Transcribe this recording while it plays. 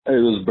Hey,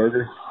 this is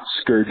Burger,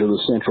 Scourge of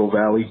the Central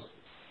Valley.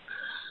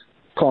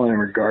 Calling in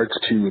regards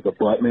to the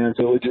Buttman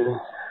Villager.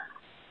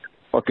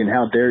 Fucking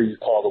how dare you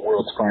call the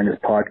world's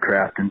finest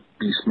podcraft and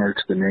besmirch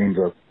the names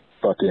of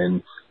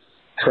fucking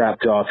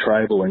Trapjaw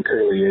Tribal and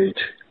Curly H.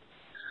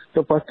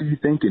 The fuck are you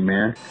thinking,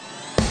 man?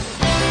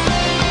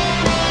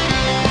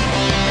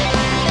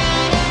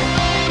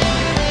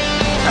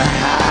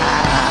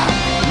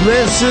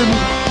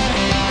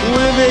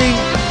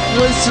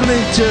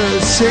 Listening to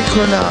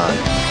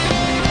Synchronon.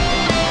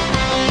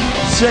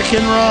 Sick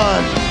and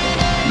Ron.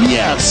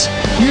 Yes,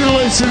 you're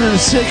listening to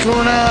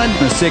Synchronon.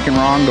 The Sick and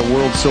Wrong, the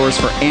world source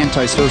for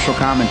antisocial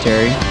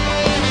commentary.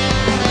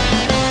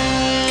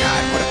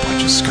 God, what a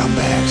bunch of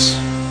scumbags.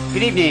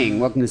 Good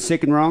evening. Welcome to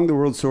Sick and Wrong, the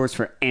world source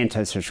for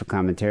antisocial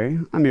commentary.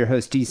 I'm your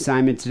host, D.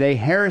 Simon. Today,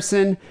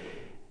 Harrison,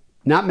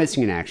 not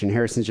missing in action.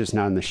 Harrison's just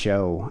not on the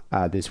show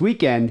this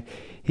weekend.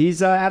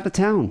 He's out of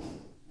town.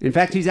 In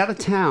fact, he's out of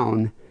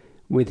town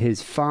with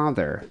his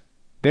father.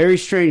 Very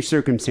strange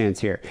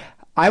circumstance here.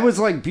 I was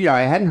like,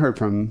 I hadn't heard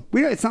from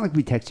him. It's not like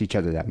we text each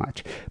other that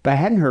much, but I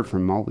hadn't heard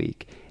from him all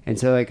week. And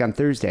so, like, on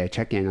Thursday, I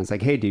checked in. I was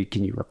like, hey, dude,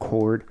 can you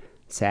record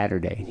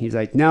Saturday? And he's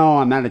like, no,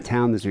 I'm out of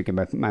town this weekend.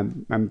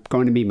 I'm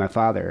going to meet my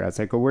father. I was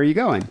like, well, where are you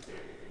going?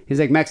 He's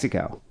like,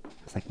 Mexico. I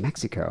was like,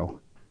 Mexico?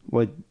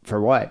 What? For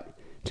what?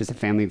 Just a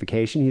family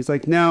vacation? He's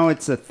like, no,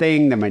 it's a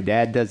thing that my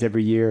dad does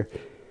every year.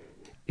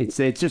 It's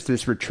just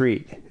this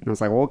retreat. And I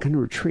was like, well, what kind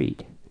of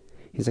retreat?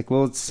 He's like,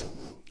 well, it's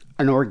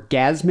an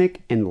orgasmic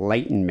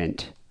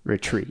enlightenment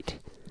retreat.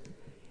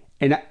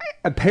 And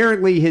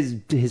apparently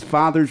his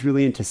father's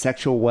really into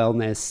sexual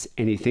wellness,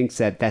 and he thinks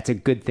that that's a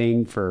good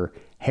thing for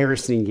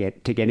Harrison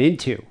to get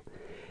into.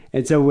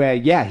 And so,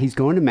 he's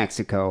going to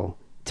Mexico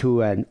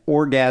to an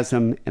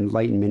orgasm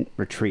enlightenment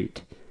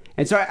retreat.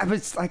 And so I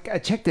was like, I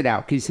checked it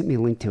out because he sent me a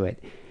link to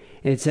it.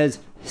 And it says,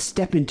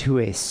 step into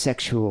a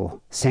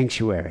sexual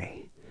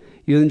sanctuary.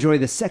 You'll enjoy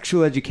the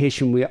sexual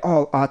education we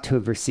all ought to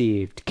have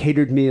received,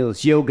 catered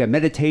meals, yoga,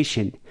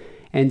 meditation,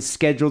 and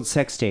scheduled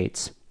sex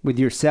dates with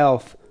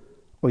yourself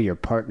or your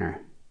partner.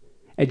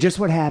 And just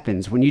what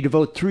happens when you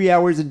devote 3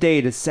 hours a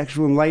day to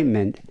sexual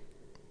enlightenment,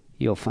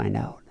 you'll find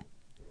out.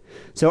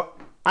 So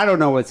I don't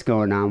know what's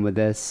going on with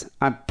this.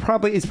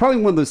 It's probably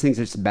one of those things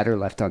that's better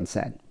left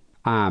unsaid.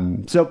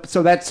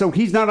 So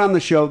he's not on the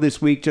show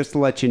this week, just to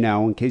let you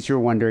know, in case you're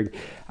wondering.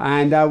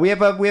 And we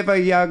have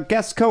a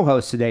guest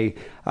co-host today,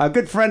 a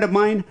good friend of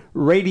mine,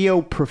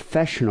 radio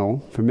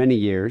professional for many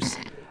years,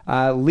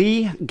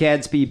 Lee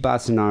Gadsby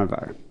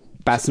Bassanarva.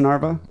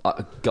 Bassanarva?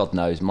 God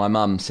knows. My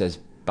mum says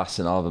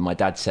Bassanarva. My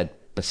dad said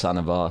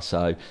Bassanarva.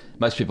 So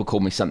most people call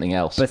me something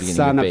else.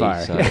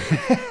 Bassanarva.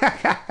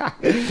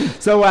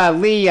 So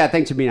Lee,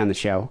 thanks for being on the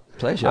show.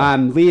 Pleasure.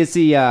 Lee is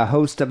the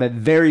host of a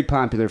very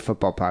popular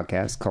football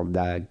podcast called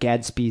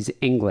Gadsby's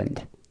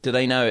England. Do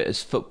they know it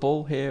as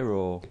football here,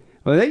 or?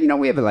 Well,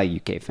 we have a lot of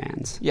UK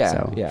fans.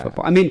 Yeah.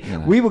 Football. I mean,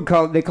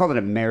 they call it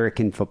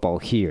American football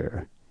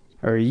here.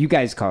 Or you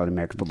guys call it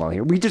American football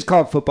here. We just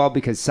call it football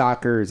because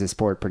soccer is a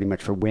sport pretty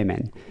much for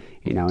women,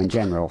 in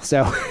general.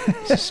 So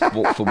it's a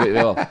sport for women.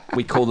 Well,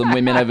 we call them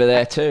women over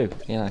there too.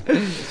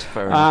 It's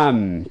fair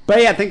enough.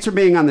 But yeah, thanks for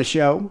being on the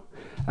show.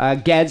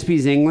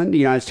 Gadsby's England.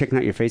 I was checking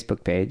out your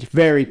Facebook page.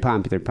 Very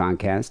popular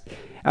podcast.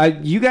 Are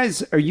you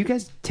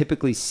guys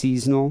typically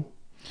seasonal?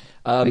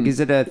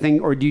 Is it a thing,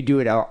 or do you do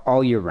it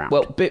all year round?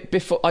 Well,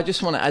 before I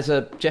just want to, as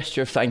a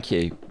gesture of thank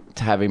you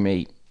to having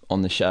me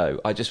on the show,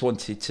 I just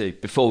wanted to,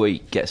 before we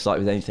get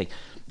started with anything,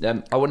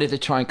 I wanted to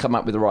try and come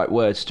up with the right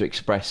words to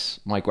express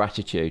my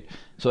gratitude.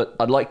 So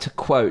I'd like to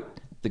quote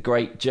the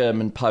great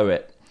German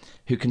poet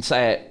who can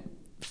say it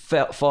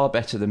far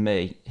better than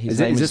me. Is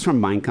this from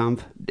Mein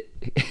Kampf?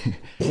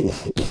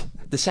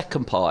 The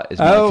second part is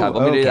Mein Kampf. I'm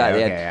going to do that at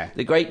the end. Yeah.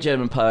 The great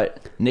German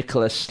poet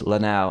Nicholas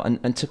Lanau,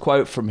 and to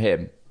quote from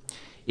him,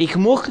 Ich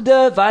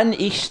möchte, wann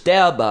ich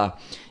sterbe,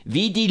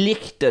 wie die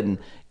Lichten,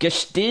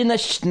 gestehne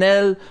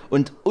schnell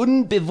und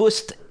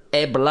unbewusst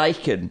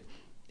erbleichen.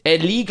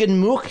 Erliegen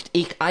möcht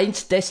ich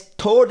einst des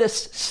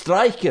Todes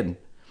streichen.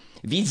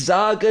 Wie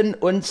sagen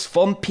uns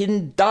vom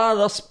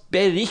Pindaros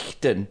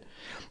berichten.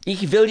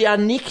 Ich will ja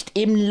nicht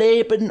im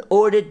Leben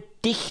oder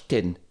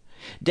dichten,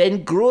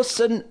 den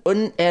großen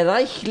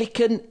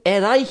Unerreichlichen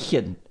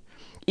erreichen.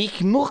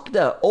 Ich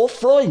möchte, o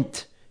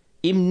Freund,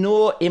 ihm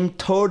nur im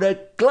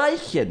Tode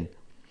gleichen.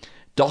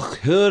 Doch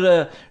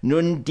höre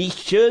nun die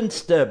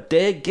schönste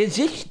der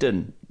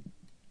Gesichten.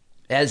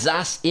 Er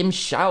saß im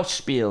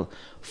Schauspiel,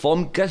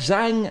 vom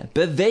Gesang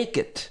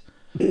bewegt,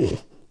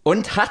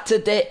 und hatte,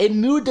 der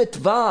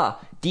ermüdet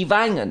war, die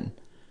Wangen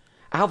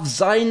auf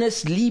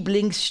seines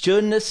Lieblings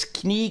schönes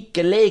Knie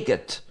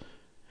geleget.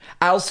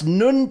 Als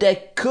nun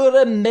der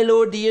Chöre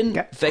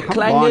Melodien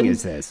verklangen,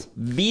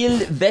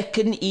 will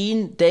wecken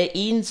ihn, der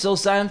ihn so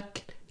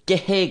sanft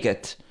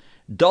geheget.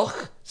 Doch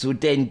zu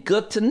den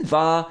Göttern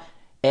war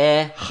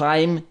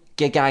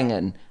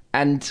heimgegangen.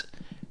 And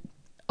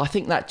I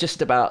think that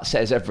just about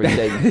says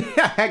everything.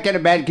 I can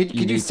imagine.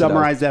 Could you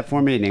summarize that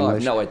for me in English? I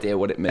have no idea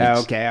what it means.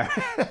 Okay.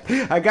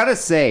 I gotta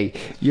say,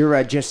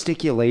 your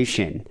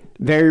gesticulation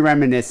Very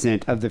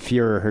reminiscent of the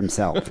Führer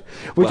himself.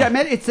 Which I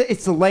meant,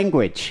 it's the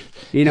language.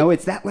 You know,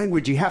 it's that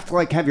language. You have to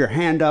like have your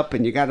hand up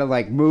and you got to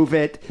like move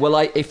it. Well,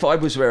 if I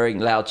was wearing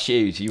loud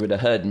shoes, you would have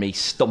heard me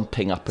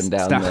stomping up and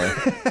down there.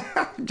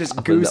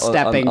 Just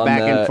goose-stepping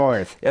back and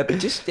forth. Yeah,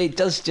 but it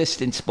does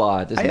just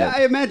inspire, doesn't it?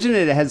 I imagine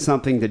it has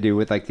something to do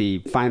with like the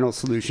final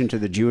solution to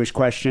the Jewish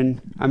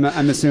question, I'm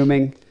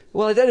assuming.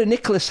 Well, I don't know.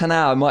 Nicholas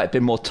Hanau might have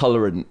been more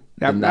tolerant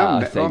than that,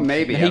 I think. Well,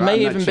 maybe. He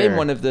may have even been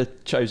one of the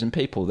chosen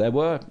people. There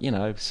were,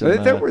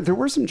 some... there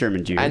were some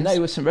German Jews. And they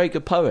were some very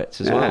good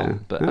poets as well.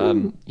 But,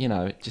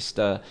 it just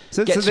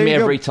gets so me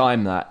every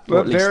time that.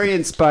 Well, very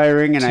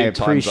inspiring, and I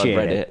appreciate I've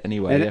read it.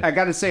 Anyway, and I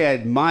got to say, I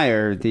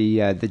admire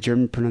the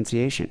German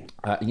pronunciation.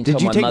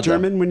 Did you take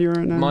German when you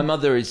were in... My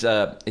mother is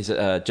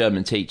a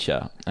German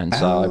teacher, and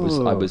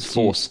so I was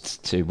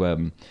forced to do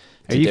it.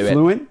 Are you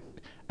fluent?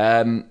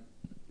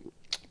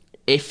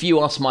 If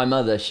you ask my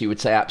mother, she would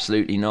say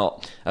absolutely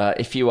not.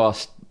 If you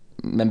ask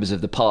members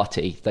of the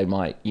party, they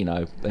might,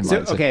 say,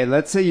 okay,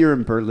 let's say you're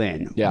in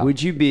Berlin. Yeah.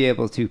 Would you be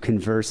able to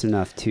converse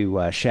enough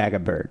to shag a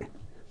bird?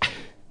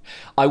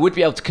 I would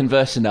be able to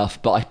converse enough,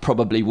 but I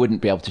probably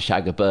wouldn't be able to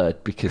shag a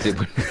bird because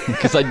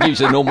I'd use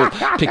the normal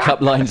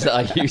pickup lines that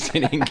I use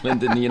in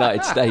England and the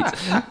United States.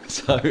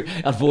 So,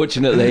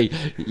 unfortunately,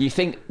 you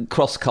think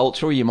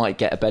cross-cultural, you might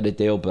get a better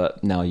deal,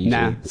 but no, you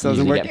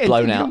usually get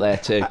blown out there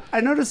too.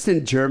 I noticed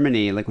in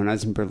Germany, like when I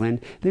was in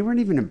Berlin, they weren't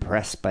even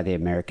impressed by the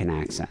American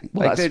accent.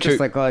 Well, like they're true. just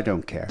like, oh, I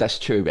don't care. That's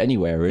true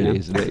anywhere, really,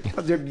 isn't it?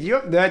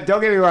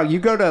 Don't get me wrong. You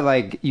go to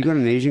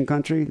an Asian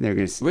country, they're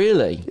gonna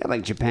really,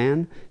 like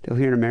Japan. They'll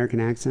hear an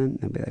American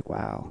accent. They'll be like,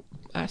 wow.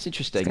 That's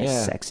interesting, this guy's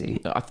yeah.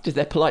 Sexy.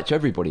 They're polite to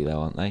everybody, though,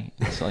 aren't they?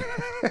 It's like,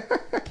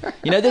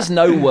 there's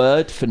no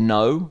word for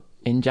no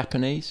in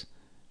Japanese.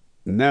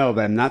 No,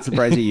 but I'm not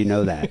surprised that you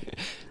know that.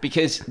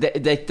 Because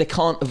they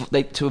can't,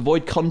 to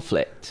avoid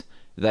conflict,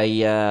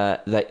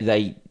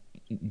 they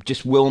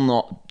just will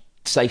not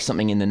say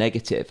something in the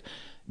negative,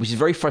 which is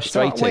very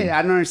frustrating. So, wait,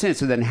 I don't understand.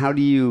 So then how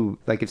do you,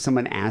 like if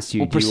someone asks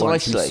you, do you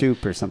want some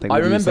soup or something,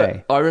 what do you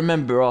say? I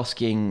remember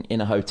asking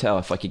in a hotel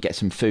if I could get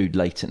some food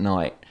late at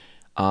night.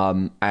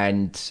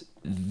 And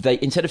they,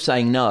 instead of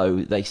saying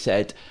no, they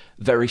said,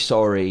 very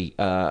sorry,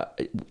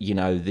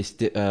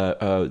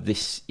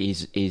 this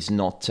is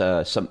not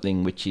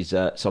something which is...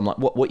 So I'm like,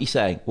 what are you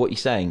saying? What are you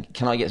saying?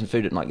 Can I get some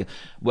food at night?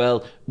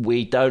 Well,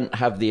 we don't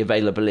have the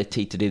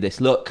availability to do this.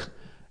 Look,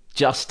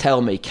 just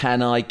tell me,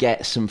 can I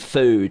get some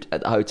food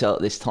at the hotel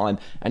at this time?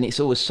 And it's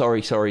always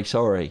sorry.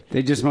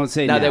 They just won't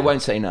say no. No, they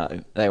won't say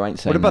no. They won't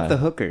say no. What about the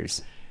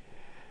hookers?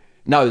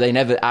 No, they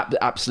never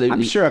absolutely.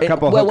 I'm sure a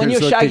couple of hookers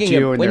looked at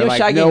you and they're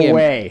like, no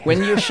way.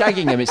 When you're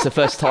shagging them, it's the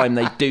first time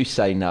they do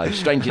say no.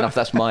 Strange enough,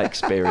 that's my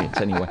experience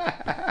anyway.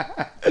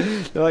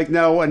 They're like,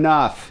 no,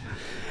 enough.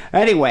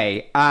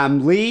 Anyway,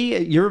 Lee,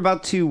 you're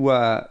about to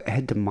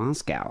head to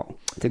Moscow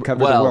to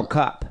cover the World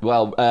Cup.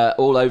 Well,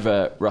 all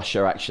over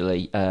Russia,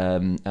 actually.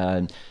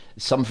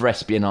 Some for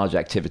espionage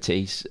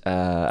activities,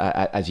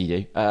 as you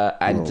do.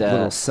 And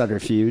little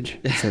subterfuge.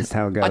 That's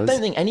how it goes. I don't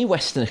think any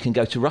Westerner can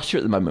go to Russia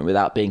at the moment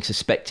without being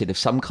suspected of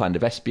some kind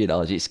of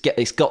espionage.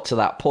 It's got to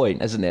that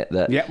point, hasn't it?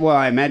 That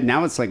I imagine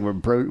now it's like we're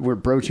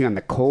broaching on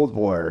the Cold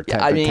War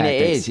type of tactics.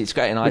 It is. It's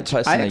great. And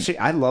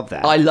I love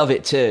that. I love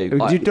it too.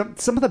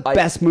 Some of the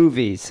best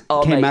movies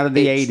came out of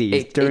the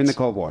 80s during the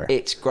Cold War.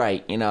 It's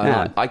great.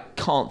 I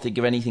can't think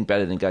of anything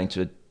better than going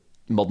to a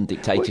modern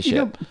dictatorship.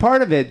 Well,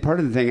 part of the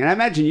thing, and I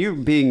imagine you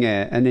being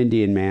an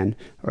Indian man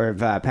or of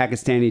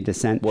Pakistani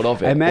descent. What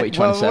of it? What are you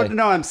trying to say?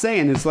 No, I'm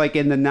saying it's like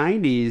in the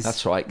 90s.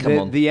 That's right. Come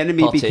on. The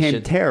enemy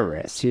became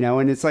terrorists,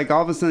 and it's like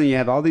all of a sudden you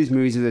have all these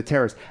movies of the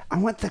terrorists. I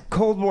want the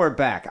Cold War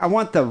back. I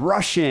want the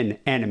Russian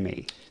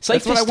enemy.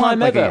 Safest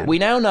time ever. Again. We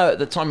now know at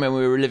the time when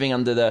we were living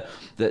under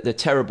the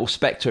terrible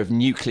spectre of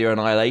nuclear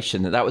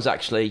annihilation that was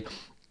actually,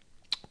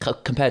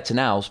 compared to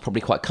now, is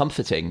probably quite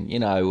comforting,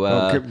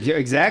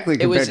 exactly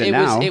compared to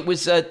now. It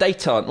was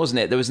détente, wasn't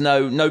it? There was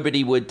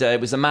nobody would.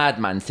 It was a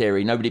madman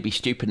theory. Nobody'd be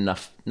stupid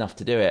enough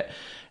to do it.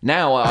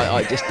 Now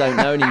I just don't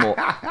know anymore.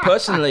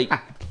 Personally,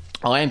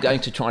 I am going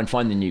to try and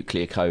find the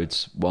nuclear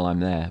codes while I'm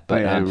there.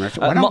 But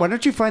why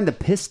don't you find the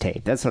piss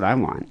tape? That's what I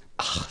want.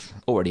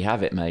 Already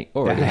have it, mate.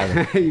 Already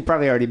have it. You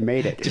probably already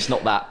made it. Just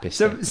not that piss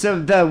tape. So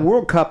the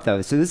World Cup,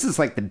 though. So this is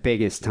like the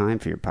biggest time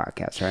for your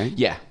podcast, right?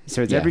 Yeah.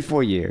 So it's every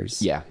 4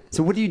 years. Yeah.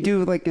 So what do you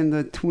do like in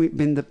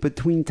the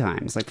between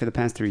times, like for the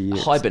past 3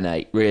 years?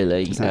 Hibernate,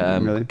 really.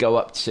 Really? Go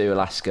up to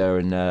Alaska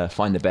and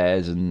find the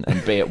bears and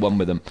be at one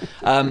with them.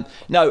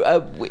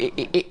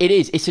 It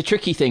is. It's a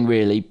tricky thing,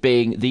 really,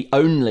 being the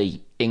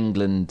only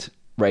England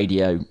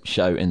radio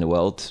show in the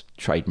world.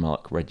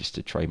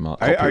 Registered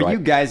trademark. Are you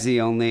guys the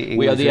only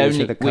English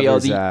radio that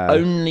covers... We are the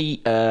only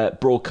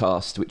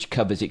broadcast which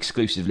covers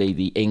exclusively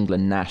the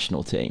England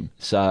national team.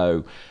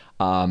 So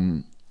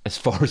as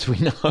far as we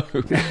know.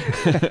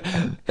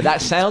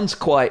 That sounds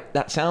quite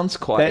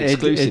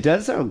exclusive. It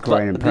does sound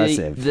quite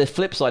impressive. The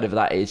flip side of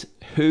that is,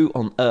 who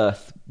on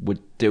earth would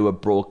do a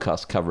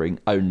broadcast covering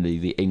only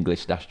the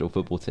English national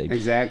football team?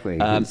 Exactly.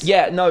 It's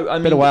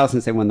been a while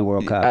since they won the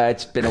World Cup.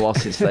 It's been a while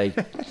since they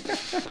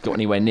got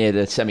anywhere near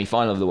the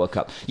semi-final of the World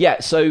Cup. Yeah,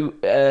 so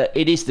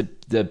it is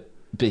the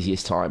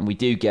busiest time. We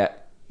do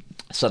get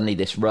suddenly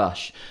this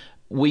rush.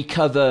 We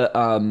cover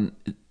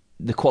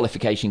the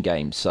qualification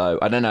games. So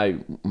I don't know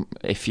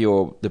if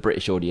you're the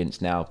British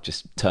audience now,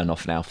 just turn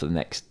off now for the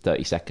next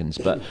 30 seconds.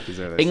 But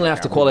England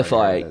have to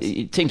qualify.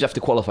 Teams have to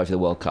qualify for the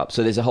World Cup.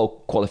 So there's a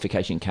whole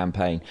qualification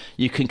campaign.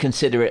 You can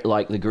consider it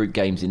like the group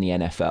games in the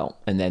NFL,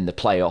 and then the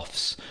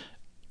playoffs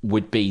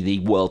would be the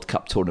World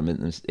Cup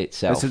tournament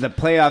itself. So the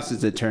playoffs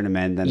is the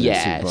tournament, then the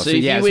Super Bowl. So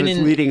it's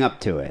leading up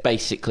to it.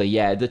 Basically,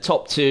 yeah. The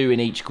top two in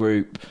each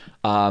group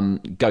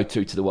go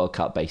through to the World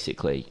Cup,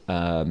 basically.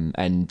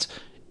 And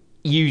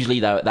usually,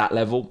 though, at that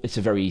level, it's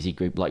a very easy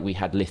group. Like we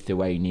had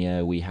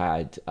Lithuania, we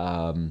had we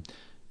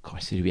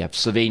have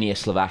Slovenia,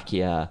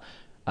 Slovakia.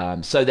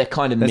 So they're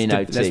kind of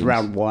minnow teams. That's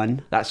round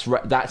one. That's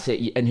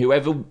it. And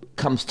whoever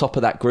comes top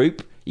of that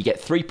group, you get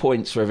 3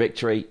 points for a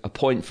victory, a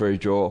point for a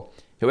draw.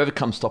 Whoever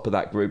comes top of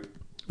that group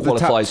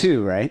qualifies. The top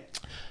two, right?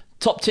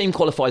 Top team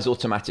qualifies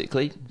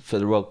automatically for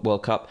the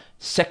World Cup.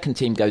 Second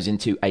team goes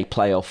into a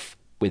playoff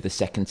with the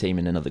second team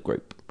in another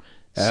group.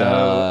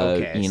 So,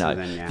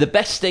 the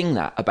best thing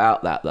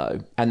about that,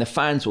 though, and the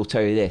fans will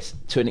tell you this,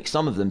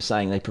 some of them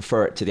saying they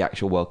prefer it to the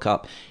actual World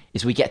Cup,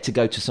 is we get to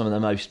go to some of the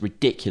most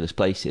ridiculous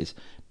places.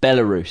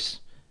 Belarus,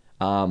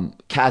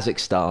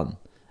 Kazakhstan,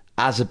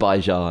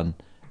 Azerbaijan,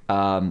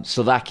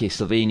 Slovakia,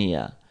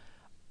 Slovenia.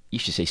 You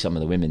should see some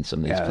of the women, some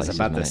of these places.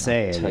 I was about to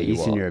say, the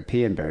Eastern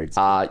European birds.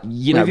 Have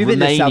you been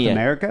Romania, to South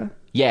America?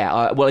 Yeah,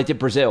 I did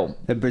Brazil.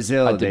 I did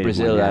Brazil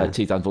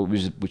 2004,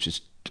 which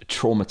was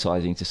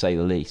traumatizing to say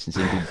the least.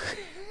 And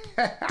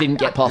didn't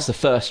get past the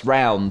first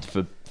round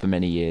for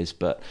many years,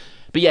 but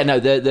yeah, no,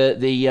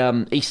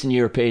 the Eastern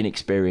European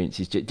experience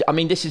is just, I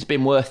mean, this has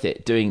been worth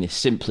it, doing this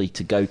simply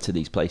to go to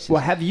these places.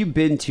 Well, have you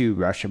been to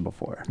Russia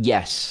before?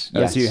 Yes.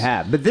 So you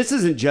have. But this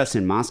isn't just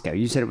in Moscow.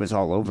 You said it was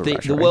all over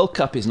Russia, The right? World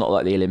Cup is not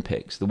like the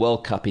Olympics. The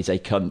World Cup is a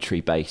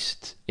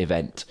country-based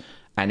event,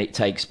 and it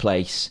takes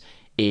place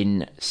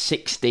in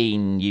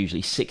 16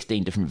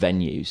 different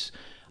venues,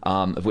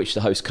 of which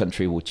the host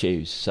country will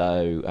choose.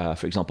 So,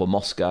 for example,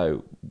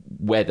 Moscow,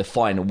 where the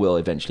final will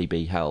eventually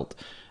be held,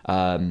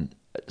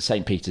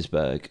 St.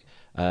 Petersburg,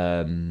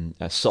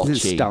 Sochi.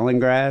 Is it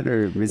Stalingrad?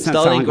 Or it's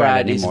not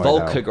Stalingrad is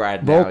anymore,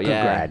 Volgograd though. now.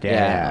 Volgograd,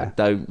 yeah.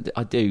 Though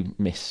I do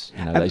miss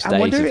those I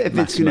wonder days if of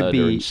mass it's gonna murder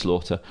be, and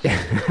slaughter.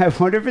 I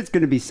wonder if it's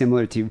going to be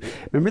similar to,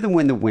 remember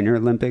when the Winter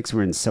Olympics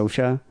were in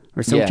Sochi?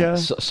 Or Sochi? Yeah,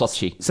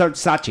 Sochi.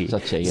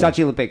 Sochi, yeah.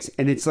 Sochi Olympics.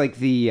 And it's like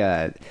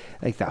the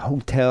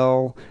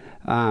hotel,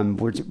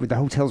 where the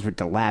hotels were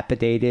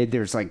dilapidated.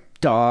 There's like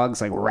dogs,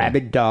 like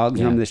rabid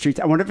dogs roaming the streets.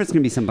 I wonder if it's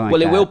going to be something like that.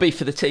 Well, it will be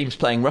for the teams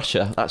playing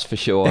Russia, that's for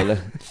sure. The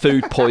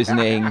food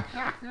poisoning,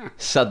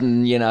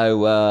 sudden,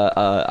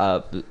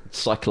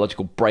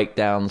 psychological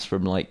breakdowns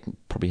from like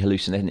probably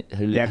hallucinating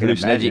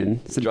drugs.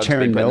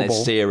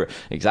 Chernobyl.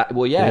 Exactly.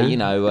 Well, yeah.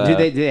 Do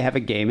they have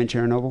a game in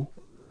Chernobyl?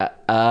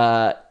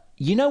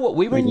 You know what?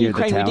 We were in near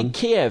Ukraine. the We town? did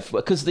Kiev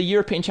because the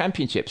European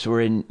Championships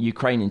were in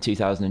Ukraine in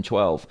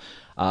 2012.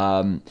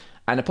 And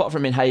apart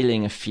from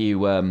inhaling a few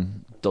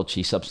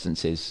dodgy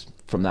substances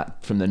from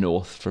the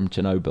north, from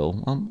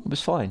Chernobyl, it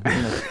was fine.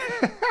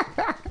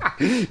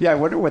 Yeah, I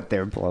wonder what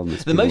their blow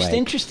must be The most like.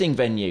 interesting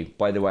venue,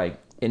 by the way,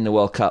 in the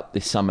World Cup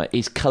this summer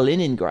is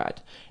Kaliningrad.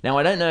 Now,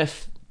 I don't know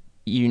if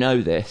you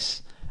know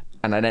this,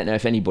 and I don't know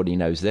if anybody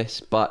knows this,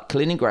 but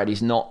Kaliningrad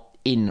is not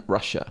in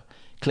Russia.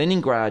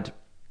 Kaliningrad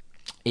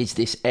is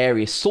this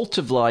area, sort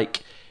of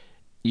like,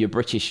 your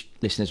British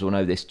listeners will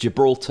know this,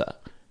 Gibraltar.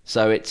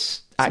 So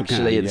it's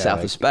actually in the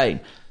south of Spain.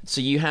 So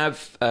you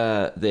have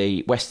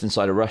the western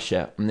side of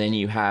Russia, and then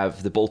you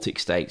have the Baltic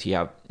states. You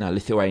have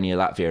Lithuania,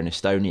 Latvia, and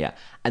Estonia.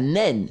 And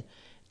then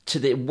to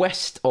the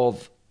west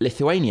of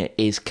Lithuania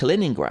is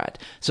Kaliningrad.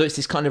 So it's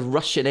this kind of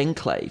Russian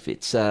enclave.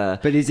 It's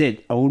But is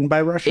it owned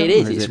by Russia? It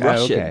is. It's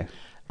Russian. okay.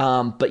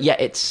 But yeah,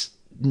 it's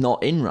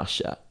not in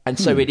Russia. And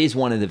so it is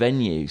one of the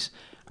venues.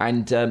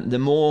 And the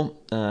more,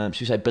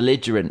 should we say,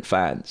 belligerent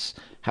fans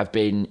have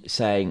been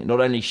saying, not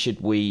only should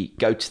we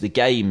go to the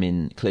game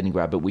in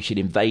Kaliningrad, but we should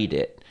invade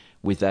it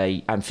with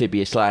a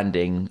amphibious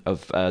landing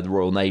of the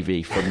Royal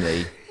Navy from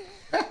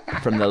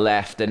the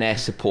left and air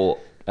support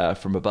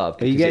from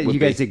above. You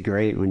guys did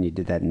great when you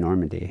did that in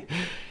Normandy.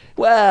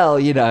 Well,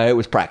 it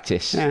was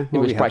practice. Yeah, it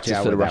was we helped practice you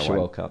out for the with that Russia one.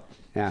 World Cup.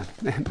 Yeah,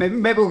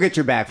 maybe we'll get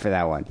your back for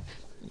that one.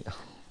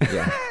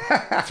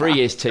 Yeah, 3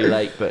 years too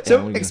late. But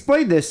so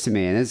explain this to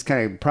me, and it's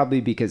kind of probably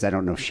because I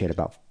don't know shit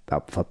about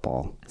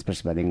football,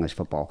 especially about English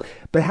football.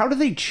 But how do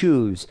they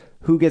choose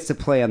who gets to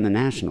play on the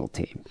national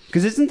team?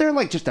 Because isn't there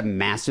like just a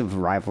massive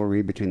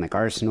rivalry between like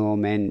Arsenal,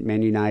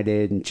 Man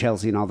United, and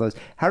Chelsea, and all those?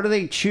 How do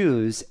they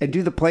choose? And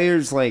do the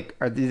players do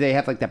they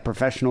have like that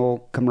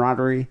professional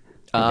camaraderie? Do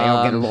they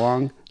all get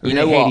along? Or do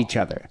they hate each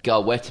other?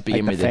 God, where to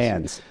begin like with the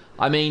fans?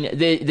 I mean,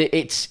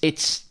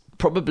 it's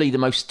probably the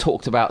most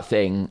talked about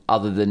thing,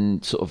 other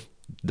than sort of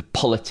the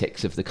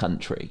politics of the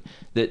country.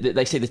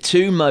 They say the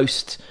two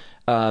most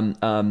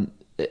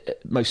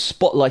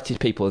spotlighted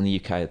people in the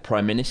UK are the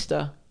Prime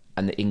Minister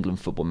and the England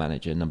football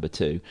manager, number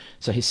 2.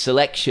 So his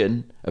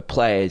selection of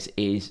players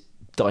is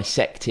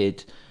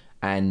dissected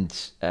and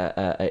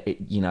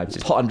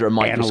put under a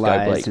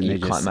microscope like you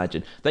can't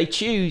imagine. They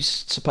choose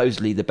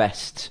supposedly the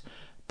best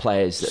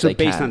players that they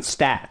can. So based on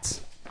stats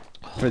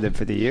for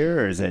the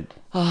year, or is it?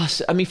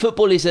 I mean,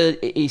 football is a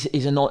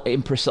not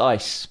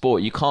imprecise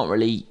sport. You can't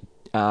really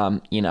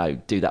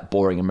do that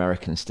boring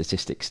American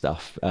statistic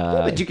stuff.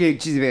 But you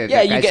get you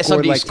get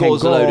somebody who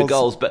scores a load of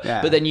goals, but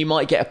then you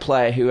might get a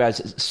player who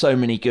has so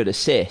many good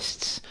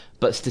assists,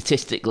 but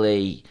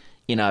statistically,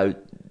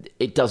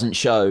 it doesn't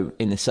show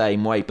in the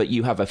same way, but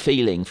you have a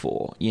feeling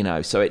for,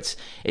 so it's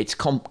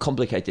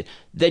complicated.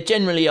 There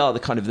generally are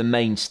the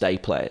mainstay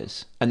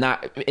players, and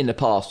that in the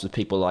past was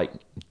people like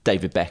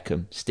David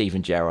Beckham,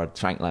 Steven Gerrard,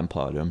 Frank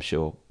Lampard, who I'm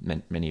sure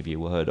many of you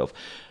will heard of.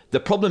 The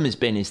problem is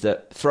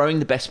that throwing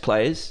the best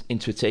players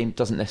into a team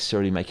doesn't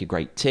necessarily make a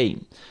great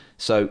team.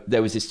 So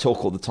there was this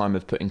talk all the time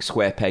of putting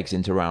square pegs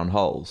into round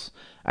holes.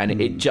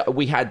 And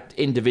we had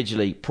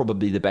individually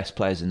probably the best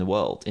players in the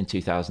world in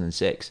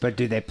 2006. But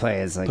do they play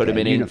as a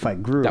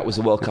unified group? That was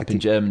the World Cup in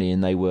Germany,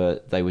 and they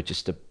were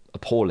just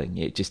appalling.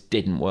 It just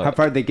didn't work. How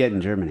far did they get in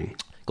Germany?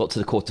 Got to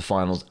the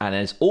quarterfinals, and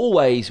as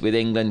always with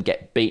England,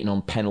 get beaten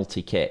on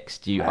penalty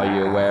kicks. Are you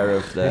aware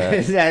of the?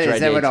 Is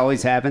that what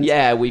always happens?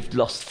 Yeah, we've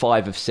lost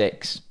 5 of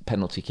 6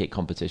 penalty kick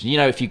competition.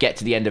 If you get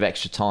to the end of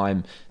extra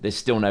time, there's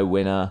still no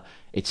winner.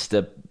 It's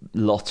the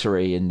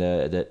lottery and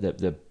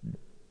the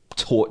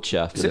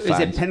torture for the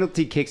fans. Is it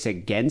penalty kicks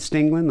against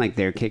England, like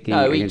they're kicking?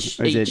 No, each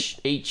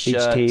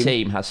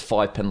team has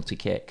 5 penalty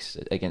kicks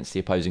against the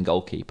opposing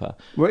goalkeeper.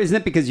 Well, isn't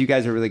it because you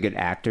guys are really good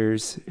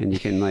actors and you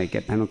can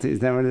get penalties? Is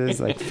that what it is?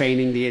 Like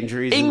feigning the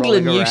injuries.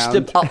 England used to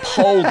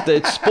uphold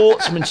the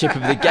sportsmanship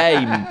of the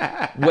game,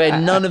 where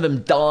none of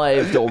them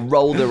dived or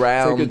rolled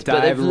around.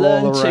 But they've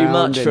learned too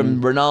much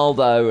from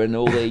Ronaldo and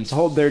all these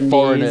hold their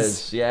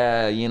foreigners. Knees.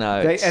 Yeah,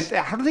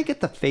 how do they get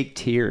the fake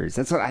tears?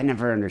 That's what I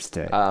never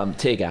understood.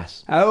 Tear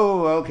gas. Oh,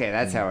 okay,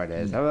 that's how it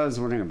is. I was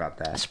wondering about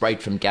that.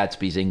 Sprayed from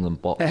Gadsby's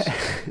England box.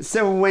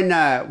 So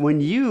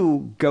when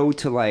you go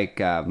to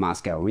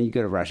Moscow, when you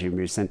go to Russia, and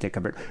you're sent to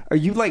cover, are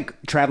you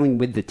traveling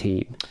with the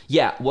team?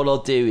 Yeah, what I'll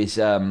do is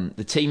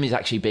the team is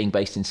actually being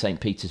based in St.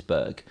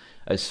 Petersburg,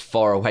 as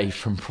far away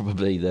from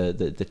probably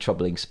the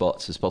troubling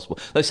spots as possible.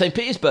 Though St.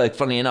 Petersburg,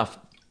 funnily enough,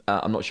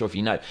 I'm not sure if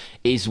you know,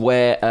 is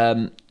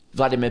where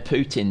Vladimir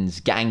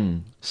Putin's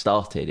gang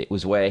started. It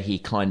was where he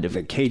kind of...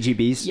 The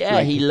KGB's?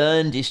 Yeah, he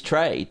learned his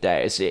trade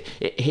there.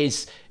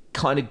 His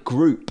kind of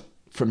group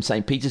from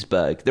St.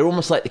 Petersburg, they're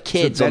almost like the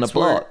kids on a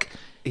block.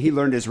 He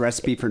learned his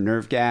recipe for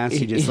nerve gas.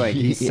 He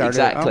started...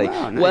 Exactly. Oh,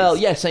 wow, nice. Well,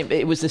 yeah,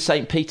 it was the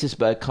St.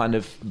 Petersburg kind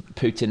of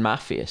Putin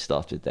mafia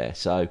started there.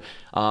 So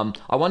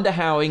I wonder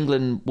how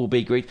England will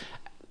be greeted.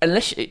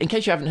 Unless, in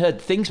case you haven't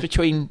heard, things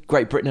between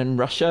Great Britain and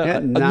Russia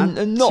are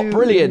not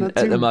brilliant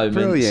at the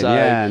moment.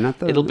 So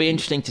it'll be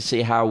interesting to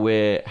see how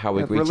we're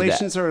greeted.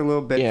 Relations are a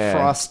little bit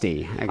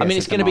frosty. I mean,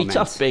 it's going to be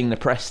tough being the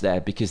press there,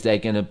 because they're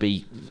going to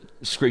be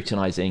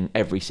scrutinising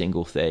every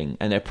single thing,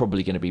 and they're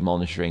probably going to be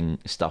monitoring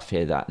stuff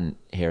here, that, and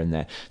here and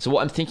there. So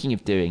what I'm thinking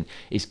of doing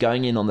is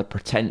going in on the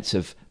pretense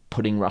of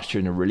putting Russia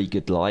in a really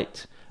good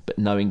light, but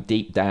knowing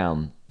deep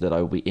down that I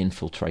will be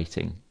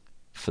infiltrating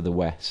for the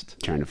West,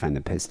 trying to find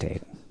the piss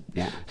tape.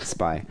 Yeah,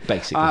 spy.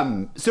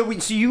 Basically. So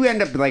you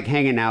end up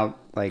hanging out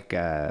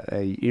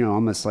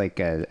almost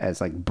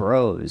as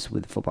bros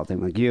with the football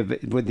team. Like you have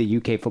with the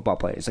UK football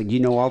players. Like, you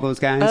know all those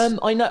guys?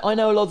 I know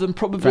a lot of them.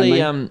 Probably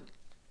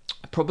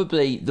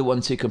the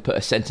ones who can put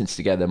a sentence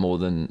together more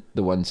than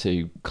the ones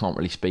who can't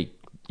really speak,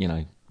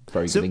 very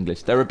good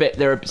English. Some of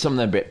them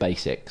are a bit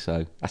basic,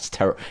 so that's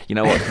terrible. You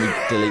know what? Can we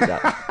delete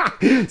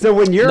that? So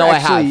when you're I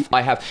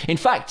have. In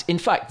fact,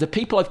 the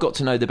people I've got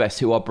to know the best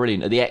who are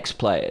brilliant are the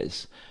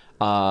ex-players.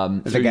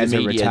 Through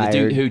the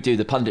media who do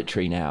the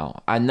punditry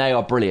now, and they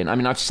are brilliant. I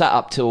mean, I've sat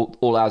up till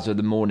all hours of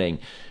the morning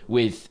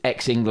with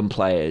ex-England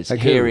players,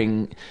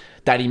 hearing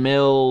Danny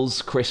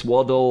Mills, Chris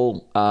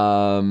Waddle,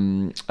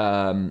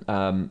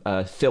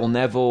 Phil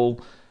Neville,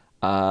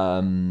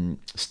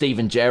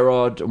 Steven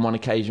Gerrard on one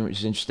occasion, which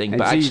is interesting.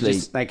 But you actually,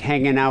 just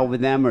hanging out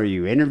with them, or are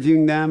you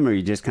interviewing them, or are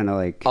you just kind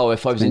of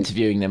if I was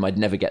interviewing them, I'd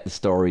never get the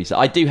stories.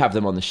 I do have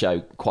them on the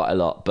show quite a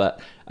lot, but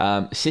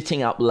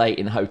sitting up late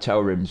in hotel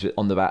rooms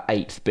on about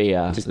 8th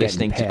beer, just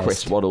listening to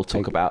Chris Waddle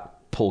talk about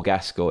Paul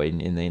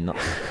Gascoigne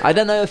I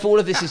don't know if all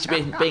of this is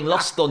being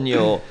lost on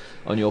your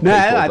people.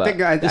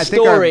 The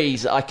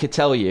stories I could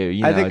tell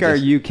you. I think our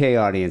UK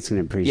audience can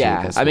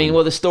appreciate this. I mean,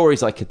 the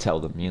stories I could tell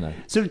them.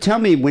 So tell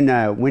me,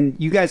 when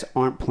you guys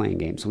aren't playing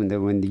games, when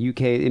the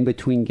UK in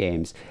between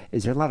games,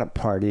 is there a lot of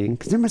partying?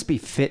 Because there must be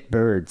fit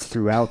birds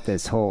throughout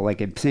this whole,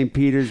 in St.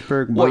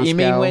 Petersburg, Moscow. What you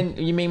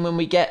mean when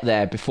we get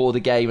there before the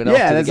game and after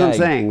the game? Yeah, that's what I'm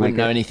saying. Wouldn't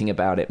know anything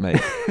about it,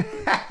 mate.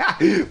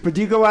 But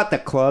do you go out to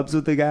clubs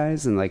with the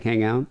guys and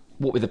hang out?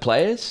 What with the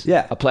players?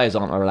 Yeah. The players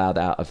aren't allowed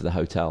out of the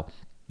hotel.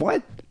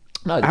 What?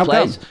 No, the How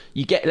players. come?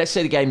 You get. Let's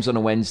say the game's on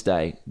a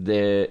Wednesday.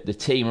 The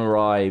team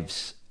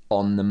arrives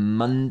on the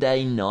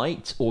Monday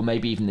night, or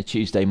maybe even the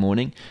Tuesday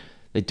morning.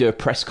 They do a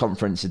press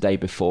conference the day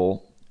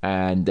before,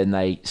 and then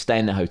they stay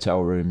in the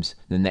hotel rooms.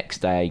 The next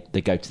day,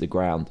 they go to the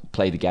ground,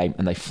 play the game,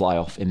 and they fly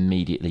off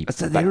immediately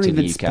So they back don't to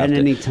even the UK. spend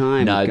any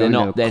time. No, they're going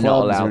not. to They're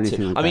not clubs or allowed anything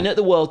to. like I mean, that. at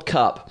the World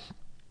Cup,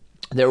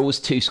 there are always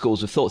two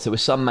schools of thought. There were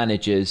some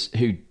managers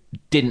who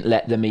didn't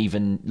let them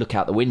even look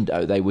out the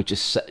window. They were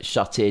just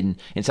shut in.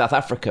 In South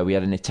Africa, we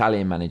had an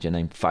Italian manager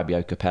named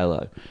Fabio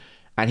Capello,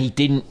 and he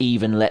didn't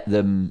even let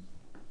them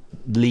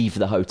leave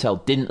the hotel,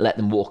 didn't let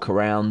them walk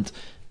around.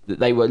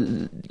 They were,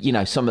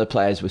 some of the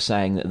players were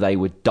saying that they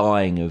were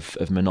dying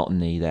of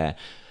monotony there.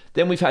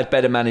 Then we've had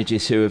better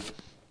managers who have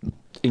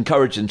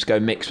encouraged them to go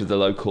mix with the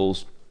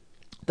locals.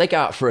 They go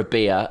out for a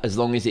beer as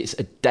long as it's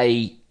a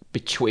day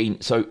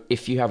between. So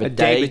if you have a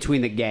day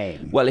between the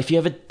game. Well, if you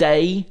have a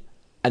day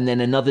and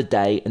then another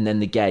day and then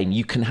the game,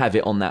 you can have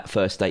it on that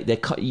first day.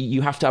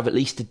 You have to have at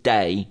least a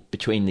day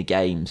between the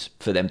games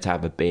for them to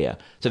have a beer.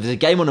 So if there's a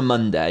game on a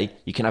Monday,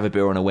 you can have a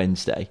beer on a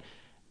Wednesday.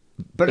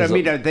 But I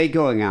mean, are they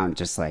going out and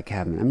just like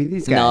having? I mean,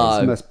 these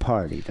guys must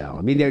party though.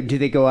 I mean, do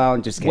they go out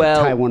and just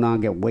tie one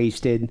on, get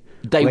wasted?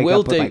 They wake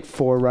will up do with like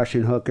 4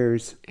 Russian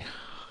hookers.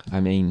 I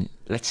mean,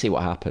 let's see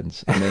what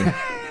happens. I mean,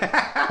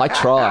 I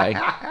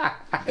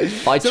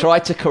try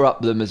to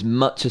corrupt them as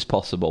much as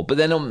possible. But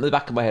then on the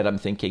back of my head, I'm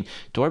thinking,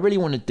 do I really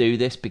want to do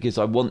this because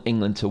I want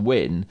England to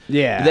win?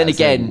 Yeah. But then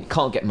again,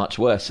 can't get much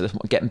worse. So they're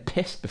getting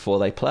pissed before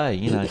they play.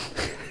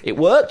 It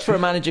worked for a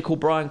manager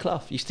called Brian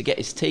Clough. He used to get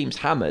his teams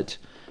hammered.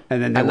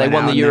 And they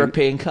won the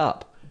European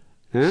Cup.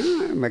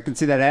 I can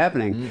see that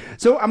happening.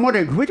 So I'm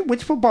wondering,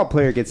 which football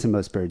player gets the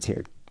most birds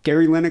here?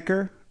 Gary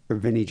Lineker or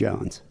Vinnie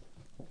Jones?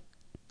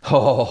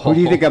 Who do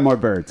you think got more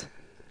birds?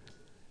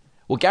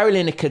 Well, Gary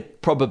Lineker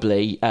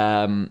probably...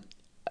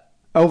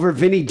 over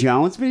Vinnie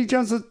Jones? Vinnie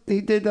Jones,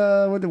 he did...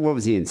 what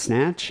was he in,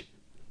 Snatch?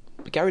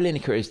 But Gary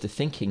Lineker is the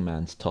thinking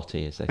man's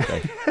totty, as they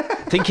say.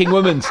 Thinking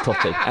woman's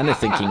totty and a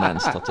thinking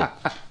man's totty.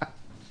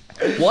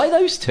 Why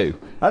those two?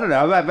 I don't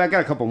know. I've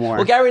got a couple more.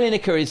 Well, Gary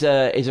Lineker is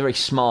a very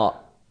smart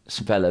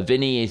fella.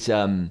 Vinny's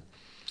a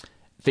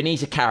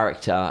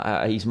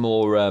character. He's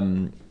more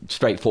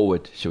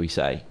straightforward, shall we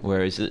say?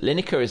 Whereas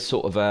Lineker is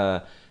sort of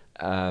a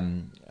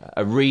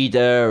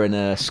reader and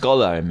a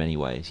scholar in many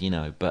ways,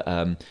 But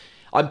I'm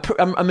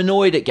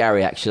annoyed at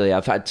Gary. Actually,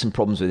 I've had some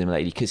problems with him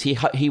lately because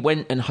he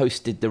went and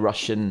hosted the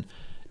Russian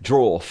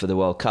draw for the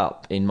World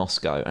Cup in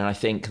Moscow, and I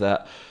think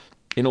that.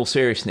 In all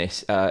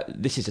seriousness,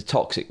 this is a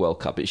toxic World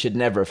Cup. It should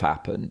never have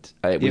happened.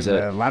 It was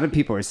a lot of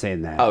people are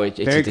saying that. Oh, it's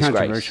very a disgrace.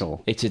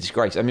 Controversial. It's a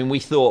disgrace. I mean, we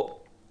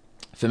thought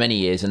for many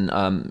years, and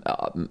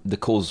the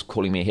calls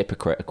calling me a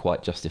hypocrite are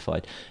quite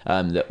justified,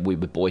 that we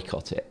would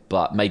boycott it,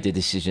 but made the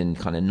decision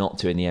kind of not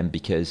to in the end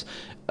because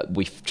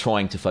we're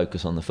trying to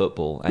focus on the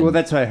football. And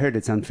that's why I heard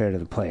it's unfair to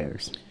the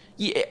players.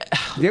 Yeah.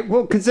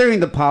 Well, considering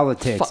the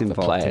politics Fuck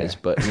involved the players,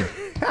 here. but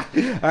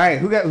all right,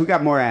 who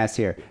got more ass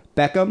here?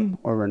 Beckham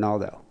or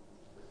Ronaldo?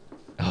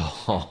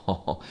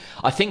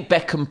 I think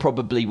Beckham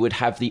probably would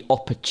have the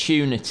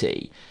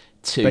opportunity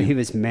to... But he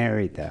was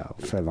married, though,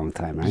 for a long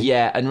time, right?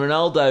 Yeah, and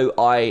Ronaldo,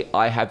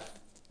 I have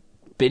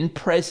been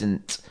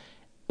present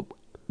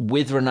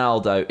with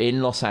Ronaldo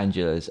in Los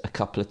Angeles a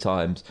couple of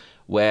times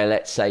where,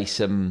 let's say,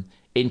 some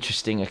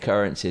interesting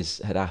occurrences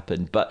had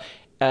happened. But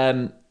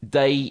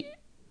they...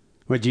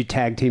 Would you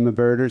tag team a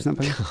bird or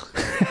something?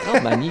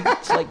 Oh, man,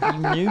 it's like you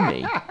knew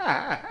me.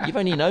 You've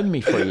only known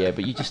me for a year,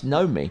 but you just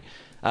know me.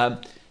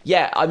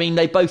 Yeah, I mean,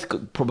 they both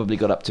probably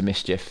got up to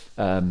mischief,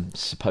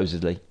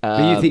 supposedly.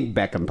 But you think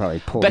Beckham probably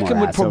pulled more Beckham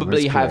would ass over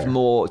probably his have career.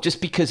 more,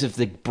 just because of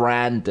the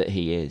brand that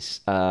he is,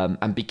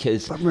 and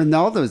because... But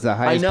Ronaldo's the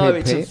highest I know,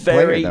 paid it's a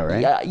very... player,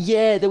 though, right?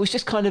 Yeah, there was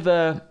just kind of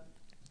a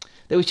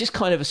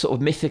sort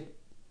of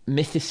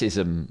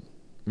mysticism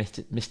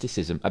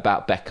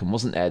about Beckham,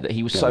 wasn't there? That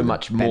he was so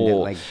much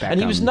more... like and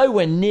he was Beckham.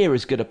 nowhere near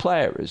as good a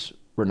player as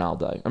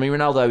Ronaldo. I mean,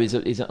 Ronaldo is a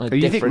You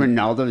different... think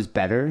Ronaldo is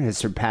better, has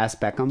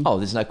surpassed Beckham? Oh,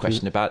 there's no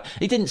question about it.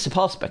 He didn't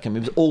surpass Beckham. He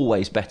was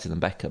always better than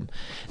Beckham.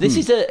 This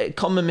is a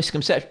common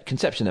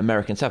misconception in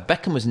American South.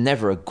 Beckham was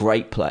never a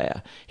great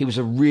player. He was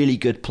a really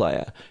good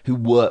player who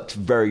worked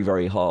very,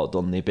 very hard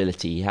on the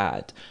ability he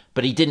had.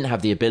 But he didn't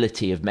have the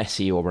ability of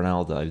Messi or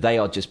Ronaldo. They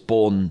are just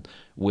born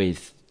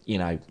with,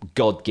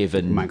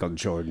 God-given... Michael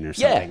Jordan or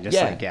something.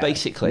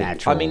 Basically.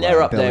 Natural I mean,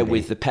 they're up there ability.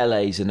 with the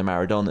Pelés and the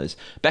Maradonas.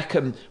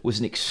 Beckham was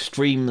an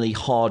extremely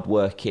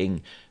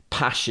hard-working,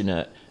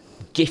 passionate,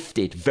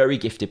 gifted, very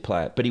gifted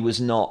player, but he was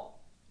not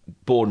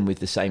born with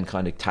the same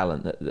kind of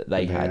talent that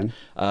they had.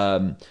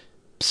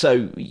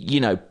 So,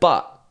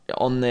 but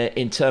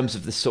in terms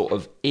of the sort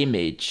of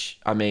image,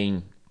 I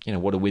mean...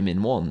 what do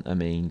women want? I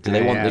mean, do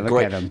they want the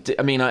great...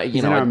 I mean,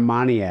 He's an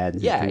Armani ad.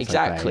 Yeah,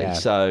 exactly. Like that, yeah.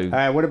 So... All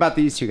right, what about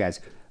these two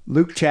guys?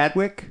 Luke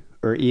Chadwick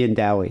or Ian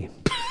Dowie?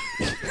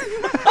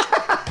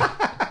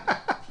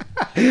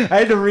 I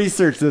had to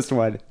research this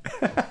one.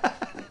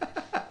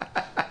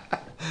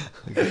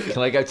 Can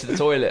I go to the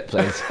toilet,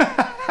 please?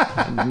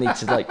 I need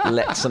to like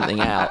let something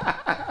out.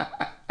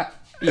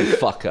 You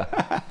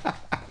fucker.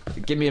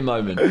 Give me a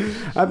moment.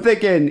 I'm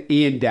thinking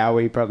Ian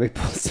Dowie probably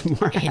pulls some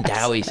more.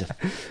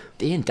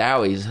 Ian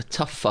Dowie's a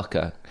tough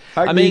fucker.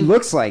 I mean, he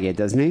looks like it,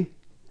 doesn't he?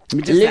 I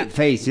mean, just that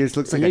face. He just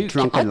looks like a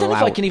drunken I don't know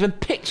if lout. I can even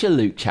picture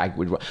Luke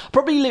Chadwick.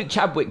 Probably Luke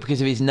Chadwick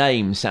because of his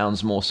name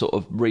sounds more sort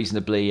of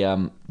reasonably,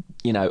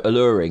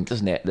 alluring,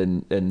 doesn't it?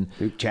 Than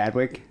Luke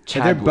Chadwick.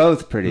 They're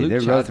both pretty.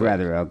 They're both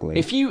rather ugly.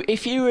 If you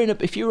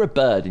were a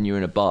bird and you were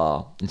in a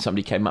bar and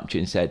somebody came up to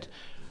you and said,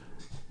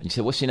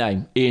 "What's your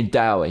name?" Ian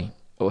Dowie,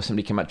 or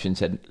somebody came up to you and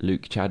said,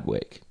 "Luke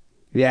Chadwick."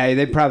 Yeah,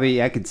 they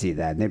probably. I could see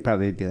that. They'd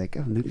probably be like,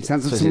 "Oh, Luke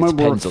sounds like someone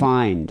more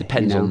refined."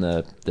 Depends on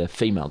the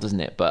female, doesn't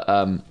it? But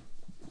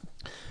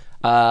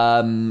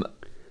do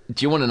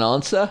you want an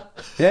answer?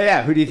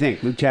 Yeah. Who do you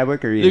think, Luke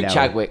Chadwick or Ian Dowie? Luke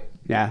Chadwick.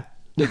 Yeah,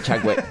 Luke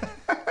Chadwick.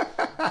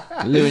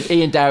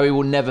 Ian Dowie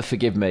will never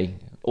forgive me.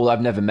 Although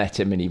I've never met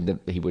him, and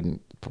he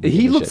wouldn't.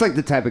 He looks like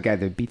the type of guy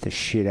that beat the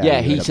shit out.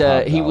 of you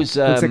he was.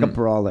 Looks like a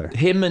brawler.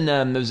 Him and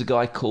there was a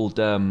guy called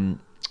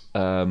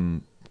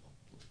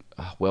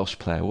Welsh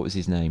player. What was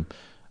his name?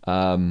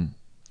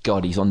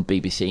 God, he's on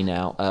BBC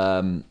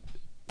now.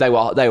 They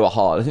were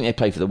hard. I think they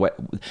played for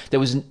there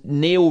was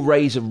Neil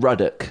Razor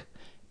Ruddock.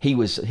 He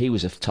was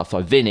a tough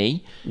guy.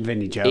 Vinny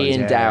Jones,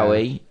 Ian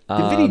Dowie.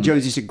 Did Vinny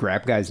Jones used to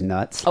grab guys'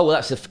 nuts? Oh, well,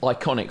 that's the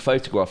iconic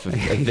photograph of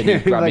Vinny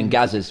grabbing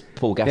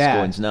Paul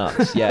Gascoigne's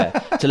nuts. Yeah,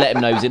 to let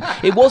him know he's in.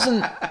 It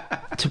wasn't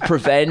to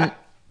prevent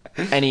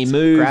any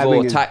move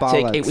or tactic.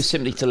 Bollocks. It was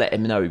simply to let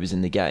him know he was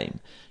in the game.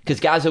 Because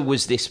Gazza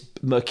was this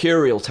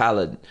mercurial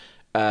talent,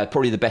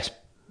 probably the best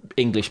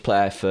English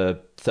player for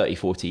 30,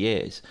 40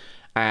 years.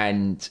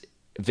 And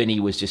Vinny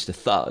was just a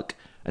thug.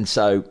 And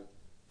so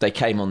they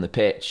came on the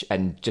pitch,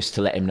 and just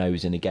to let him know he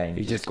was in the game,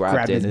 he just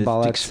grabbed his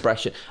bollocks.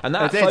 Expression. And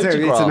that photograph...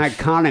 It's an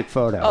iconic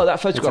photo. Oh,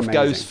 that photograph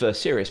goes for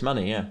serious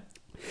money, yeah.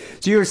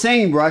 So you were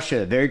saying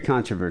Russia, very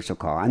controversial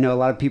call. I know a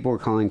lot of people were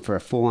calling for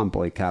a full-on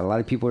boycott. A lot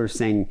of people were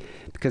saying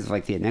because of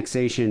like the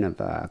annexation of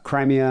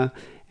Crimea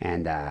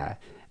and the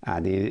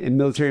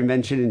military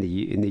intervention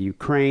in the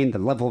Ukraine, the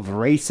level of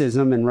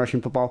racism in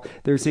Russian football.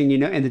 They were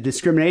saying, and the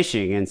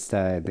discrimination against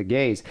the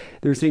gays.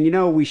 They were saying,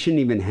 we shouldn't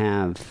even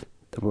have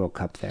the World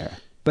Cup there.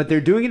 But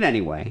they're doing it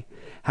anyway.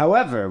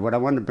 However, what I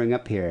wanted to bring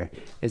up here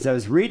is I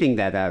was reading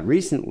that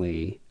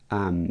recently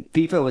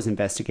FIFA was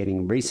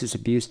investigating racist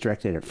abuse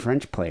directed at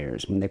French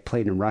players when they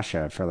played in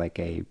Russia for I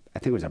think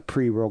it was a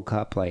pre-World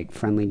Cup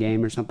friendly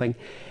game or something.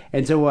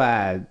 And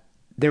so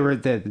there were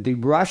the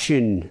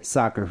Russian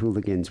soccer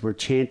hooligans were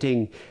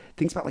chanting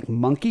things about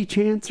monkey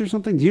chants or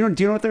something. Do you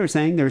know what they were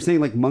saying? They were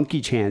saying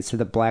monkey chants to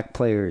the black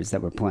players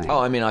that were playing. Oh,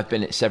 I mean, I've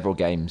been at several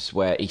games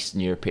where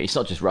Eastern European, it's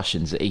not just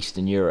Russians, at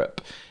Eastern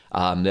Europe.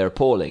 They're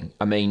appalling.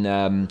 I mean,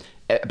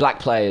 black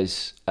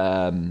players,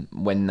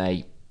 when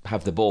they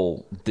have the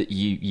ball, that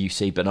you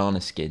see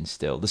banana skins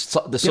still. The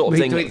sort of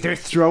thing... They're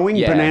throwing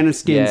banana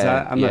skins.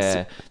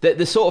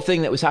 The sort of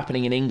thing that was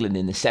happening in England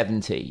in the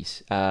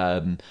 70s.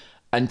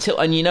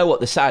 And you know what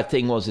the sad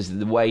thing was is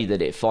the way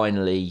that it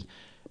finally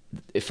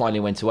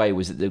went away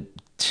was that the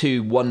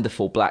two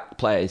wonderful black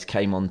players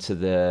came into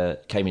the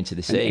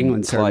scene. And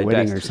England started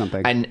winning or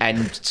something.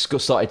 And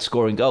started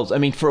scoring goals. I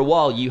mean, for a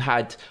while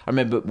I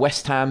remember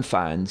West Ham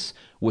fans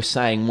were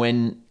saying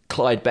when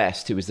Clyde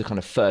Best, who was the kind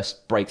of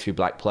first breakthrough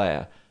black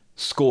player,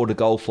 scored a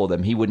goal for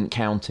them, he wouldn't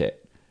count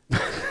it.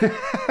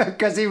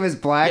 Because he was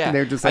black, and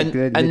they're just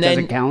it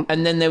doesn't count.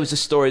 And then there was a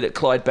story that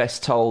Clyde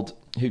Best told,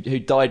 who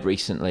died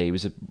recently. He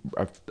was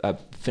a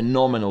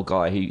phenomenal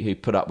guy who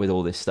put up with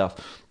all this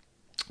stuff.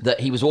 That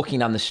he was walking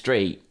down the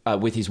street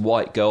with his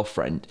white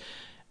girlfriend,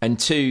 and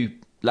two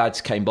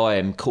lads came by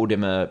him, called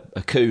him a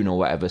coon or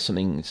whatever,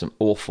 said something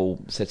awful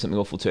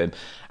to him,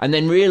 and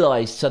then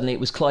realised suddenly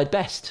it was Clyde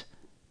Best.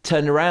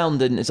 Turned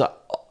around and it's like,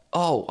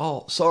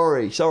 oh,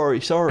 sorry,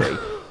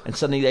 and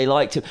suddenly they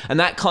liked him, and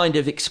that kind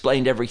of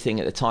explained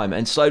everything at the time.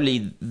 And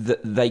slowly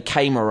they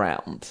came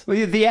around.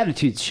 Well, the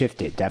attitude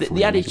shifted, definitely.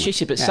 The attitude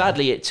shifted, but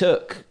sadly it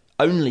took.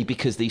 Only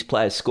because these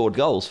players scored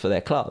goals for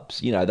their clubs,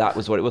 that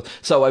was what it was.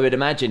 So I would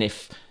imagine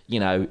if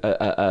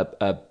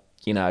a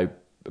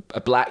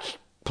black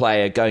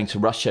player going to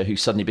Russia who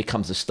suddenly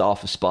becomes a star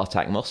for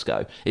Spartak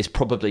Moscow is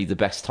probably the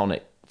best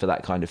tonic for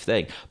that kind of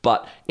thing.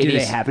 But do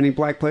they have any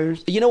black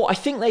players? I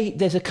think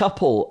there's a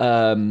couple.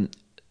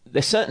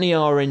 There certainly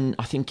are in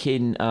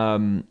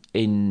the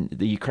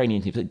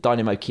Ukrainian team.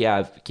 Dynamo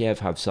Kiev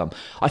have some.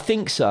 I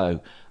think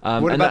so.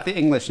 What about the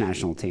English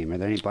national team? Are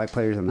there any black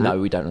players on that? No,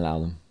 we don't allow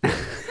them.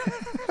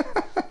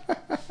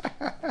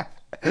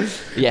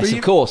 Yes,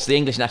 of course. The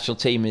English national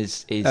team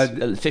is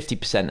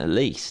 50% at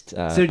least.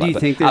 So do you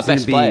think there's going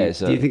to be?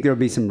 Do you think there will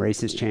be some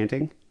racist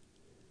chanting?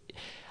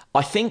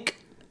 I think.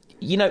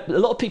 A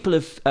lot of people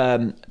have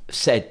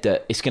said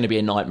that it's going to be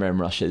a nightmare in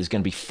Russia. There's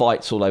going to be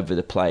fights all over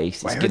the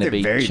place. It's going to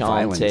be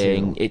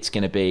chanting. It's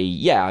going to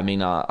be, I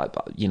mean, I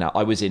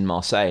was in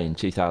Marseille in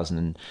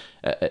 2000,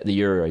 at the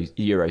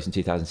Euros in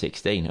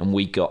 2016,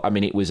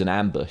 and it was an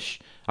ambush.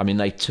 I mean,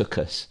 they took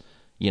us.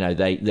 we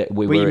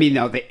What were. you mean?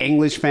 No, the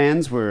English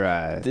fans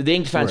were. The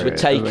English fans were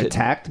taken.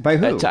 Attacked by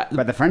who?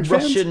 By the French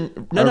Russian,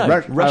 fans?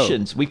 No,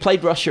 Russians. We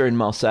played Russia in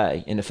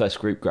Marseille in the first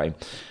group game.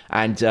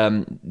 And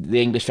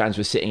the English fans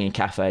were sitting in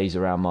cafes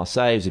around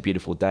Marseille. It was a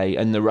beautiful day.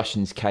 And the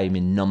Russians came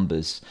in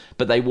numbers.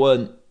 But they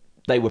were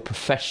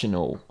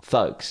professional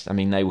thugs. I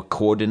mean, they were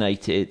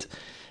coordinated.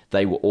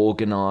 They were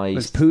organised.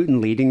 Was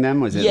Putin leading them?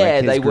 Was it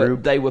like his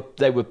group? They were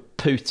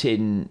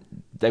Putin.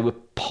 They were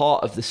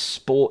part of the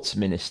sports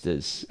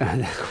minister's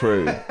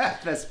crew.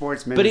 The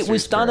sports minister's But it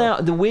was done crew.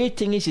 out. The weird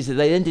thing is that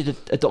they then did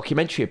a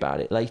documentary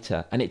about it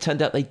later, and it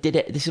turned out they did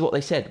it. This is what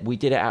they said: we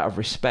did it out of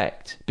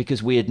respect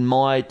because we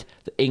admired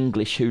the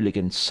English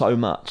hooligans so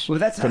much from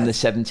the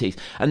 70s,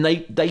 and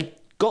they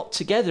got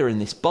together in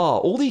this bar.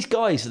 All these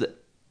guys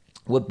that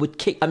would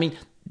kick. I mean,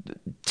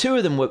 two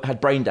of them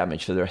had brain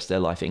damage for the rest of their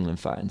life. England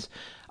fans.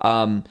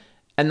 And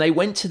they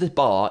went to the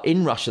bar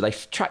in Russia. They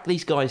tracked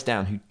these guys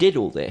down who did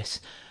all this.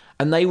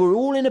 And they were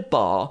all in a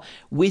bar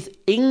with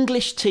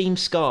English team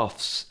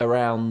scarves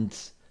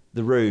around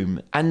the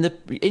room. And the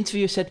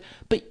interviewer said,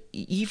 but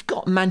you've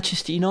got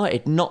Manchester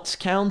United, Notts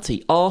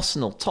County,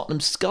 Arsenal, Tottenham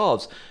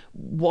scarves.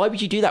 Why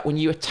would you do that when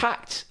you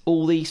attacked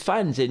all these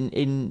fans in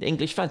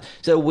English fans?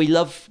 So we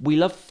love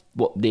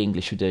what the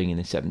English were doing in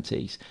the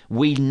 70s.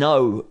 We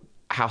know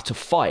how to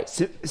fight.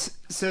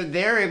 So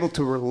they're able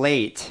to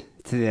relate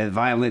to the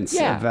violence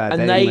of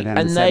and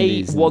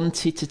they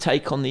wanted to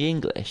take on the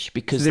English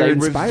because they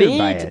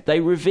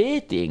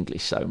revered the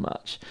English so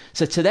much.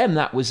 So to them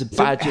that was a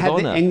badge of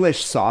honor. The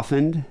English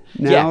softened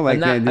now,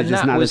 they're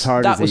just not as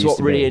hard as they used to be. That was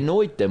what really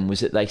annoyed them, was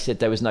that they said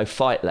there was no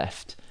fight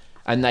left.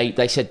 And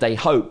they said they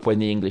hope when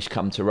the English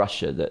come to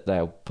Russia that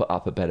they'll put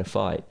up a better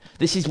fight.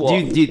 This is what...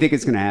 Do you think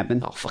it's going to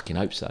happen? I fucking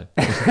hope so.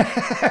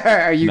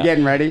 Are you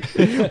getting ready?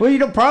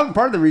 Well, part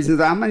of the reason is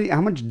how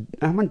much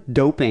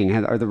doping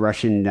are the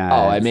Russian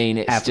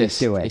athletes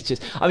doing? It's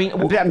just... I mean...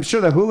 I'm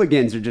sure the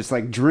hooligans are just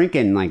like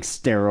drinking like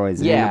steroids.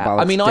 And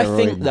I mean, I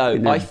think though...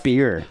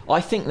 beer. I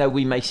think though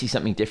we may see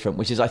something different,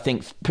 which is I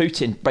think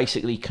Putin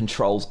basically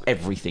controls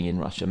everything in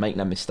Russia. Make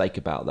no mistake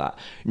about that.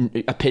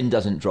 A pin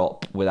doesn't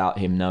drop without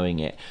him knowing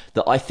it.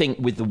 That I think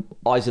with the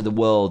eyes of the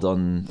world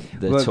on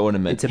the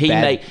tournament, he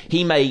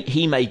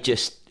may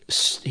just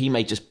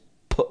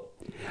put.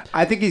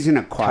 I think he's going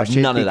to quash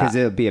it because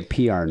it'll be a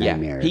PR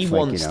nightmare. He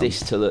wants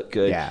this to look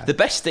good. Yeah. The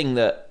best thing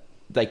that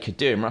they could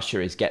do in Russia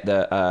is get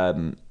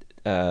the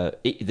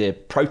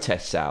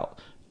protests out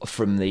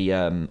from the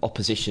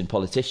opposition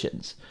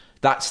politicians.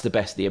 That's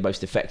the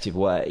most effective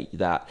way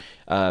that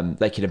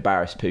they can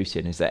embarrass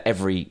Putin. Is that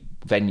every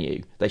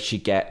venue they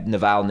should get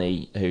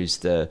Navalny, who's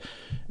the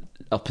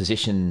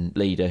opposition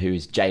leader who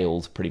is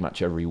jailed pretty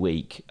much every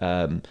week,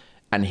 and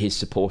his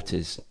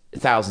supporters,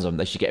 thousands of them,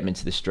 they should get him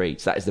into the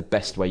streets. That is the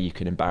best way you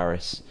can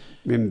embarrass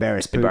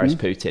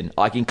Putin.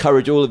 I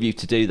encourage all of you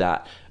to do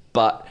that,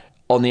 but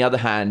on the other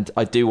hand,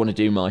 I do want to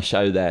do my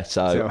show there,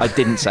 so I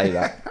didn't say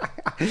that.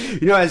 I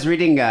was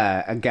reading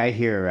a guy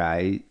here.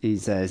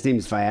 His name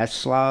is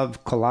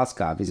Vyacheslav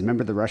Koloskov. He's a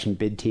member of the Russian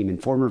bid team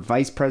and former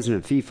vice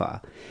president of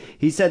FIFA.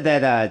 He said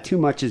that too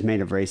much is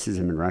made of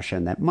racism in Russia,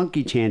 and that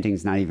monkey chanting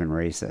is not even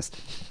racist.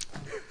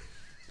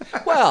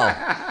 Well,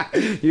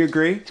 you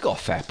agree? He's got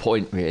a fair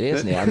point, really,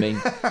 hasn't he?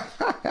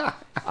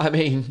 I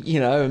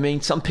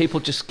mean, some people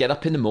just get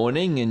up in the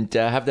morning and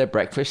have their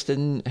breakfast,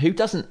 and who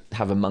doesn't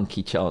have a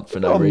monkey chant for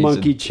no reason?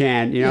 Monkey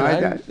chant,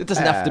 it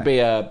doesn't have to be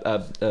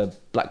a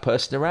black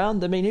person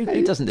around. I mean,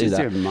 who doesn't do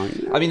that?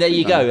 I mean, there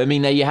you go. I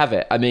mean, there you have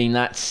it. I mean,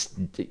 that's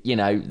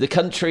the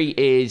country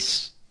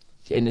is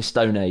in the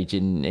Stone Age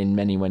in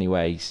many, many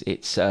ways.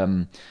 It's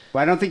well,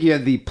 I don't think you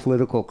have the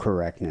political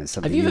correctness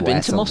of have the you ever US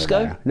been to Moscow?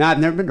 There. No, I've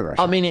never been to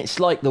Russia. I mean, it's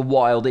like the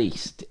Wild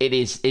East. It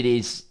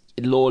is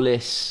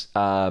lawless.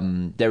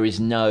 There is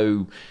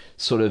no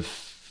sort of...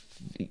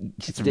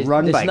 It's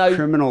run by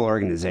criminal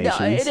organizations.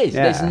 No, it is.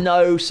 Yeah. There's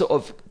no sort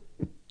of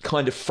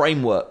kind of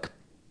framework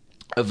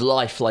of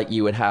life like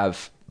you would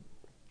have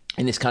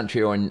in this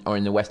country or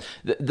in the West.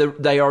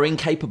 They are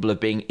incapable of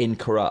being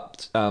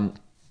incorrupt.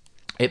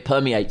 It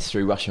permeates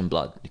through Russian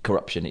blood,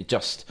 corruption.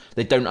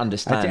 They don't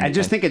understand. I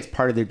just think it's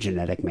part of their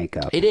genetic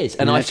makeup. It is.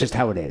 And that's just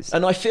how it is.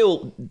 And I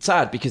feel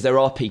sad because there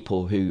are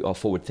people who are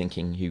forward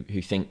thinking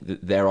who think that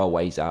there are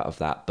ways out of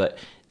that, but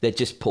they're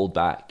just pulled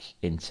back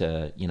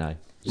into,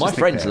 My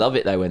friends love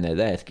it though when they're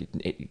there.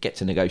 It get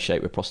to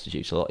negotiate with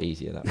prostitutes a lot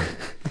easier that way.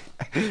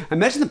 I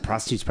imagine the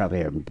prostitutes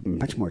probably are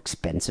much more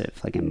expensive,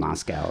 like in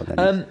Moscow,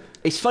 than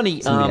it's funny.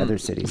 Some of the other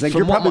cities. Like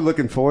you're probably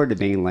looking forward to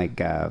being like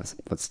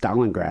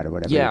Stalingrad or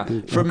whatever. Yeah,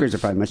 hookers are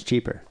probably much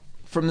cheaper.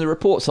 From the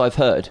reports I've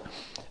heard,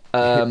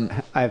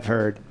 I've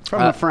heard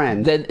from a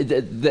friend. Then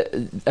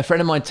a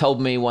friend of mine told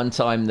me one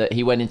time that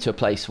he went into a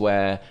place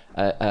where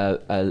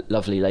a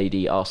lovely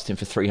lady asked him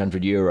for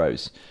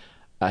 €300.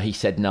 He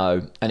said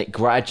no, and it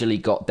gradually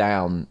got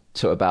down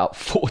to about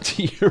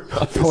 €40.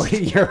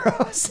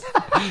 €40?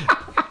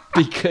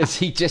 Because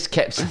he just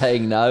kept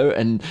saying no,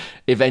 and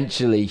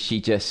eventually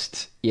she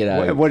just,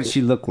 What did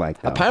she look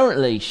like, though?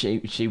 Apparently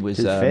she was...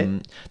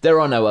 there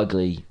are no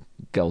ugly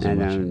girls in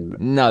Russia.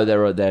 No,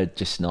 they're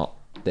just not.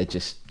 They're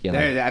just, I've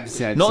not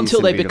seen until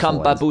some they become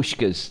beautiful ones.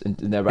 babushkas and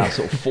they're about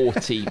sort of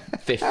 40,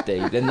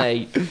 50. Then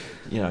they,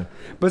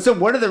 But so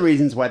one of the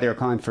reasons why they're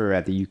calling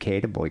for the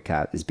UK to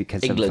boycott is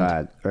because England.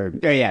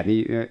 of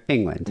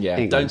England. Yeah,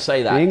 England. don't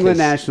say that, The England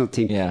 'cause- national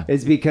team yeah.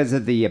 is because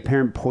of the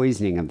apparent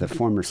poisoning of the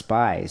former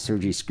spy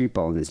Sergei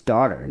Skripal and his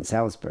daughter in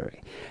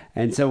Salisbury,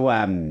 and so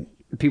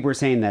people were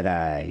saying that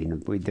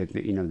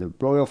the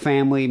royal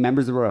family,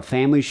 members of the royal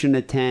family shouldn't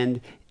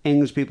attend,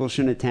 English people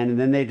shouldn't attend, and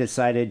then they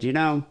decided,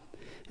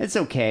 it's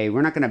okay.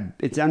 We're not gonna.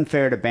 It's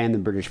unfair to ban the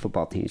British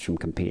football teams from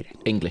competing.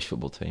 English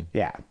football team.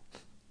 Yeah.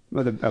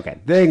 Well,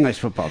 the English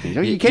football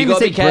team. You can't You even got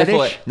to say be careful.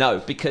 British. No,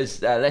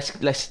 because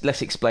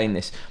let's explain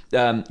this.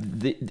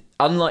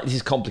 Unlike this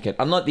is complicated.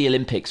 Unlike the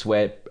Olympics,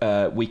 where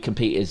we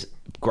compete as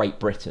Great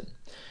Britain,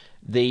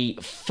 the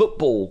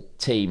football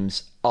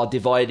teams are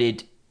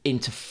divided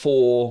into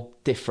 4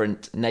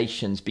 different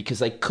nations because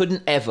they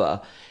couldn't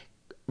ever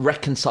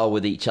reconcile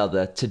with each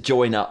other to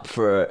join up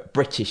for a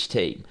British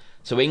team.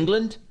 So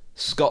England,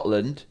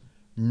 Scotland,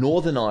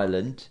 Northern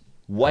Ireland,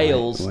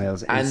 Wales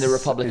and the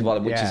Republic of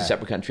Ireland, which is a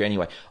separate country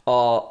anyway,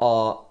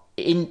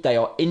 they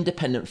are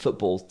independent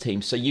football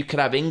teams. So you could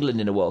have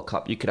England in a World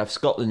Cup, you could have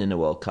Scotland in a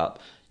World Cup,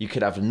 you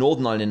could have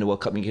Northern Ireland in a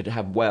World Cup, and you could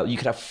have Wales. You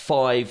could have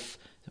 5,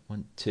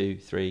 1, 2,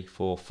 3,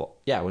 4, 5.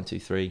 Yeah, 1, 2,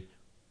 3,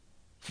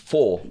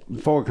 4.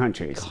 4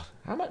 countries. God,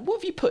 what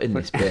have you put in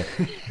this beer?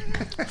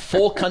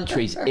 4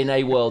 countries in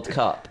a World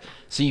Cup.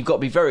 So you've got to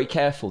be very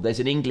careful. There's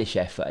an English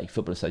FA,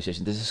 Football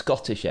Association. There's a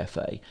Scottish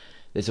FA.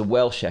 There's a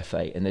Welsh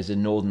FA. And there's a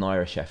Northern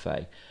Irish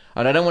FA.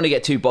 And I don't want to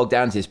get too bogged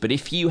down to this, but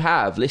if you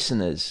have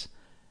listeners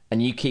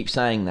and you keep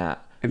saying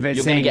that, If it's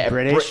you're going to get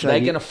British, they're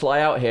going to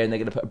fly out here and they're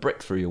going to put a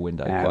brick through your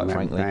window, quite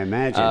frankly. I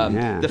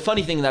imagine, The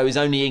funny thing, though, is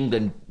only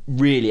England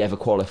really ever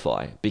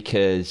qualify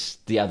because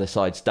the other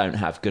sides don't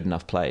have good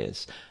enough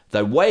players.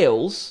 Though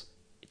Wales,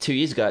 2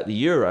 years ago at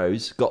the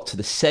Euros, got to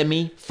the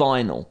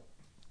semi-final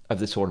of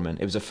the tournament.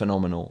 It was a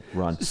phenomenal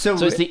run. So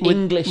it's the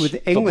English with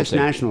the English football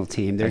team. national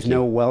team. There's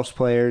no Welsh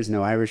players,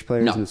 no Irish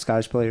players, no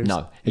Scottish players.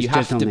 No, It's you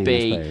have just to only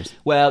English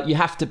players. you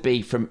have to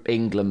be from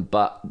England,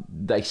 but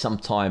they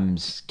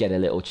sometimes get a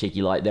little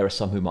cheeky. Like there are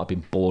some who might have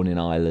been born in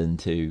Ireland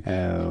too.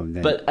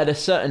 But at a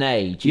certain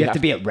age, you have to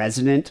be a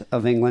resident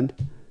of England.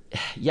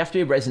 You have to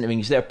be a resident of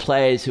English. There are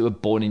players who are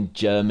born in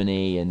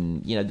Germany,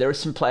 and there are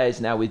some players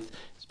now with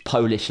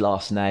Polish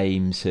last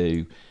names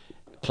who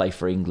play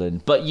for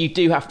England. But you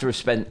do have to have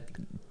spent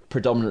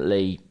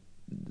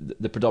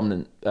the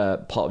predominant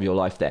part of your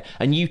life there,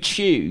 and you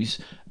choose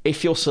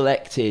if you're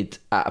selected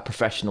at a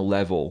professional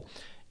level.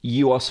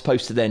 You are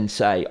supposed to then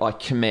say, I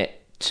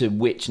commit to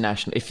which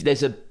national. If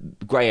there's a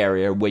grey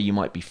area where you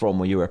might be from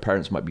or your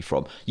parents might be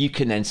from, you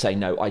can then say,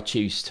 no, I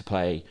choose to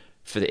play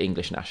for the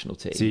English national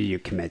team. So you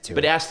commit to it.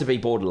 But it has to be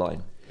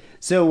borderline.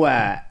 So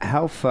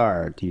how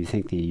far do you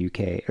think the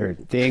UK or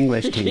the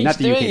English team, not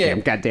the He's UK doing team,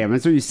 it. goddamn,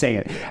 that's what you're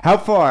saying. How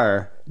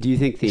far do you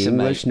think the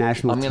English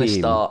national I'm team... going to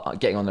start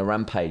getting on the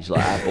rampage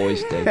like our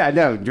boys do. Yeah,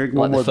 no, drink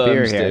one Like more the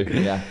beer firms here.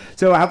 do, yeah.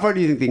 So how far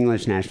do you think the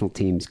English national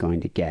team's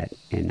going to get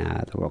in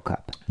the World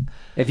Cup?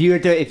 If you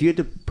had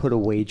to put a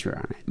wager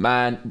on it.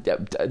 Man,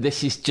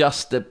 this is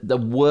just the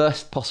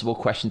worst possible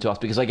question to ask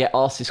because I get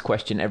asked this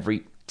question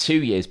every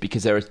 2 years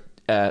because there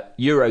are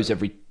Euros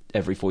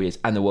every 4 years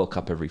and the World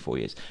Cup every 4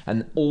 years,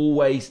 and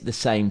always the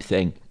same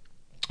thing.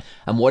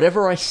 And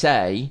whatever I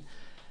say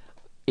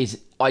is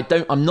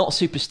I'm not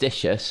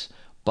superstitious,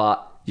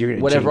 but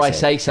whatever I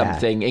say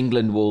something,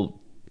 England will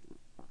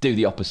do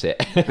the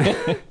opposite.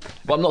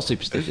 Well, I'm not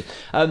superstitious.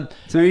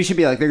 So you should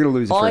be like, they're going to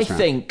lose the first I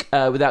round. think,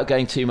 without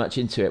going too much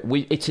into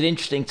it, it's an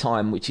interesting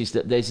time, which is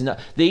that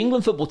the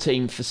England football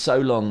team for so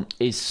long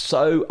is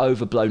so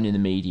overblown in the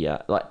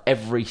media. Like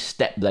every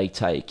step they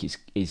take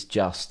is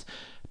just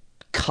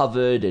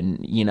covered,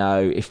 and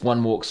if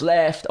one walks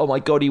left, oh my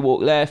god, he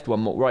walked left,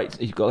 one walked right,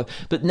 he's got left.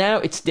 But now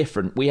it's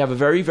different. We have a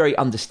very, very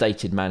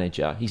understated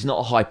manager. He's not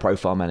a high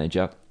profile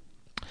manager.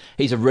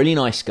 He's a really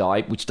nice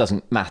guy, which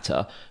doesn't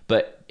matter,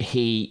 but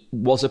he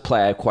was a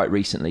player quite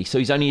recently, so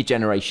he's only a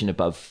generation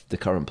above the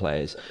current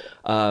players,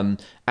 and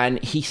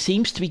he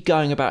seems to be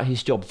going about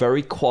his job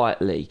very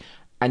quietly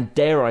and,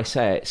 dare I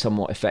say it,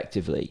 somewhat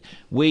effectively.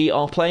 We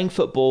are playing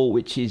football,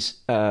 which is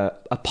a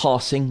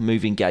passing,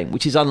 moving game,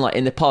 which is unlike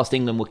in the past.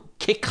 England will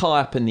kick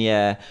high up in the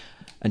air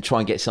and try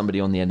and get somebody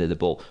on the end of the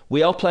ball.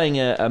 We are playing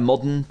a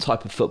modern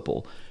type of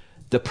football.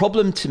 The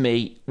problem to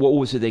me, what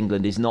was with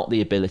England, is not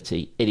the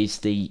ability. It is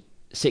the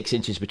 6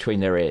 inches between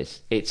their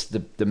ears. It's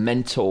the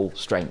mental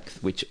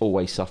strength which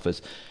always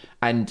suffers.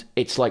 And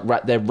it's like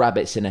they're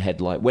rabbits in a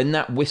headlight. When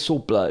that whistle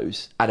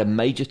blows at a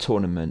major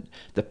tournament,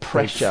 the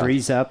pressure... They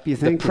freeze up, you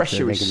think? The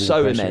pressure is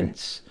so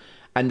immense.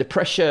 And the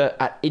pressure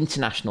at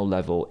international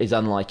level is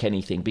unlike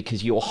anything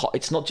because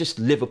it's not just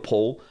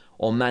Liverpool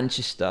or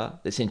Manchester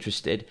that's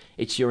interested.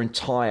 It's your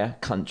entire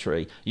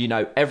country.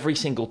 Every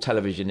single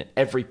television, in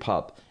every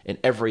pub, in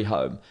every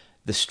home,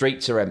 the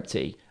streets are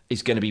empty,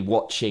 is going to be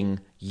watching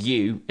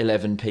you,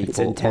 11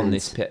 people, on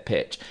this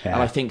pitch. Yeah.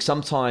 And I think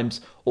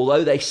sometimes,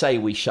 although they say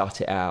we shut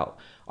it out,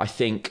 I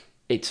think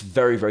it's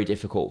very, very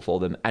difficult for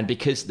them. And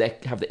because they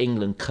have the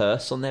England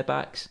curse on their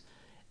backs,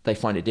 they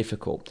find it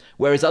difficult.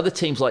 Whereas other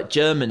teams like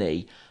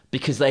Germany,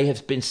 because they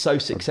have been so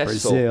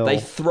successful, Brazil. they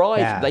thrive.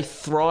 Yeah. They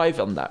thrive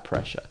on that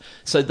pressure.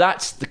 So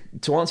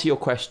to answer your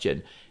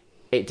question,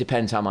 it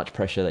depends how much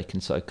pressure they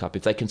can soak up.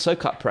 If they can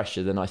soak up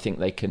pressure, then I think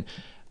they can.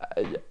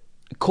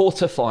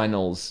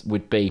 Quarterfinals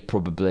would be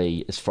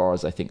probably as far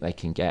as I think they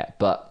can get,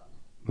 but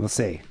we'll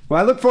see.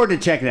 Well, I look forward to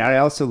checking it out. I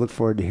also look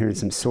forward to hearing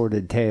some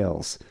sordid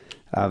tales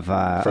of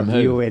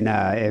you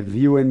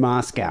in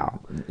Moscow.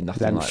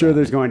 Nothing I'm like sure that.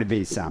 there's going to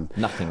be some.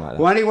 Nothing like that.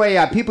 Well,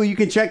 anyway, people, you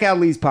can check out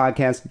Lee's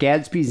podcast,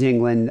 Gadsby's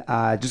England.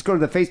 Just go to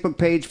the Facebook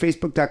page,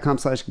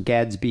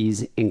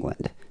 facebook.com/Gadsby's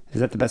England. Is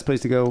that the best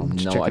place to go?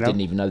 No, I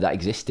didn't even know that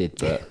existed,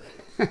 but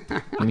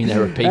I mean,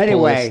 there are people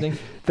anyway, listening.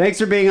 Thanks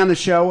for being on the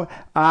show.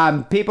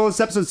 People, it's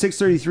episode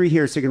 633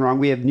 here, Sick and Wrong.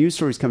 We have news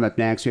stories coming up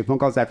next. We have phone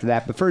calls after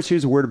that. But first,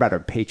 here's a word about our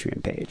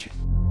Patreon page.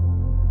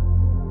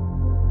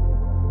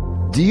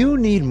 Do you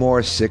need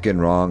more sick and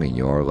wrong in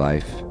your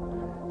life?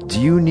 Do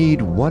you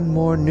need one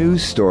more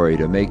news story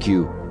to make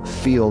you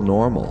feel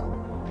normal?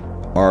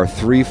 Are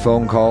 3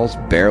 phone calls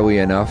barely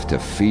enough to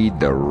feed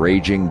the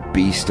raging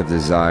beast of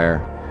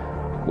desire?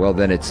 Well,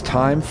 then it's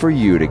time for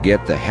you to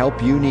get the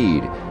help you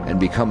need and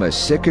become a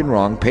Sick and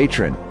Wrong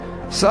patron.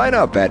 Sign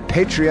up at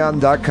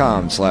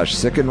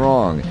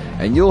patreon.com/sickandwrong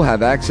and you'll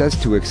have access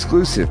to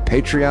exclusive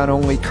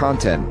Patreon-only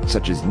content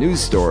such as news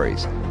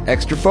stories,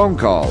 extra phone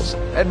calls,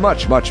 and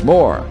much, much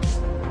more.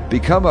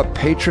 Become a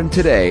patron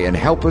today and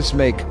help us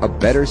make a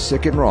better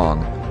Sick and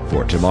Wrong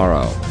for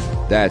tomorrow.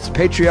 That's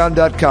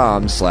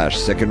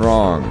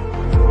patreon.com/sickandwrong.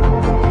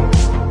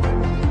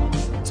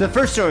 So the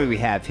first story we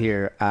have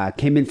here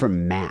came in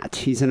from Matt.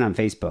 He's in on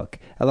Facebook.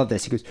 I love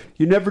this. He goes,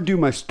 "You never do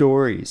my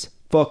stories.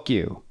 Fuck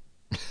you."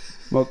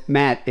 Well,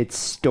 Matt, it's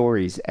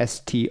stories.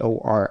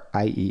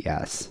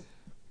 STORIES.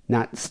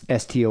 Not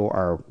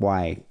STORY''S.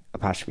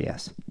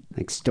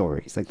 Like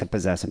stories. Like the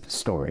possessive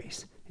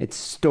stories. It's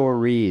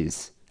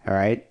stories. All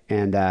right?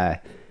 And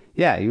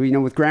yeah,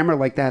 with grammar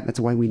like that, that's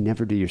why we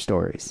never do your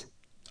stories.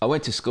 I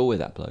went to school with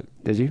that bloke.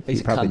 Did you? He's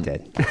You a probably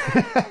cunt.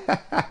 did.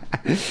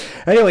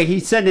 Anyway, he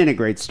sent in a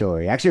great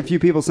story. Actually, a few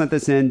people sent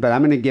this in, but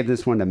I'm going to give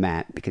this one to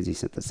Matt because he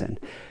sent this in.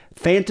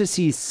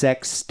 Fantasy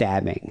sex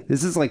stabbing.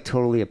 This is like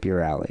totally up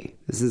your alley.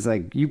 This is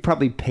like, you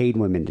probably paid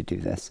women to do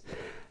this.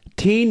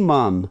 Teen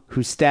mom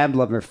who stabbed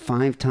lover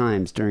 5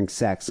 times during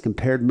sex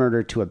compared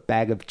murder to a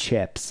bag of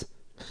chips,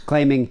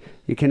 claiming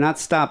you cannot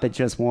stop at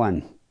just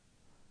one.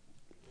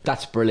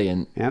 That's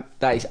brilliant. Yep.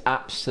 That is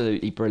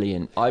absolutely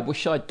brilliant. I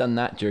wish I'd done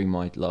that during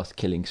my last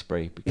killing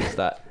spree because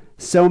that.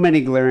 So many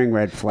glaring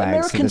red flags.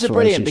 Americans to this are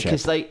brilliant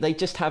relationship. because they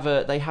just have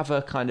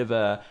a kind of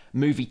a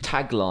movie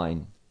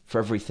tagline for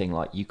everything,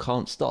 like you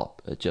can't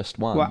stop at just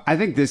one. Well, I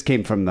think this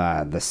came from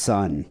the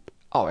Sun.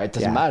 Oh, it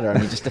doesn't Yeah. matter. I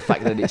mean, just the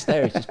fact that it's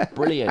there is just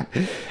brilliant.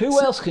 Who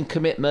else can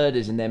commit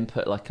murders and then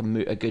put like a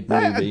good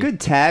movie? A good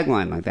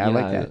tagline like that. I You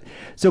like know. that.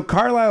 So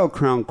Carlisle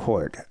Crown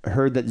Court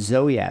heard that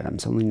Zoe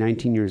Adams, only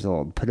 19 years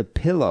old, put a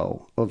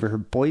pillow over her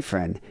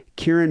boyfriend,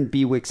 Kieran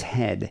Bewick's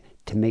head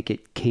to make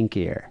it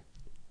kinkier.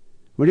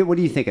 What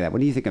do you think of that? What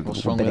do you think of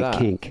What's a wrong bit with of that?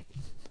 kink?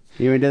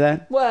 You into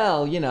that?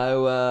 Well,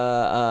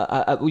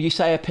 will you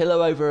say a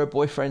pillow over her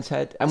boyfriend's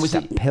head? And was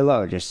Just a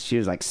pillow. She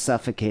was like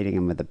suffocating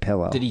him with a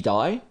pillow. Did he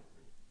die?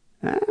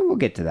 We'll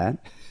get to that.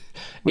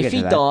 If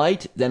he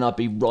died, then I'd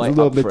be right It's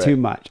a little up bit for too it.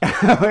 much.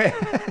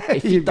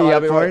 If he You'd be died,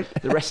 up I'd for right.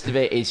 it? The rest of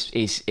it is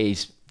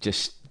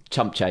just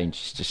chump change.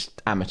 It's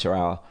just amateur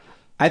hour.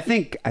 I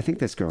think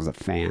this girl's a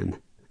fan.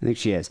 I think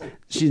she is.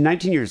 She's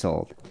 19 years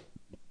old.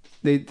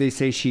 They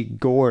say she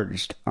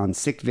gorged on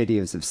sick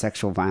videos of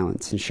sexual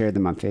violence and shared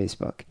them on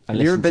Facebook. And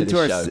Have you ever listened been to to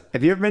this our show.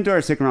 Have you ever been to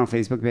our Sick and Wrong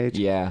Facebook page?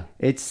 Yeah.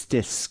 It's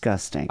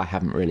disgusting. I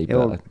haven't really,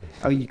 It'll-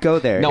 but you go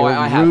there. No,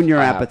 It'll I have. ruin your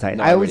I have. appetite.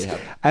 No, I I always really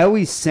have. I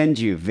always send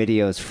you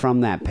videos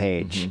from that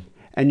page, Mm-hmm.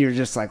 and you're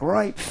just like,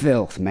 right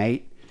filth,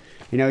 mate.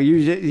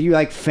 You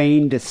like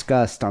feign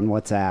disgust on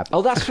WhatsApp.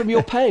 oh, that's from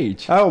your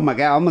page. Oh my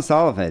god! Almost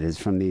all of it is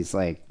from these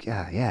Your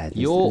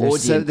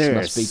audience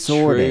must be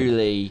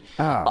truly.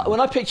 Oh.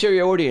 When I picture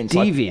your audience,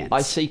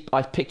 Deviants.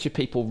 I picture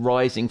people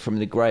rising from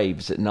the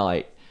graves at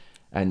night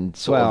and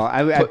sort of.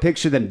 I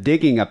picture them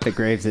digging up the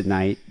graves at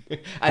night, then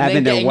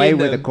having their getting way in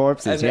with the them,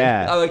 corpses. and then-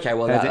 Yeah. oh, okay,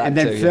 well, that and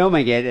then too, yeah.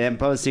 filming it and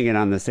posting it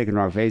on the Sick and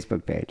Wrong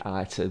Facebook page.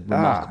 It's a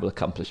remarkable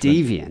accomplishment.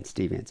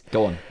 Deviants.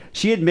 Go on.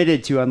 She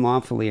admitted to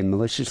unlawfully and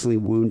maliciously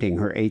wounding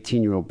her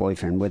 18-year-old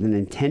boyfriend with an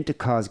intent to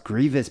cause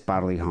grievous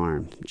bodily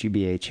harm.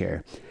 GBH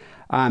here.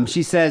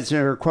 She says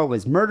her quote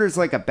was, "Murder's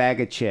like a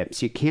bag of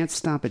chips. You can't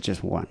stop at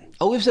just one."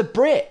 Oh, it was a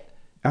Brit.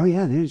 Oh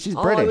yeah, she's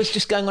Oh, British. I was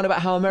just going on about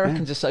how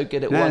Americans are so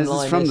good at No, one this is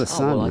liners. from the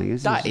Sun, like,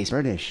 this that is is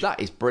British. That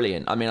is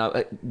brilliant. I mean,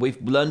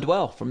 we've learned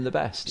well from the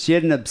best. She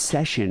had an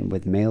obsession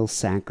with male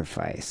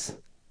sacrifice,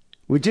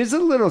 which is a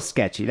little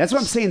sketchy. That's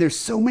what I'm saying. There's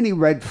so many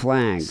red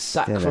flags. to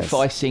this.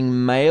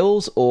 Sacrificing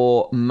males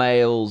or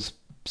males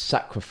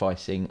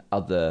sacrificing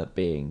other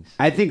beings?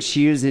 I think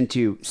she is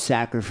into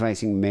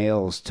sacrificing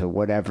males to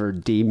whatever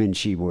demon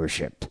she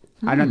worshipped.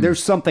 I don't.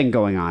 There's something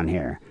going on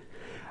here.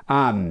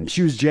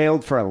 She was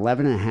jailed for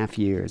 11 and a half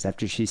years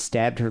after she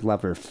stabbed her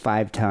lover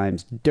 5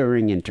 times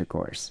during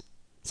intercourse.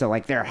 So,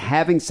 like, they're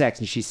having sex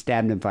and she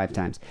stabbed him 5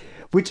 times,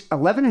 which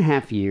 11 and a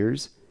half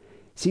years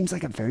seems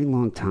like a very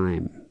long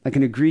time. Like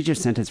an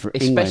egregious sentence for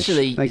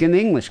Especially, English. Like in the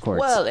English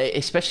courts. Well,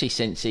 especially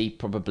since he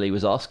probably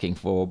was asking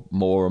for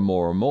more and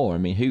more and more. I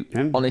mean, who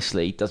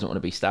honestly doesn't want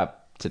to be stabbed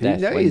to death?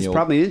 No, he's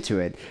probably into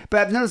it.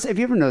 But I've noticed, have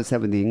you ever noticed that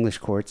with the English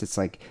courts, it's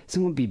like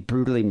someone will be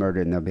brutally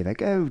murdered and they'll be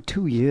like,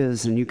 2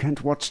 years and you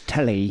can't watch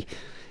telly,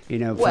 for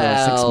 6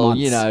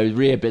 months.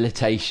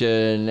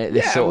 Rehabilitation,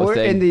 this sort of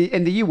thing.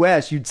 In the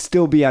US, you'd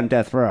still be on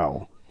death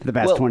row for the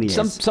past 20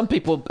 years. Some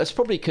people, it's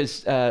probably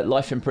because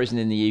life in prison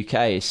in the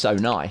UK is so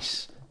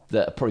nice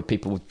that probably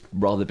people would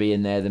rather be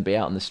in there than be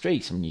out on the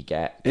streets. When you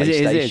get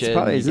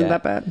PlayStation, isn't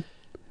that bad?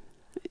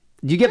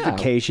 Do you get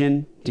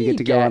vacation? Do you get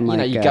to go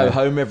on you go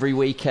home every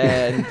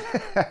weekend,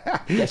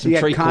 get some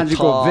treacle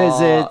conjugal tarts,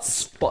 visits,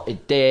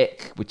 spotted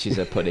dick, which is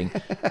a pudding.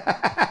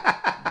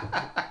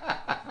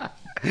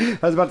 I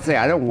was about to say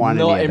I don't want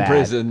not any of in that.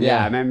 prison.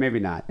 Yeah, maybe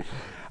not.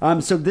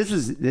 So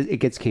it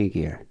gets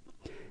kinkier.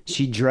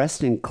 She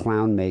dressed in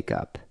clown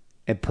makeup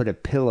and put a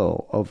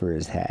pillow over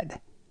his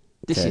head.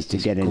 This is to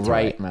get into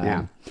great, it. man.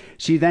 Yeah.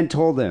 She then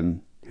told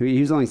him,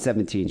 he was only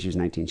 17, she was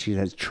 19. She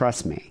says,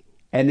 "Trust me."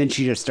 And then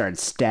she just started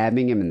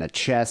stabbing him in the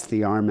chest,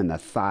 the arm, and the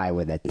thigh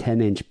with a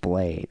 10-inch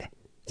blade.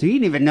 So he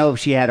didn't even know if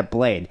she had a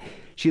blade.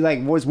 She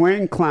was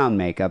wearing clown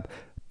makeup,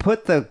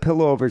 put the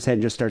pillow over his head,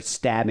 and just started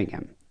stabbing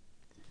him.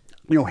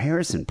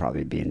 Harrison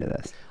probably be into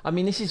this. I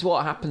mean, this is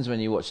what happens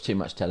when you watch too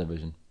much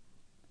television.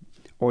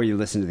 Or you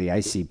listen to the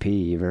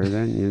ICP. You've heard of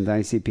that? The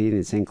ICP, the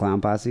Insane Clown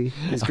Posse?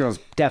 This girl's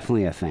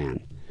definitely a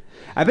fan.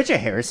 I bet you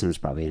Harrison was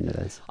probably into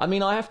this. I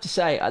mean, I have to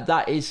say,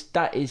 that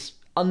is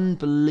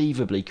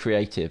unbelievably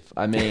creative.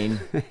 I mean...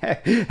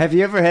 Have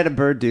you ever had a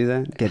bird do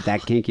that? Get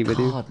that kinky with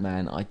you? God,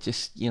 man, I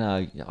just,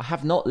 I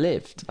have not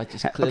lived. I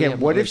just clearly Okay,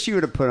 what if she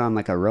would have put on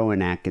like a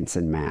Rowan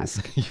Atkinson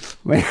mask?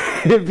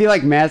 It'd be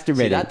like masturbating.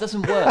 See, that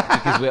doesn't work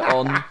because we're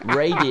on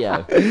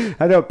radio.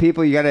 I know,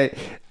 people,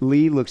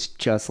 Lee looks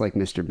just like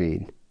Mr.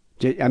 Bean.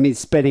 I mean,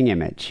 spitting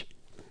image.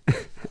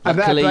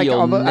 Luckily, I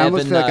you'll never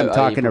almost feel like I'm know,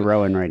 talking to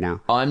Rowan right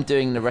now. I'm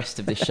doing the rest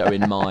of this show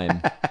in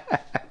mime.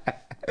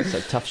 So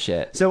tough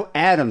shit. So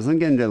Adams, let me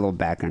get into a little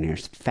background here.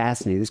 She's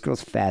fascinated. This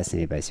girl's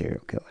fascinated by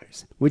serial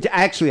killers, which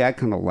actually I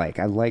kind of like.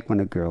 I like when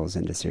a girl is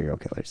into serial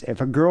killers.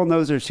 If a girl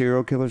knows they're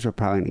serial killers, we're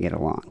probably going to get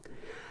along.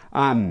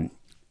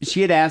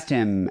 She had asked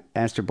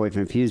her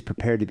boyfriend if he was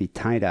prepared to be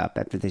tied up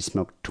after they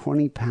smoked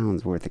 20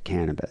 pounds worth of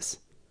cannabis.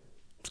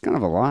 It's kind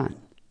of a lot.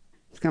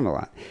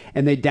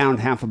 And they downed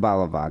half a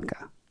bottle of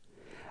vodka.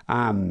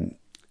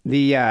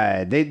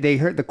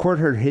 The court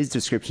heard his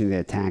description of the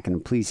attack in a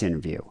police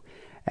interview.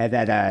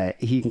 That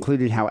he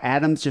concluded how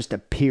Adams just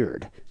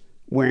appeared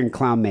wearing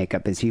clown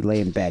makeup as he lay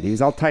in bed. He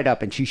was all tied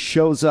up, and she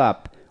shows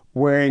up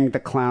wearing the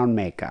clown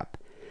makeup.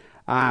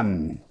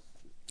 And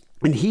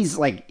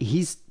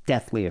he's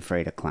deathly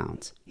afraid of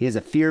clowns. He has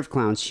a fear of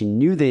clowns. She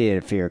knew they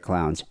had a fear of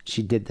clowns.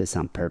 She did this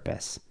on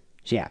purpose.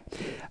 Yeah.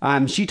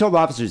 She told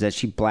officers that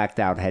she blacked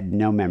out, had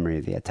no memory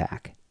of the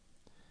attack.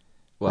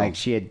 Well,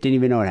 didn't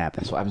even know what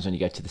happened. That's what happens when you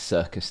go to the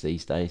circus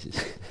these days.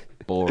 It's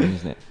boring,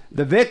 isn't it?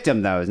 The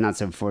victim, though, is not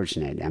so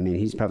fortunate. I mean,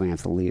 he's probably going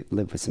to have to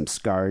live with some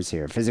scars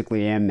here,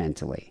 physically and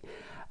mentally.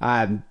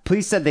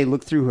 Police said they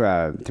looked through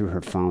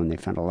her phone. They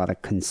found a lot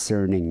of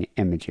concerning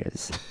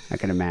images. I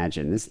can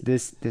imagine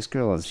this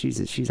girl is she's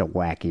a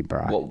wacky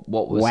broad.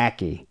 What was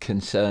wacky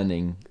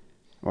concerning?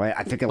 Well,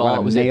 I think a lot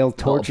of male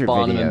torture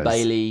Barnum videos. and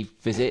Bailey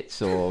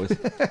visits, or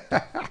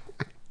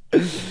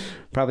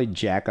probably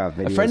jack-off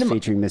videos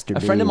featuring Mr. Bean.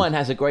 A friend of mine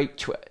has a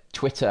great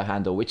Twitter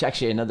handle, which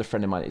actually another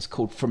friend of mine is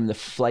called From the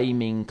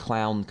Flaming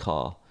Clown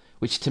Car,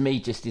 which to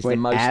me just is the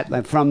most...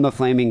 From the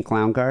Flaming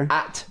Clown Car?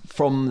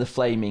 From the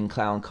Flaming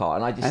Clown Car.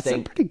 And I just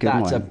think a pretty good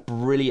that's one. a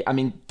brilliant... I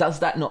mean, does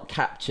that not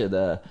capture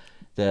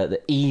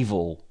the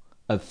evil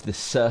of the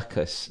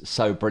circus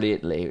so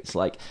brilliantly? It's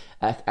like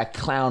a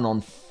clown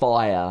on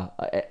fire.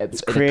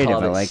 It's creative, in a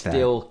car that I like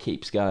still that.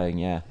 keeps going,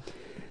 yeah.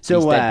 So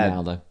he's dead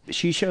now, though.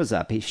 She shows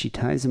up. She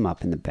ties him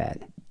up in the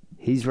bed.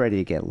 He's ready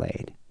to get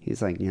laid.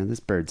 He's like, this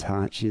bird's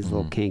hot. She's a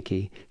little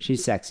kinky.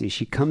 She's sexy.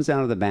 She comes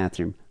out of the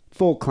bathroom,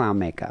 full clown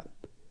makeup.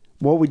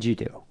 What would you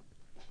do?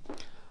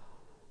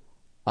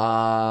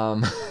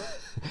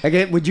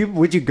 Okay, would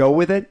you go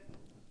with it?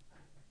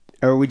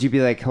 Or would you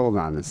be like, hold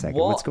on a second,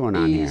 what's going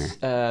on here?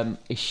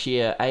 Is she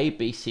a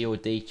B, C, or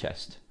D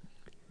chest?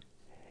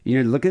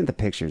 Looking at the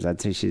pictures, I'd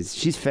say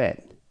she's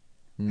fit.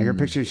 Like her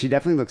picture, she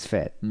definitely looks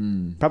fit.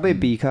 Probably a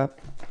B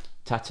cup.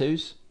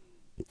 Tattoos?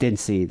 Didn't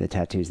see the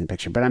tattoos in the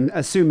picture, but I'm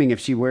assuming if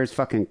she wears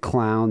fucking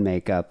clown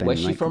makeup and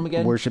where's she from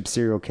again? Worships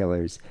serial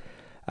killers,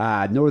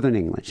 Northern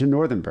England. She's a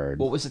northern bird.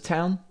 What was the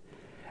town?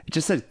 It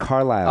just said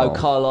Carlisle. Oh,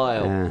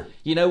 Carlisle.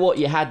 You know what?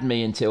 You had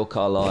me until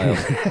Carlisle.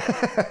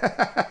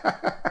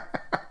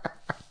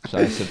 So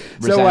it's a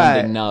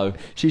resounding no.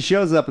 She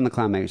shows up in the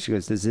clown makeup. She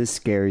goes, "Does this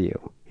scare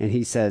you?" And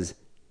he says,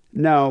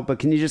 "No, but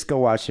can you just go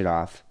wash it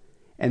off?"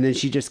 And then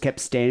she just kept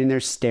standing there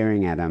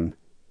staring at him,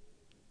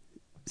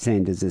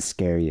 saying, "Does this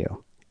scare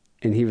you?"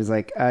 And he was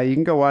like, you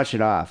can go wash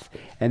it off.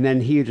 And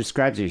then he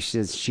describes her. She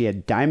says she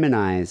had diamond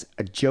eyes,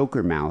 a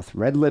Joker mouth,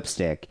 red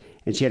lipstick,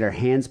 and she had her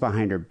hands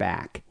behind her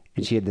back.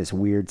 And she had this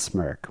weird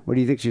smirk. What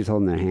do you think she was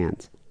holding in her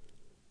hands?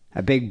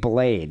 A big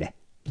blade.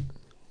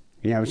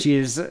 You know, she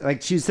is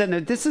like, she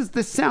said,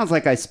 this sounds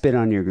like I spit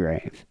on your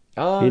grave.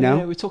 Oh, you know?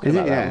 yeah, we're talking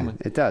about that. Yeah,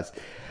 it does.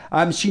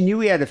 She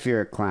knew he had a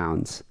fear of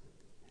clowns.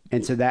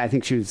 And so that, I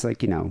think she was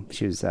like, you know,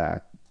 she was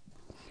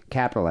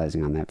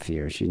capitalizing on that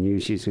fear. She knew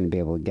she was going to be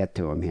able to get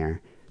to him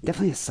here.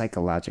 Definitely a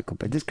psychological,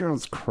 but this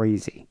girl's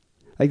crazy.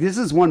 Like, this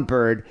is one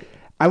bird.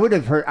 I would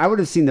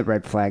have seen the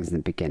red flags in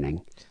the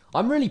beginning.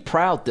 I'm really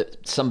proud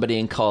that somebody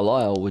in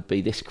Carlisle would be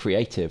this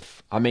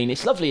creative. I mean,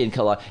 it's lovely in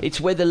Carlisle.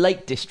 It's where the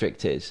Lake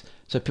District is.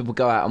 So people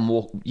go out and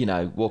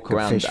walk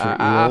around. Fish for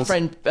Our eels.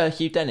 friend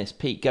Hugh Dennis,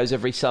 Pete, goes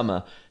every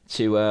summer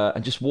to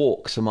and just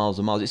walks for miles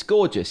and miles. It's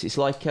gorgeous. It's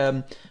like,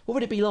 what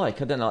would it be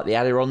like? I don't know, like the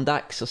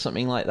Adirondacks or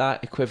something like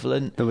that,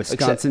 equivalent. The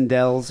Wisconsin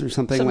Dells or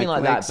something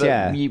like that. lakes, But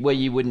yeah. where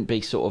you wouldn't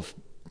be sort of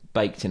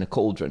baked in a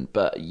cauldron.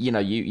 But, you know,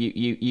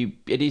 you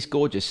it is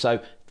gorgeous.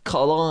 So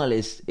Carlisle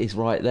is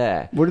right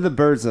there. What do the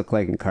birds look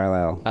like in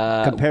Carlisle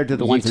compared to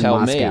the ones in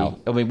Moscow? Me.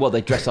 I mean, well, they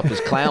dress up as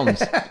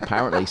clowns,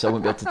 apparently, so I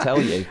won't be able to tell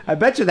you. I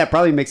bet you that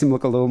probably makes them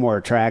look a little more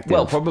attractive.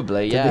 Well,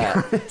 probably,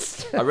 yeah.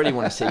 I really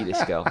want to see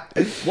this girl.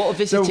 What are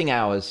visiting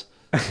hours?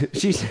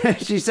 She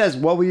says,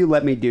 what will you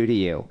let me do to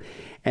you?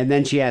 And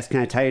then she asked,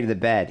 can I tie you to the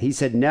bed? He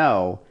said,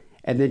 no.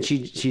 And then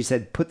she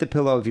said, put the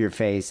pillow over your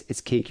face. It's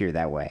kinkier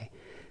that way.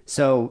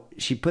 So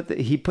he put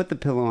the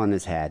pillow on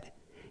his head.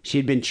 She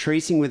had been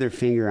tracing with her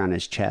finger on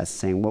his chest,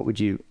 saying,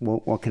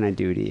 what can I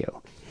do to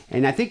you?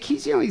 And I think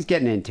he's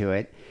getting into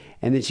it.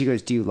 And then she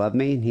goes, do you love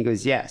me? And he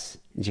goes, yes.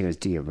 And she goes,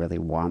 do you really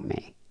want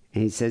me?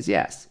 And he says,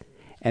 yes.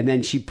 And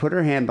then she put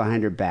her hand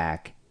behind her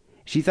back.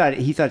 He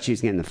thought she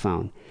was getting the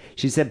phone.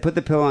 She said, put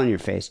the pillow on your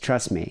face.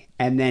 Trust me.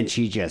 And then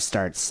she just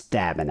starts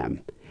stabbing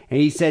him.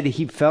 And he said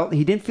he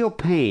didn't feel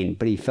pain,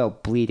 but he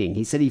felt bleeding.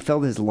 He said he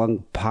felt his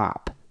lung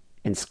pop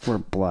and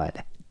squirt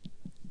blood.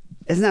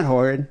 Isn't that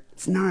horrid?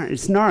 It's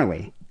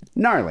gnarly.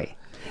 Gnarly.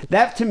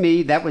 That, to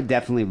me, that would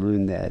definitely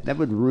ruin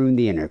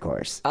the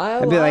intercourse.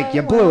 I'd be like,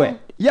 you blew it.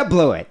 You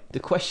blew it. The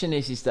question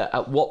is that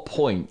at what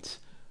point,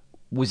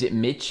 was it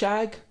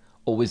mid-shag,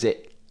 or was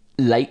it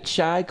late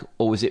shag,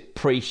 or was it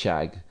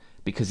pre-shag?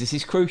 Because this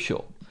is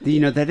crucial. You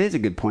know, that is a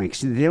good point,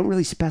 'cause they don't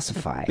really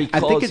specify. I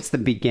think it's the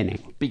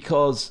beginning.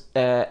 Because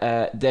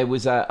there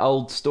was an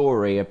old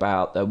story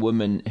about a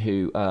woman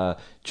who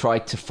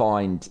tried to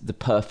find the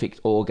perfect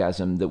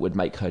orgasm that would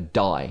make her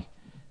die.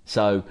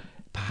 So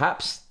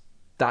perhaps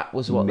that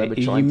was what they were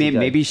trying to do.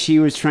 Maybe she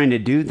was trying to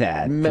do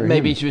that.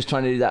 Maybe she was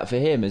trying to do that for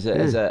him as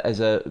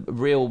a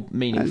real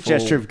meaningful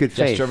gesture of good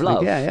faith. Gesture of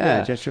love.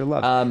 Yeah, gesture of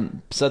love.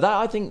 So that,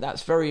 I think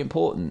that's very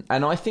important.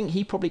 And I think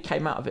he probably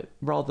came out of it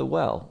rather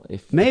well. I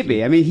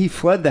mean, he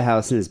fled the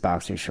house in his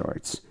boxer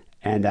shorts.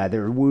 And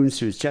there were wounds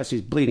to his chest. He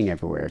was bleeding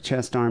everywhere.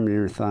 Chest, arm, and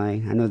inner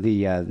thigh. I know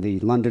the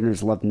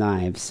Londoners love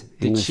knives.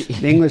 The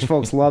English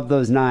folks love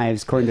those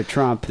knives, according to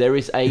Trump. There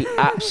is a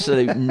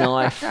absolute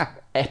knife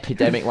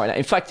epidemic right now.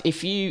 In fact,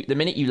 the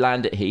minute you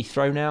land at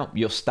Heathrow now,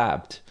 you're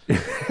stabbed.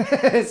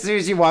 As soon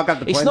as you walk up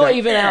the plane, it's not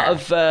even out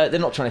of. They're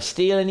not trying to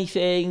steal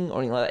anything or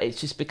anything like that. It's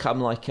just become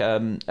like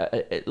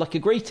a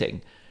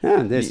greeting.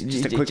 Yeah,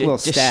 just a quick little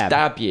stab. Just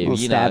stab you,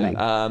 stabbing.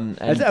 know.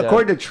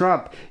 According to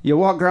Trump, you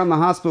walk around the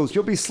hospitals,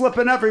 you'll be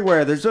slipping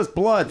everywhere. There's just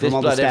blood from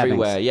all the stabbings.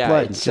 Everywhere. Yeah,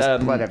 blood, it's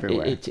just blood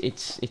everywhere.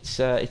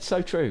 It's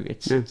so true.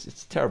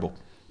 It's terrible.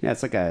 Yeah,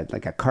 it's like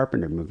a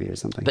Carpenter movie or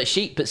something.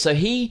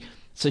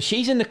 So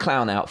she's in the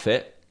clown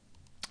outfit.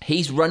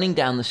 He's running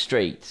down the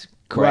street.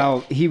 Correct. Well,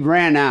 he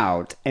ran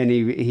out and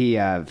he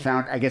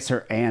found. I guess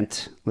her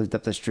aunt lived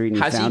up the street.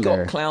 And Has found he got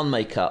her. clown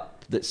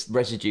makeup? That's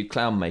residue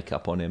clown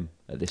makeup on him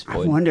at this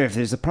point. I wonder if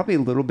there's probably a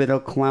little bit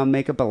of clown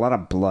makeup, a lot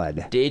of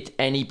blood. Did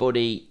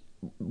anybody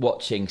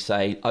watching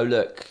say, "Oh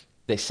look,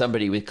 there's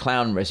somebody with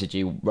clown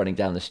residue running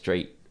down the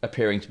street,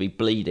 appearing to be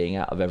bleeding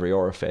out of every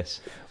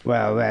orifice"?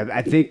 Well,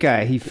 I think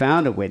he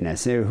found a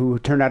witness who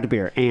turned out to be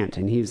her aunt,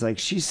 and he was like,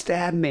 "She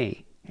stabbed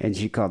me," and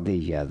she called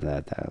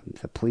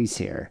the police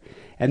here,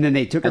 and then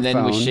they took her phone.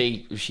 And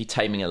then was she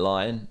taming a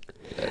lion?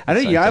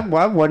 I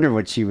wonder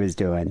what she was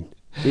doing.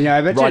 You know,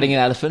 I bet riding an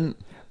elephant.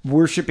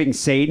 Worshipping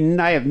Satan?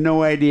 I have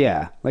no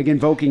idea. Like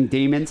invoking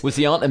demons? Was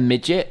the aunt a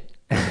midget?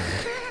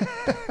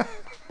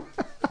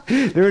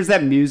 There was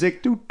that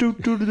music in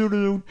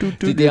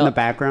the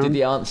background. Did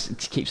the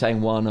aunt keep saying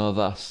 "one of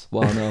us,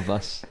 one of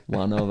us,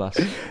 one of us"?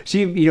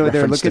 She,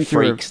 they're looking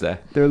through there.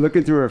 They're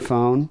looking through her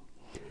phone,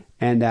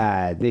 and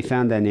they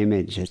found an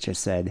image that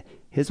just said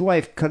his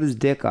wife cut his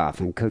dick off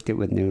and cooked it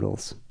with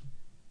noodles.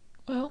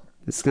 Well,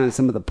 it's kind of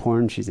some of the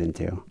porn she's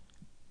into.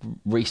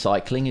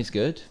 Recycling is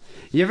good.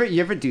 You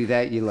ever do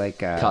that? You like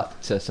cut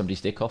somebody's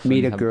dick off.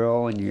 Meet a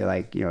girl, and you're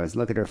like,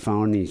 look at her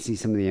phone, and you see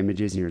some of the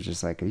images, and you're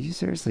just like, are you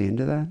seriously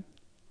into that?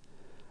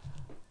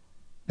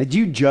 Do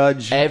you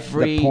judge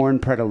the porn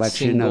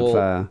predilection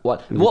of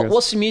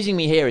what's amusing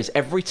me here is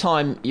every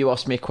time you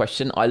ask me a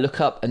question, I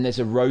look up and there's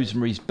a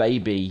Rosemary's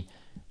Baby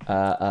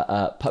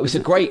It's a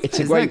great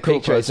cool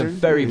picture. It's a poster?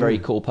 very, very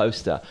cool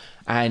poster.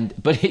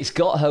 But it's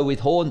got her with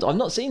horns. I've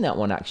not seen that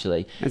one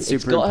actually.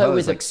 It's got her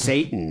with like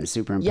Satan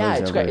superimposed. Yeah,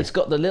 it's great. over. It's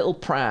got the little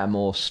pram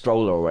or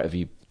stroller or whatever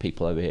you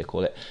people over here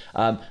call it.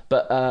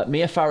 But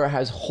Mia Farrow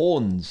has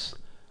horns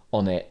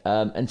on it,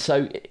 and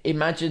so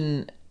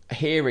imagine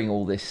hearing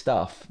all this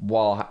stuff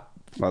while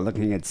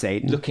looking at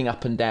Satan, looking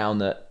up and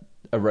down at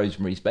a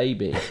Rosemary's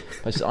Baby.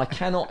 I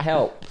cannot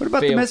help. What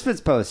about the Misfits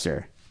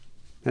poster?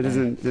 That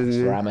doesn't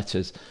for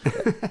amateurs.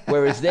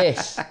 Whereas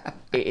this,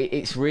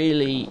 it's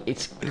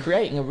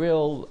creating a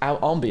real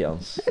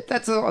ambience.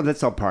 That's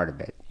all part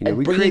of it. And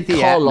we bringing create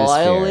the Carlisle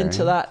atmosphere.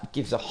 into that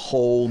gives a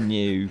whole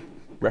new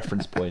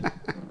reference point.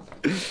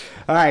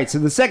 All right, so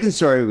the second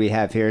story we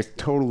have here is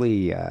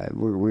totally.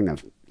 We're gonna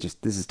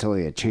just. This is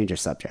totally a change of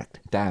subject.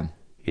 Damn.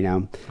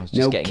 No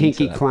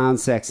kinky clown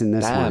sex in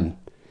this one.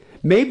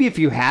 Maybe if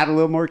you had a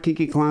little more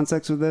kinky clown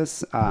sex with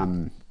this,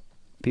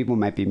 people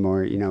might be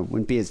more,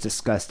 wouldn't be as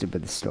disgusted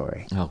with the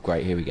story. Oh,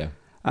 great. Here we go.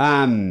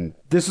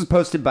 This was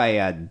posted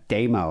by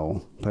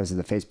Damo, posted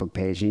the Facebook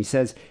page, and he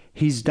says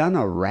he's done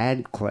a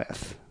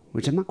Radcliffe,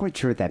 which I'm not quite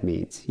sure what that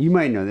means. You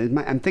might know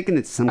that. I'm thinking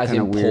it's some kind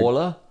of weird.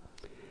 Paula?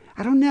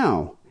 I don't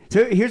know.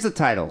 So here's the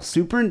title.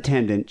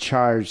 Superintendent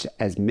charged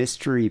as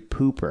mystery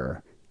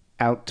pooper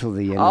out till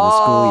the end of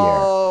the school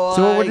year.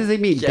 So what does he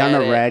mean, done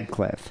a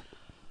Radcliffe?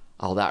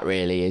 Oh, that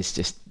really is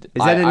just...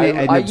 Is that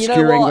an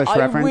obscure English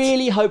reference? I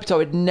really hoped I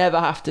would never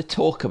have to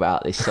talk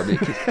about this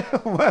subject.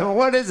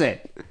 What is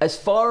it? As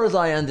far as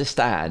I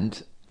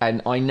understand,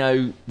 and I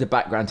know the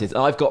background to it,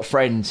 I've got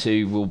friends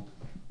who will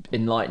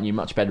enlighten you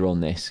much better on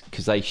this,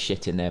 because they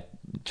shit in their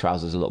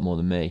trousers a lot more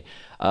than me.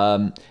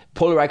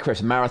 Paula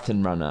Radcliffe's a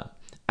marathon runner,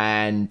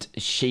 and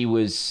she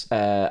was...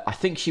 I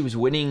think she was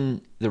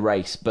winning the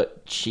race,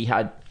 but she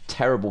had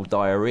terrible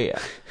diarrhea.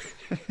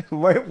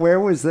 Where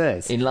was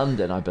this? In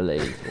London, I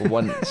believe,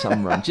 or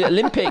some run.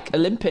 Olympic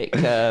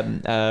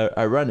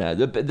a runner,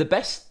 the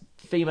best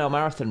female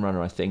marathon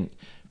runner, I think,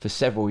 for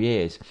several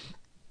years,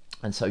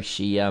 and so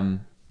she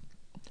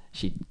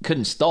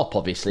couldn't stop,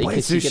 obviously.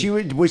 Wait, so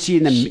was she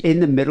in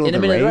the middle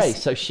of the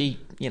race? So she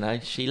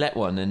let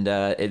one, and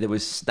there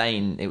was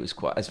stain. It was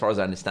quite, as far as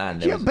I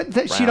understand.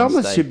 She'd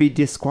almost should be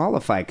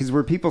disqualified, because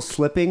were people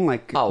slipping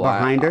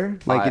behind her,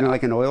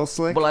 like an oil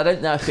slick? Well, I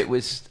don't know if it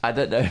was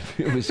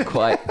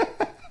quite.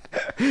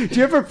 Do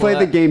you ever play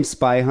the game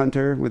Spy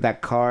Hunter with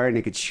that car and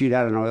it could shoot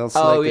out an oil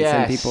slick? Oh, and yes.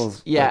 send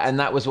people's, and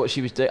that was what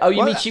she was doing. Oh,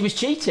 you mean she was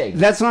cheating?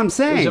 That's what I'm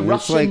saying. It was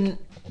a Russian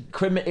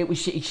criminal. It was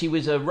she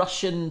was a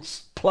Russian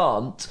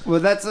plant. Well,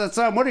 that's what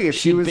I'm wondering if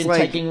she was been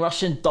taking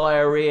Russian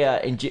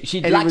diarrhea.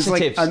 She'd laxatives. It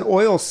was like an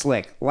oil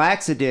slick,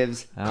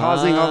 laxatives,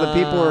 causing all the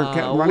people who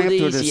were running up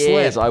to her to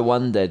slip. I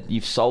wondered.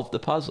 You've solved the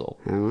puzzle.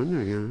 I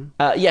wonder.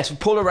 Yeah. Yes,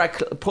 Paula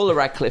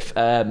Radcliffe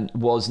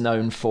was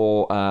known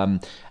for.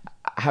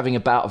 Having a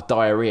bout of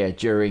diarrhea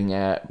during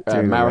a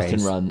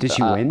marathon run. Did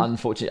she win?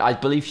 Unfortunately, I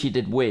believe she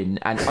did win,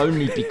 and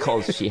only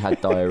because she had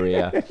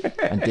diarrhea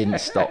and didn't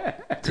stop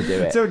to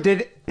do it. So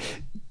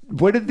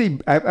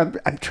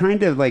I'm trying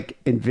to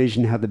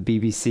envision how the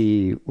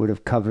BBC would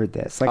have covered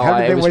this. It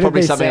was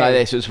probably something like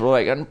this. It was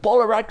like, and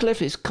Paula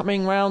Radcliffe is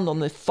coming round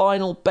on the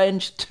final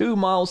bench, 2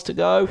 miles to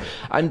go,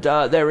 and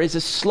there is a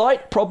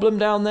slight problem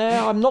down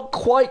there. I'm not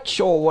quite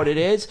sure what it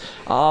is.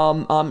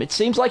 It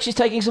seems like she's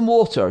taking some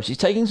water.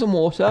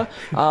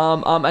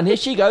 And here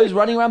she goes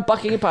running around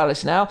Buckingham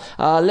Palace now.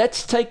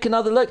 Let's take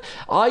another look.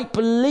 I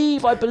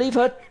believe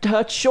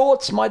her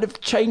shorts might have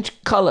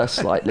changed colour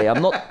slightly.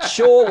 I'm not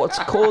sure what's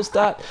caused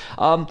that.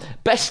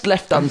 Best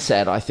left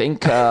unsaid, I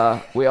think.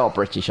 We are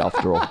British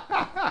after all.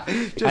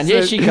 And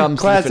here she comes.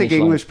 Classic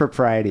English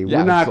propriety. Yeah,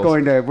 we're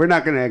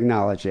not going to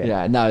acknowledge it.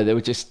 Yeah, no, they were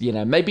just,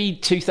 maybe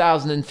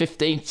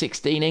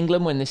 2015-16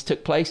 England when this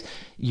took place.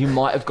 You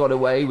might have got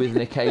away with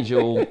an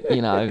occasional,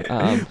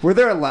 Were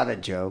there a lot of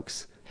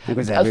jokes?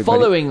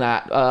 Following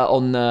that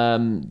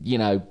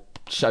on,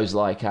 shows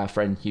like our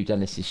friend Hugh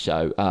Dennis's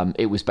show,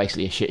 it was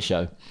basically a shit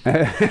show.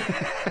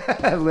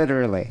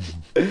 Literally.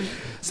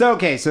 So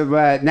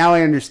now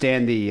I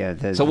understand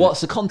the so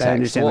what's the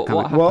context? What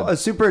happened? Well, a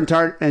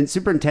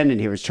superintendent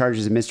here was charged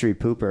as a mystery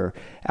pooper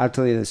out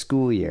till the end of the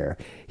school year.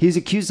 He's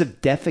accused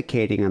of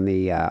defecating on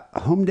the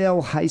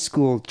Homedale High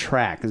School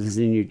track. This is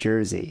in New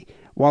Jersey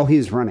while he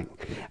was running.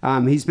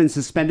 He's been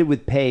suspended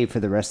with pay for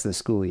the rest of the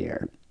school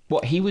year.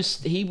 What, he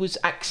was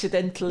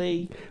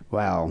accidentally?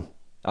 Well,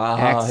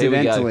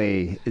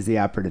 accidentally is the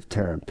operative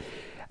term.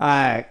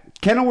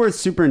 Kenilworth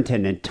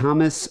Superintendent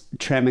Thomas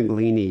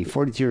Tremaglini,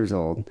 42 years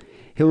old,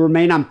 he'll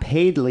remain on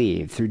paid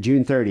leave through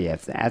June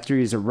 30th after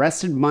he was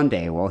arrested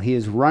Monday while he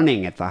is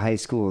running at the high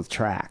school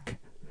track.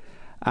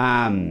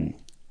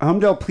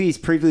 Homedale police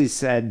previously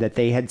said that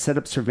they had set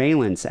up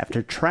surveillance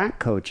after track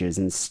coaches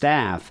and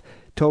staff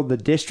told the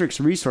district's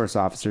resource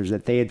officers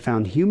that they had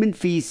found human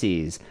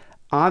feces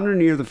on or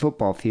near the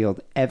football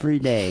field every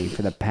day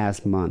for the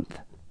past month.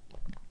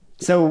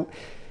 So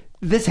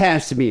this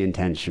has to be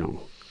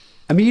intentional.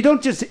 I mean, you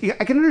don't just...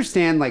 I can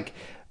understand,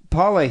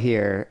 Paula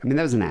here... I mean,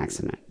 that was an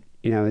accident.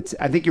 You know,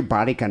 I think your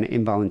body kind of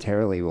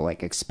involuntarily will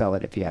like expel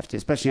it if you have to,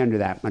 especially under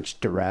that much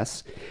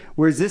duress.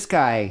 Whereas this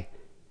guy,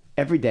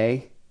 every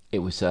day, he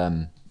was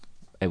a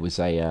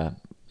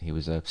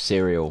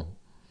serial.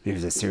 He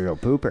was a serial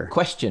pooper.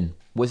 Question: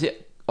 was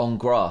it on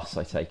grass?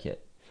 I take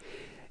it.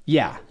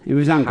 Yeah, it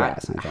was on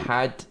grass. I think.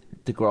 Had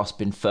the grass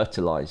been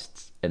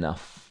fertilized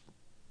enough?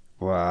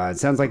 Well, it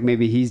sounds like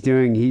maybe he's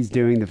doing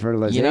the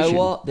fertilization. You know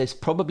what? There's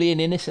probably an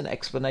innocent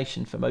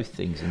explanation for most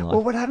things in life.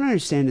 Well, what I don't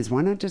understand is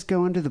why not just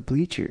go under the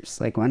bleachers?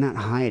 Like, why not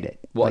hide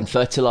it? What, and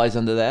fertilize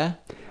under there?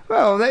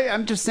 Well,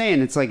 I'm just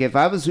saying, it's like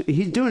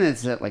he's doing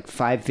this at like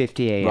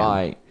 5:50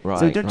 a.m. Right.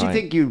 So don't you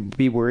think you'd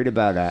be worried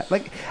about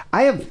like,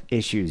 I have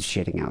issues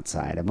shitting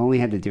outside. I've only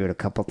had to do it a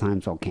couple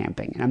times while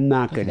camping, and I'm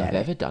not good at it.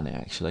 I've never done it,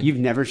 actually. You've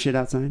never shit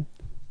outside?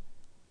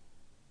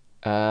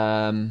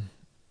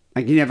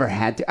 Like, you never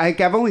had to?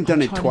 I've only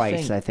done it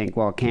twice, I think,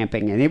 while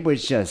camping, and it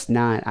was just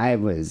not. I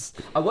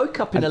woke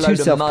up in a load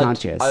of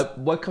mud. I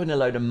woke up in a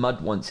load of mud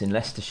once in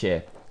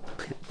Leicestershire.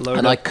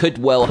 And I could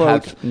well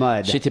have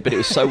mud. Shitted, but it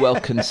was so well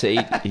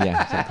conceived.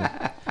 Yeah,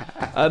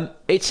 exactly.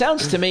 It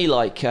sounds to me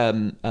like,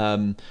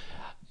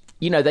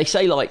 they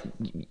say like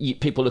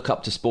people look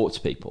up to sports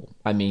people.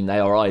 I mean, they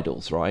are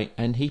idols, right?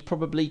 And he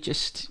probably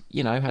just,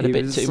 had a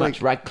bit too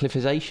much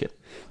Radcliffeization.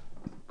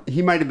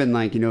 He might have been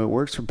like, it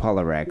works for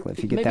Paula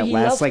Radcliffe. You get Maybe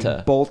that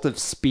last bolt of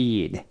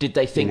speed. Did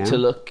they think to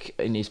look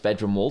in his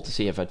bedroom wall to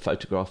see if I had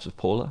photographs of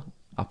Paula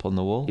up on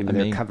the wall? Yeah, but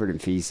they're covered in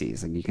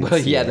feces. Like, you can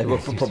they were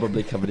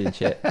probably covered in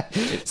shit.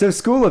 So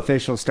school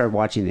officials started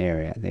watching the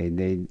area.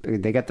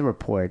 They got the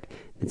report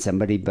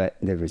that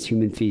there was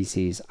human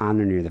feces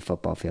on or near the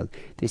football field.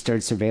 They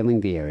started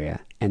surveilling the area,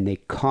 and they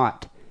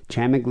caught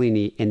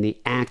Tramaglini in the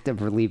act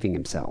of relieving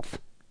himself.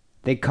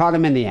 They caught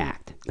him in the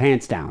act,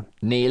 pants down.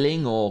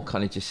 Kneeling or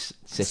kind of just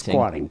sitting?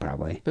 Squatting,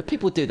 probably. But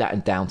people do that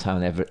in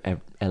downtown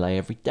LA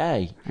every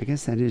day. I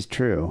guess that is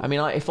true. I mean,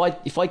 if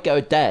I go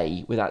a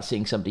day without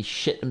seeing somebody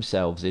shit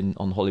themselves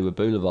on Hollywood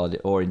Boulevard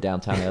or in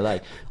downtown LA,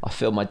 I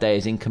feel my day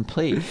is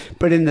incomplete.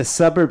 But in the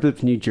suburb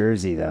of New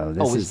Jersey, though,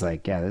 this is a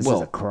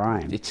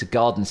crime. It's a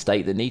garden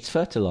state that needs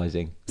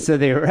fertilizing. So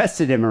they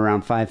arrested him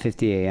around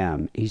 5:50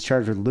 a.m. He's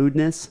charged with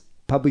lewdness,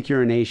 public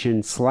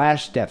urination /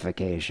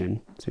 defecation,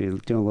 so you're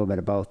doing a little bit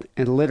of both,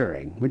 and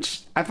littering,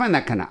 which I find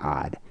that kind of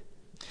odd.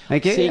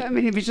 Like,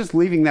 if he's just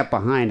leaving that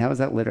behind, how is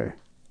that litter?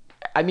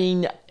 I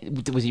mean,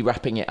 was he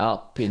wrapping it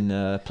up in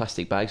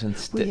plastic bags and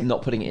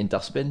not putting it in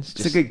dustbins?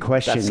 It's a good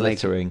question. That's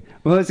littering.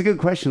 Well, it's a good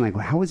question. Like,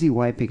 how was he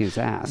wiping his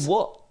ass?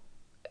 Not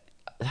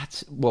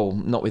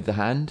with the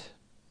hand.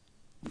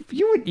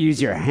 You would use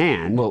your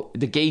hand. Well,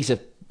 the geezer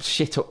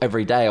shit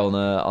every day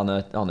on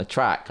a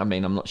track. I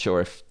mean, I'm not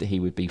sure if he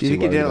would be. Do you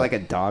think he did it like a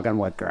dog on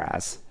wet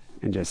grass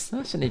and just?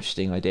 That's an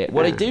interesting idea.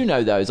 What I do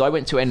know though is I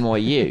went to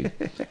NYU,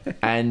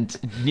 and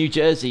New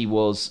Jersey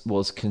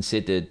was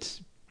considered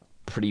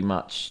pretty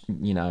much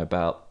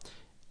about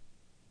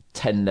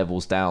 10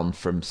 levels down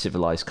from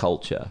civilized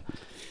culture.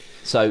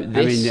 So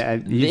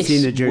you've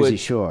seen the Jersey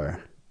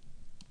Shore.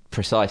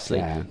 Precisely.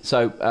 Yeah.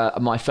 So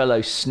my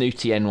fellow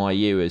snooty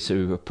NYUers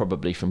who are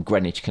probably from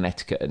Greenwich,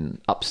 Connecticut,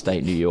 and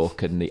upstate New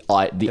York, and the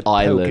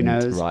island,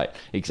 Poconos. Right?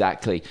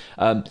 Exactly.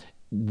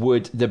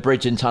 Would the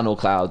Bridge and Tunnel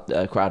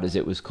crowd, as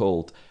it was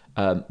called,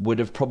 would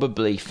have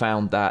probably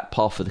found that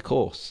par for the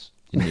course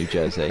in New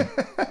Jersey.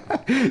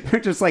 They're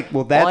just like,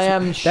 well,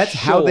 that's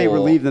how they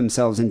relieve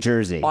themselves in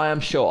Jersey. I am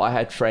sure I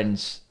had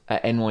friends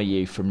at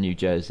NYU from New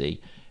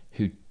Jersey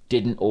who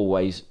didn't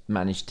always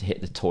manage to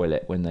hit the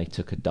toilet when they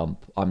took a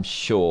dump. I'm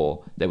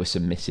sure there were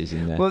some misses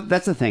in there. Well,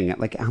 that's the thing.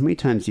 Like, how many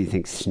times do you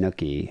think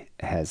Snooki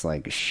has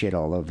like shit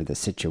all over the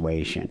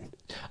situation?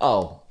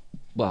 Oh,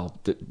 well,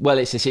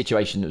 it's a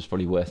situation that was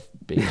probably worth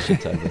being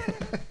shit over.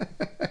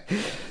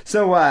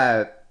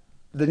 So,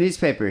 the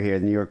newspaper here,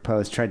 the New York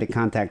Post, tried to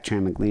contact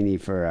Tramaglini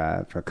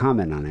for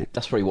comment on it.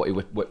 That's probably what he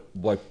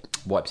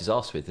wiped his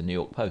ass with, the New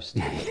York Post.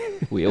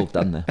 We all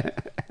done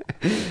that.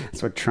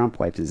 That's what Trump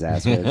wiped his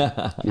ass with,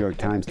 New York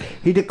Times.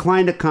 He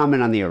declined to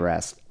comment on the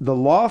arrest. The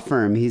law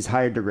firm he's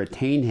hired to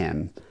retain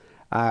him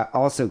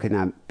also could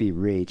not be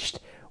reached.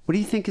 What do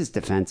you think his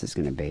defense is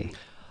going to be?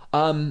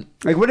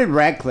 What did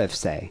Radcliffe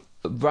say?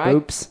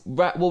 Oops.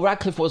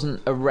 Radcliffe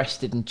wasn't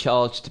arrested and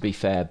charged, to be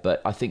fair,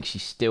 but I think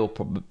she's still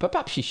probably...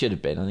 Perhaps she should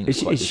have been. I think is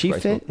she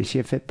fit? Is she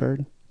a fit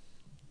bird?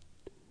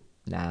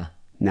 Nah,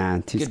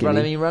 too good skinny. Run.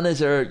 I mean,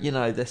 runners are,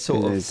 they're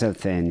sort of... They're so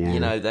thin,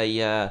 yeah.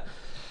 They...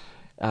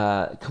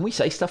 can we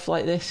say stuff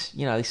like this?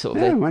 They sort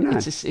of... Yeah, why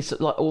not? It's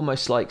like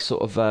almost like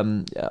sort of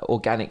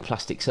organic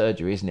plastic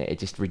surgery, isn't it? It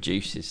just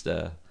reduces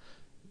the...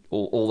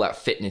 All that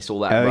fitness,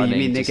 all that running. Oh,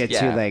 you mean they get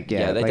to like...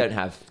 Yeah, they like, don't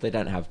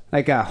have...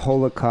 Like a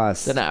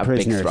Holocaust they don't have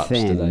prisoner big thrusts,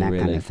 thin, do they, that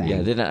really? kind of thing.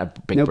 Yeah, they don't have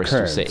big no Bristol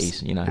curves.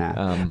 cities,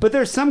 But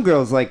there's some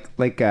girls like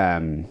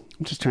I'm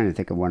just trying to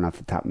think of one off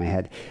the top of my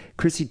head.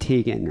 Chrissy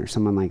Teigen or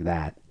someone like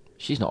that.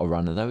 She's not a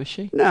runner, though, is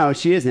she? No,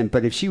 she isn't.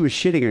 But if she was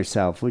shitting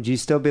herself, would you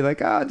still be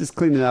like, oh, just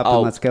clean it up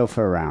and let's go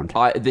for a round?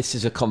 This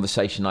is a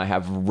conversation I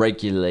have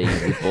regularly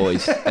with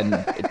boys.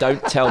 And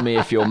don't tell me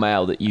if you're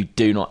male that you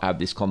do not have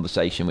this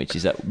conversation, which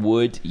is that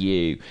would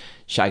you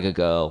shag a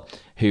girl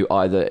who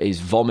either is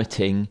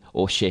vomiting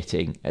or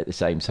shitting at the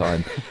same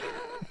time?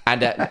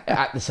 And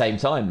at the same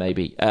time,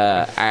 maybe.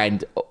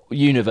 And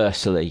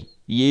universally,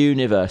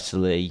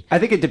 I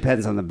think it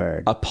depends on the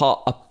bird.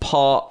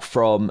 Apart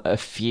from a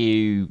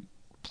few...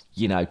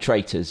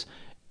 traitors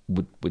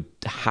would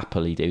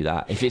happily do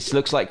that. If it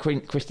looks like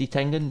Christy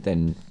Teigen,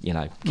 then,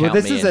 Well,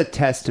 this is a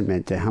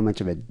testament to how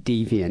much of a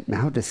deviant,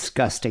 how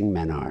disgusting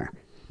men are.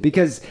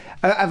 Because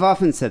I've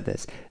often said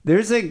this.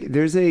 There's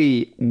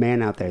a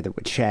man out there that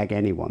would shag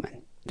any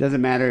woman.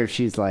 Doesn't matter if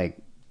she's like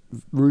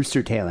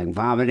rooster tailing,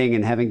 vomiting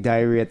and having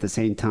diarrhea at the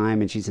same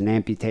time, and she's an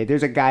amputee.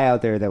 There's a guy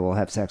out there that will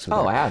have sex with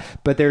her. Oh, I have.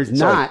 But there's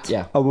not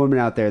a woman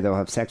out there that will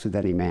have sex with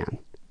any man.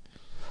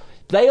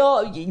 They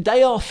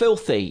are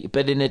filthy,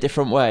 but in a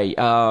different way.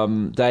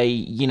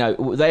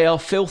 They are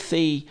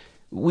filthy.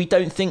 We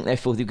don't think they're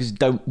filthy because we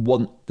don't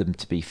want them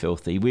to be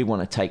filthy. We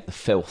want to take the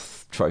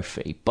filth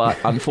trophy. But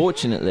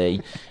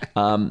unfortunately,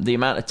 the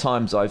amount of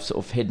times I've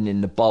sort of hidden in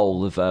the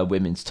bowl of a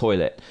women's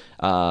toilet,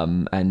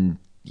 and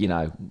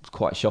it's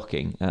quite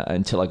shocking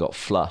until I got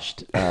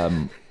flushed.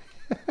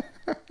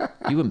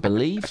 You wouldn't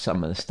believe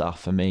some of the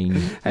stuff. I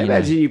mean, I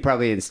imagine you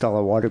probably install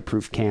a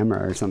waterproof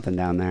camera or something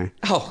down there.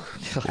 Oh,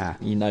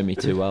 you know me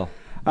too well.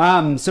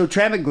 So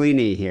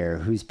Travaglini here,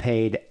 who's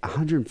paid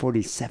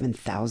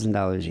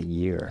 $147,000 a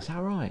year. Is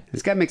that right?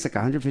 This guy makes like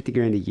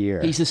 $150,000 a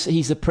year.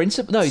 He's a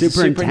principal. No, he's a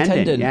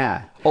superintendent.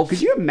 Yeah.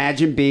 Could you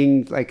imagine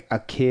being like a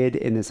kid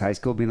in this high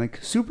school being like,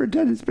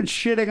 superintendent's been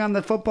shitting on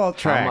the football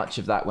track? How much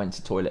of that went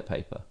to toilet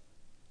paper?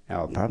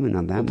 Oh, probably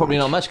not that much. Probably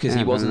not much because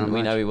he wasn't.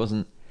 We know he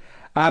wasn't.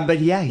 But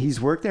yeah, he's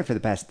worked there for the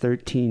past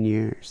 13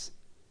 years.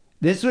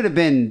 This would have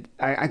been,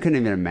 I couldn't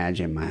even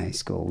imagine my high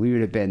school. We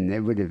would have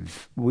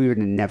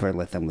never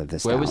let them live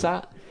this down. Where was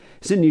that?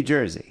 It's in New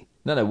Jersey.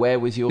 No, where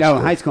was your school?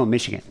 No, high school in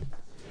Michigan.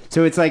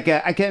 So it's like,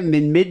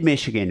 in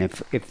mid-Michigan,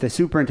 if the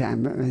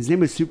superintendent, his name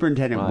was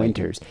Superintendent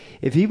Winters,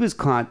 if he was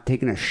caught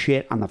taking a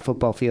shit on the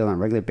football field on a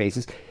regular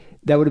basis,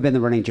 that would have been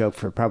the running joke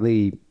for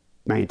probably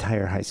my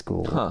entire high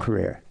school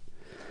career.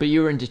 But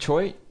you were in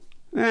Detroit?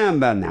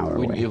 About an hour away.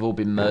 Wouldn't you have all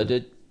been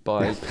murdered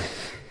by...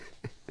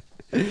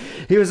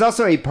 He was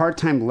also a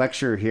part-time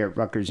lecturer here at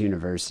Rutgers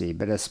University,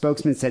 but a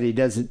spokesman said he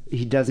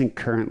doesn't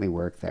currently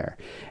work there.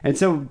 And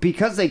so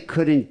because they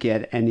couldn't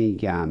get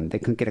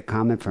a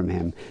comment from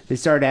him, they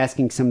started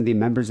asking some of the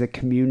members of the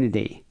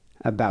community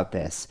about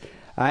this.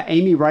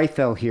 Amy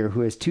Reithel here,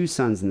 who has 2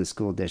 sons in the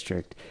school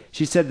district,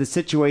 she said the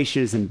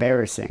situation is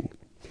embarrassing.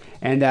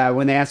 And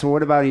when they asked, well,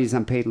 what about he's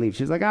on paid leave?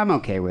 She was like, I'm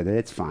okay with it.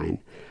 It's fine.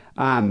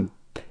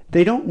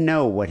 They don't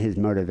know what his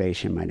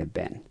motivation might have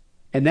been.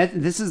 And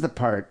this is the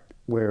part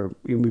where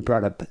we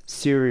brought up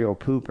serial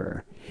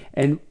pooper.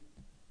 And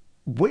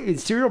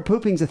serial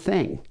pooping's a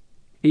thing.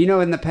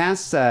 In the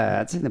past,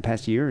 I'd say in the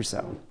past year or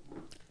so,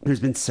 there's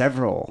been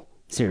several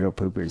serial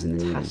poopers in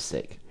the news.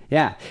 Fantastic.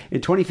 Yeah. In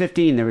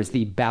 2015, there was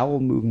the Bowel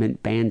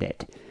Movement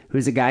Bandit,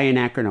 who's a guy in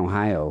Akron,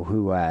 Ohio,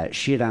 who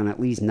shit on at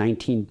least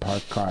 19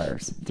 parked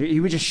cars. He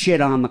would just shit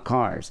on the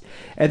cars.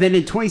 And then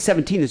in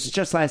 2017, this was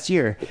just last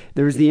year,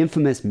 there was the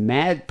infamous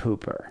Mad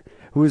Pooper,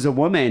 who was a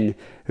woman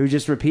who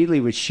just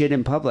repeatedly would shit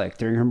in public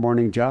during her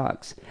morning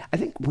jogs. I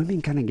think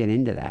women kind of get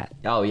into that.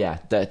 Oh, yeah,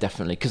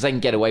 definitely. Because they can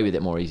get away with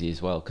it more easy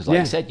as well. Because like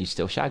you said, you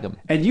still shag them.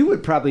 And you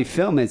would probably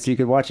film it so you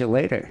could watch it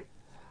later.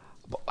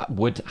 I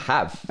would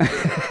have.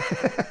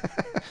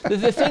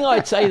 The thing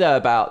I'd say, though,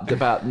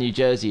 about New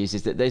Jersey is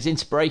that there's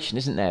inspiration,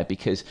 isn't there?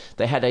 Because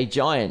they had a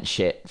giant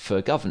shit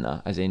for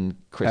governor, as in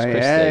Chris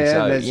Christie.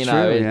 So, that's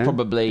true, it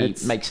probably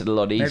makes it a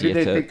lot easier. Maybe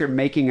they think they're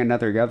making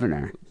another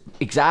governor.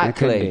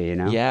 Exactly. That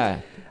could be,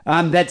 Yeah.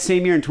 That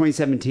same year in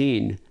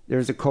 2017, there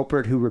was a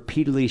culprit who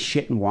repeatedly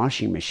shit in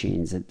washing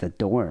machines at the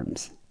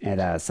dorms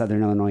at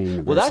Southern Illinois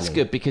University. Well, that's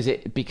good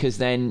because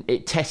then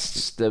it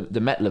tests the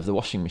metal of the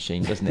washing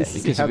machine, doesn't it?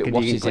 Because if it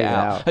washes it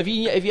out. Have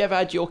you ever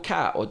had your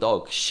cat or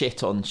dog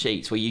shit on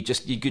sheets where you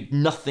could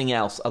nothing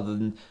else other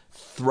than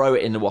throw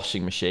it in the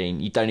washing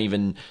machine? You don't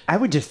even. I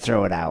would just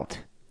throw it out.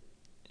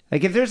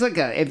 Like if there's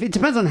if it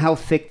depends on how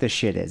thick the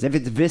shit is. If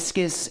it's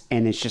viscous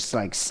and it's just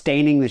like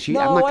staining the sheet,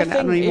 no, I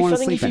don't even want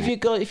to sleep in it.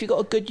 If you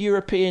got a good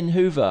European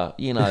Hoover,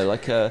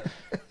 like a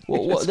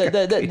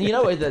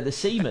the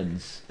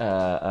Siemens.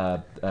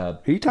 Are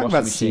you talking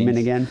about semen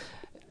again?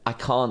 I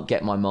can't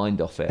get my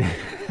mind off it.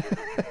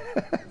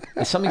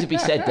 There's something to be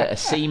said that a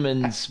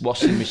Siemens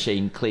washing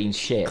machine cleans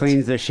shit.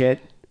 Cleans the shit.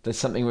 There's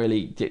something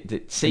really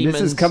Siemens.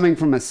 This is coming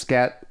from a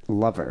scat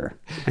lover.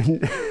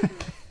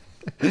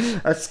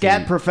 A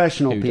scat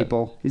professional,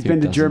 people. He's been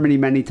to Germany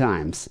many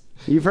times.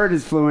 You've heard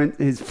his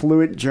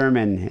fluent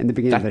German in the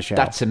beginning of the show.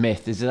 That's a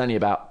myth. There's only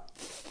about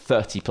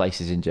 30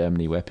 places in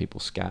Germany where people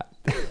scat.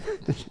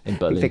 In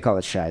Berlin. They call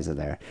it Scheisse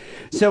there.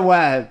 So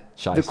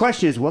the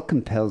question is, what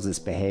compels this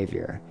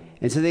behavior?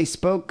 And so they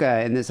spoke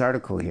in this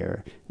article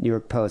here, New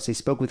York Post, they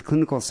spoke with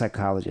clinical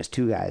psychologists,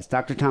 2 guys,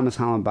 Dr. Thomas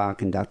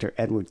Hollenbach and Dr.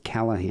 Edward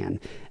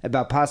Callahan,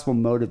 about possible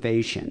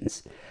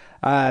motivations.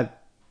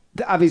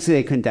 Obviously,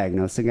 they couldn't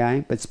diagnose the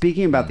guy, but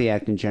speaking about the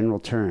act in general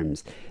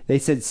terms, they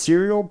said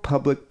serial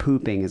public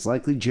pooping is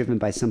likely driven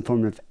by some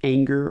form of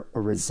anger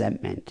or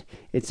resentment.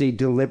 It's a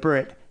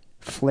deliberate,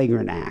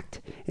 flagrant act.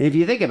 And if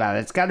you think about it,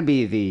 it's got to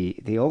be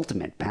the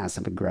ultimate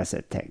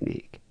passive-aggressive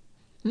technique.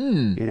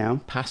 You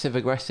know?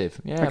 Passive-aggressive.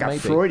 Yeah, like maybe. A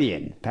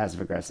Freudian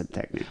passive-aggressive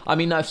technique. I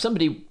mean, if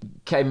somebody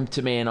came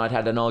to me and I'd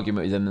had an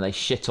argument with them and they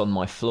shit on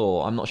my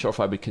floor, I'm not sure if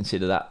I would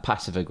consider that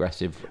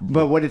passive-aggressive.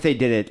 But what if they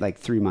did it like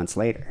 3 months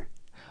later?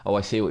 Oh,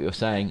 I see what you're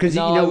saying.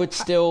 No, I would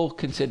still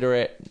consider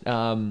it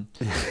an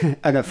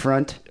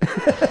affront.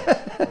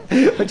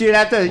 But you'd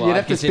have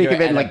to speak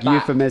of it in like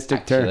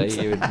euphemistic terms.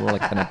 You would more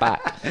like an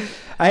aback.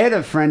 I had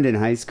a friend in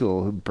high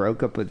school who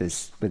broke up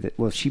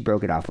she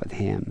broke it off with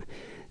him.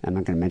 I'm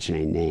not going to mention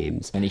any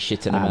names. Any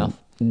shit in her mouth?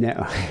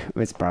 No,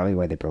 it's probably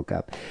why they broke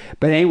up.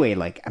 But anyway,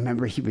 like I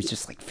remember he was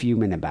just like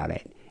fuming about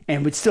it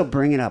and would still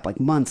bring it up like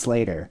months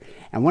later.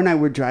 And one night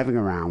we're driving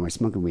around, we're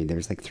smoking weed.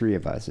 There's like 3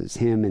 of us. It's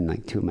him and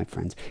like 2 of my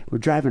friends. We're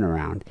driving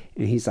around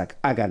and he's like,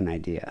 I got an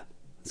idea.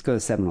 Let's go to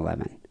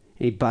 7-Eleven. And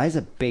he buys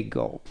a big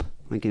gulp,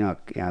 like, you know,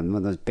 one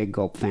of those big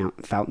gulp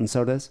fountain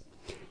sodas,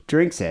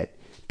 drinks it,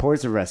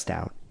 pours the rest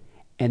out.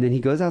 And then he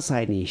goes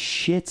outside and he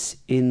shits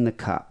in the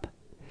cup,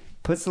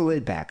 puts the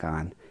lid back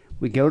on.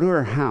 We go to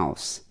her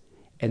house,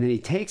 and then he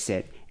takes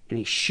it, and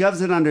he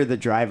shoves it under the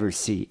driver's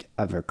seat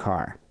of her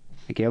car.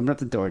 Like, he opened up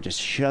the door, just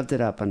shoved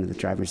it up under the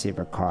driver's seat of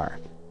her car.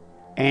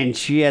 And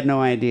she had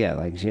no idea.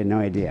 Like, she had no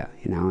idea,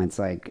 you know? It's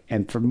like,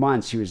 and for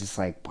months, she was just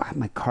like, wow,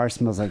 my car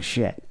smells like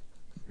shit.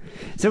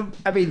 So,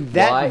 I mean,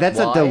 that's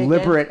a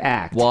deliberate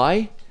act.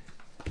 Why?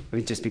 I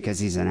mean, just because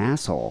he's an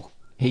asshole.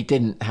 He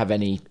didn't have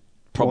any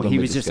problem. Well, he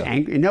was just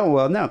angry.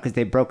 No, because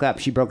they broke up.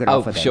 She broke it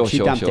off with him. She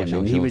dumped him,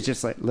 and he was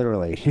just like,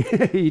 literally,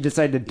 he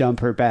decided to dump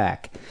her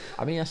back.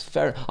 I mean, that's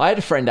fair. I had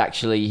a friend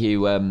actually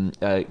who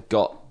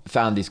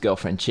found his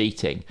girlfriend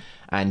cheating,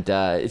 and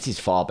this is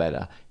far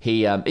better.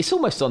 He it's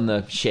almost on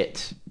the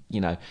shit,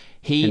 you know.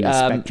 He in the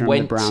spectrum,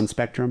 the brown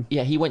spectrum.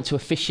 Yeah, he went to a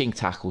fishing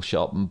tackle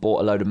shop and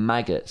bought a load of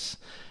maggots,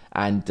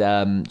 and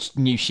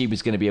knew she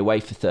was going to be away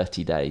for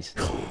 30 days.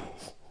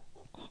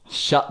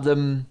 Shut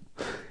them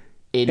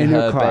in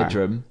her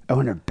bedroom.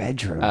 Oh, in her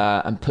bedroom.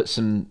 And put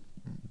some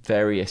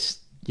various,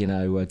 you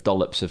know,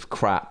 dollops of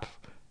crap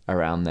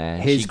around there.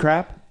 His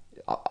crap?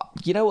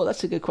 You know what?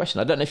 That's a good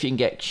question. I don't know if you can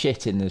get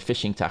shit in the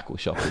fishing tackle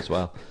shop as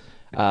well.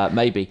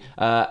 Maybe.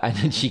 And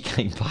then she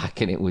came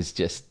back and it was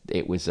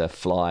a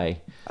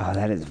fly. Oh,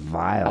 that is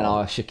vile. And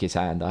I shook his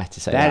hand. I had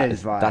to say that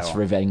is vile. That's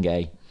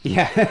revenge.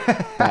 Yeah.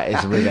 That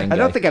is revenge. I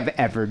don't think I've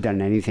ever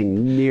done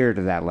anything near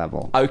to that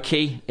level.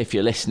 Oki, if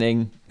you're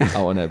listening, I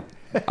don't want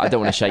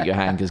to shake your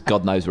hand because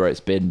God knows where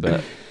it's been,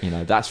 but, you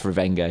know, that's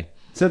revenge.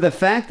 So the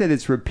fact that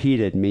it's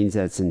repeated means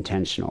that it's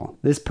intentional.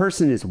 This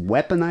person is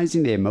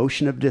weaponizing the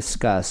emotion of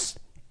disgust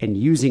and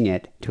using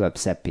it to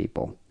upset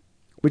people,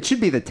 which should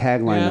be the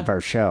tagline of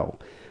our show.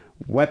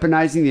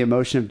 Weaponizing the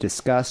emotion of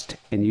disgust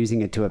and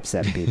using it to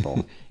upset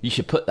people. You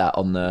should put that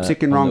on the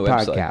Sick and Wrong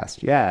website.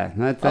 Podcast. Yeah,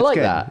 that's I like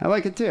good. that. I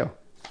like it too.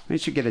 We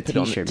should get a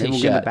t-shirt. Maybe we'll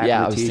T-shirt. get the back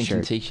Yeah, of I the was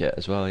t-shirt. thinking t-shirt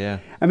as well, yeah.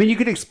 I mean, you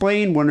could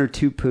explain 1 or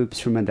 2 poops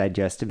from a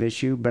digestive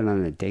issue, but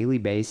on a daily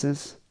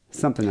basis,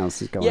 something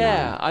else is going on.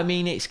 Yeah, I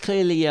mean, it's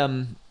clearly...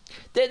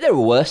 there are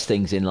worse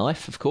things in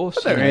life, of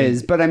course. There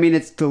is, but I mean,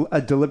 it's a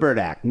deliberate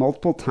act,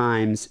 multiple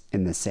times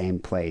in the same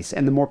place.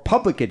 And the more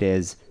public it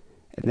is,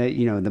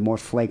 the more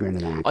flagrant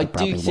an act it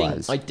probably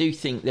was. I do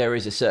think there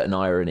is a certain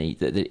irony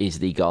that it is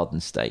the Garden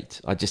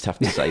State. I just have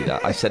to say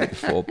that. I've said it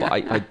before, but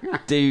I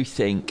do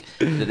think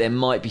that there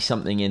might be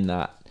something in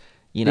that.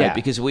 You know,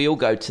 because we all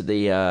go to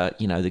the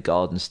the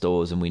garden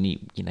stores and we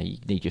need you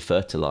need your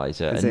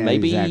fertilizer, and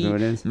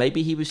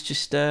maybe he was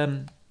just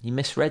he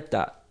misread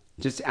that.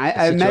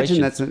 I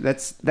imagine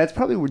that's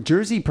probably where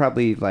Jersey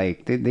probably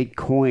like they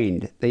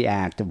coined the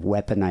act of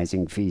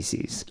weaponizing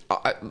feces.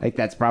 Like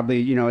that's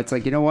probably it's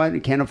like, you know what,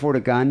 you can't afford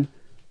a gun,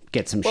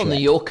 get some shit. Well,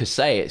 New Yorkers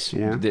say it's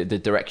the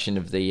direction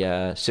of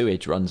the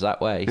sewage runs that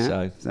way,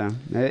 so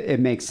it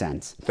makes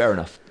sense. Fair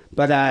enough.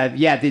 But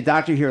the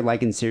doctor here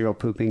likens serial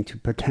pooping to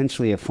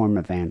potentially a form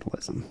of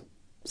vandalism.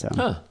 So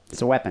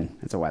it's a weapon.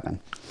 It's a weapon.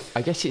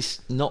 I guess it's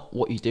not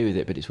what you do with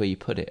it, but it's where you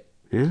put it.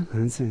 Yeah,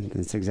 that's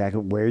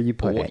exactly where you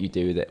put it. Or what you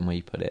do with it and where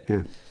you put it.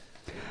 Yeah.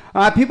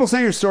 People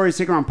send your stories,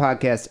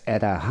 stickaroundpodcast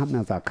at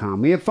hotmail.com.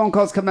 We have phone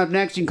calls coming up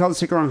next. You can call the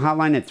Stick Around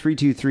hotline at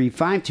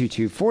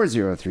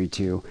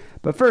 323-522-4032.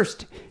 But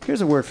first,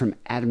 here's a word from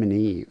Adam and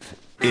Eve.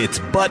 It's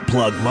Butt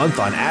Plug Month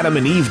on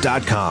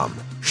AdamandEve.com.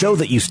 Show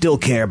that you still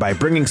care by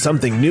bringing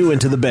something new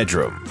into the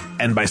bedroom.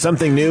 And by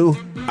something new,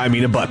 I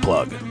mean a butt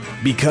plug.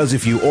 Because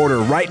if you order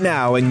right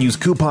now and use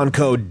coupon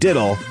code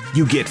DIDDLE,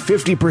 you get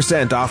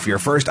 50% off your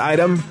first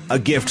item, a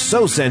gift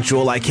so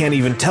sensual I can't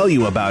even tell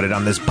you about it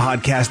on this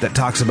podcast that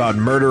talks about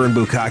murder and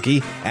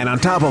bukkake, and on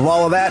top of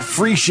all of that,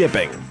 free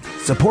shipping.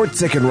 Support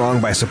Sick and Wrong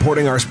by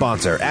supporting our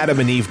sponsor,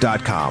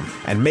 AdamandEve.com,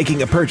 and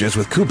making a purchase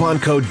with coupon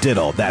code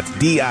DIDDLE. That's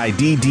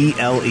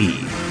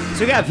DIDDLE. So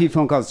we got a few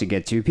phone calls to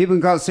get to. People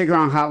can call the Sick and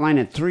Wrong hotline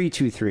at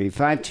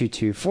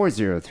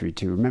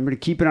 323-522-4032. Remember to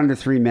keep it under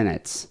 3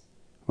 minutes,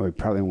 or we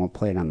probably won't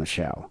play it on the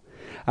show.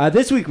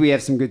 This week we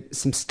have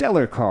some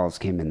stellar calls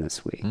came in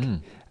this week.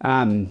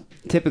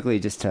 Typically,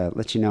 just to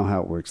let you know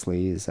how it works,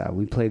 Lee, is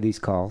we play these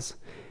calls,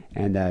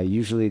 and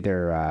usually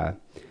they're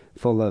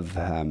full of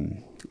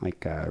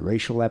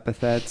racial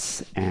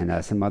epithets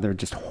and some other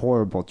just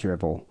horrible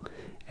drivel,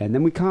 and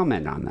then we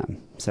comment on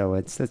them. So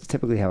that's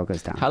typically how it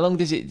goes down. How long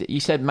does it? You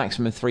said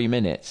maximum 3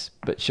 minutes,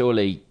 but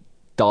surely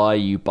 "Die,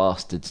 you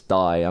bastards,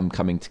 die! I'm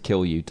coming to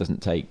kill you"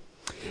 doesn't take.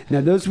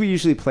 Now, those we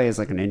usually play as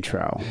like an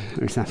intro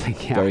or something.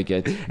 Yeah. Very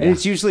good. And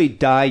it's usually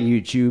 "Die,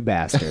 you Jew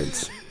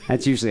bastards."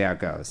 That's usually how it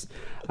goes.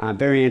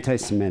 Very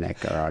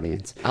anti-Semitic, our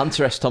audience.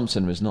 Hunter S.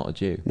 Thompson was not a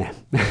Jew. No.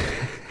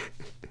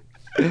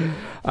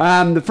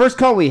 The first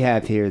call we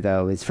have here,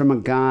 though, is from a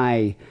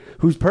guy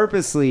who's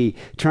purposely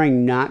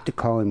trying not to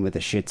call in with a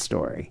shit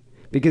story.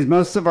 Because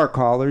most of our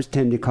callers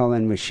tend to call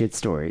in with shit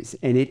stories,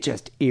 and it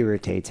just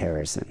irritates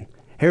Harrison.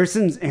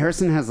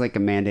 Harrison has like a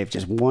mandate of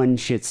just one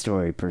shit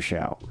story per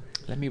show.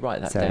 Let me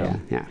write that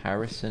down. Yeah.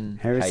 Harrison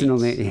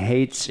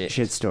hates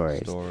shit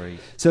stories.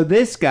 So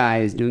this guy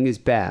is doing his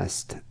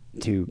best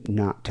to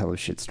not tell a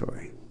shit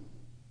story.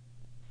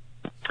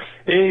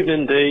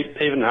 Evening, Dee.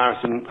 Evening,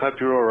 Harrison. Hope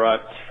you're all right.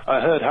 I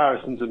heard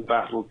Harrison's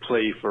embattled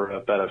plea for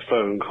a better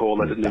phone call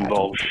that didn't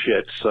involve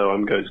shit, so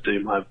I'm going to do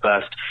my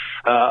best.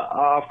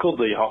 I've called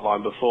the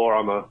hotline before.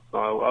 I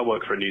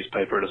work for a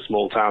newspaper in a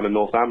small town in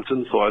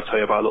Northampton, so I'll tell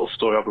you about a little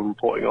story I've been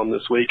reporting on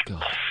this week.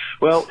 God.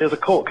 Well, it's a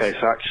court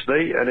case,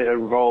 actually, and it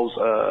involves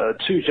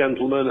two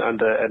gentlemen and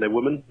a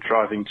woman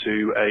driving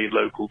to a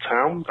local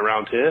town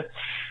around here.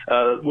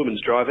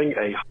 Woman's driving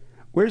a...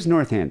 Where's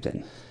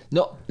Northampton?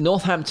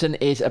 Northampton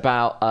is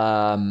about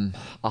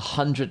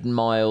 100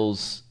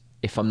 miles,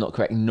 if I'm not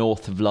correct,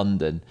 north of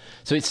London.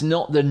 So it's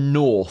not the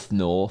north.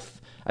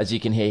 As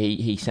you can hear,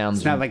 he sounds...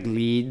 It's not like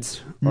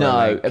Leeds?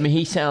 No, I mean,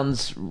 he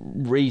sounds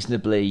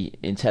reasonably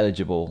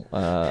intelligible,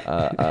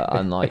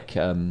 unlike...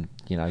 them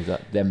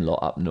lot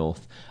up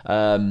north.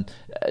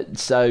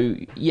 So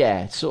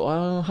yeah, sort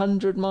of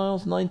 100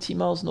 miles, 90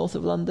 miles north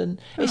of London.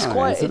 It's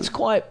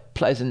quite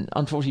pleasant.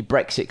 Unfortunately,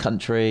 Brexit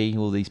country,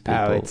 all these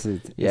people. Oh, it's the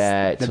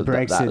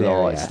Brexit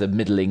area. It's the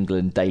Middle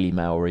England Daily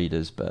Mail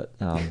readers, but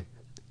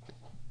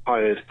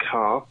hired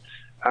car.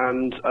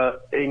 And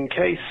in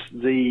case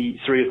the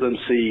three of them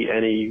see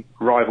any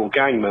rival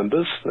gang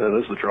members,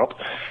 there's the drop.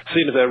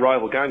 Seeing if they're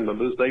rival gang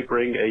members, they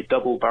bring a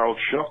double-barreled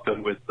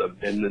shotgun with them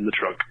in the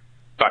trunk.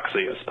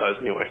 Backseat, I suppose,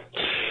 anyway.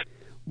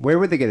 Where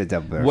would they get a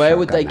double-barreled shotgun? Where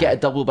would they get a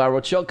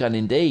double-barreled shotgun,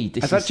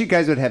 indeed? I thought you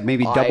guys would have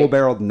maybe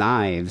double-barreled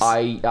knives.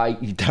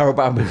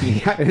 Double-barreled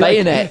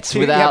bayonets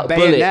without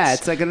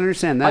bullets. I can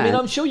understand that. I mean,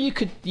 I'm sure you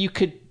could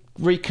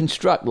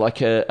reconstruct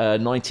like a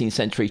 19th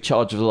century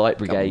Charge of the Light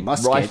Brigade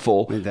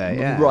rifle,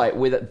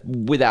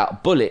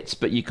 without bullets,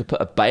 but you could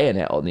put a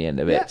bayonet on the end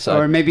of it. So,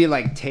 or maybe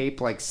like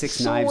tape like six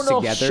knives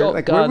together.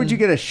 Like, where would you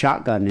get a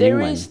shotgun?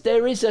 There is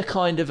a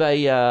kind of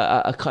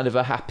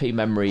a happy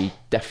memory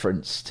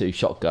deference to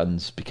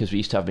shotguns, because we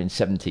used to have them in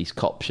 70s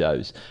cop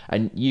shows,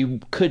 and you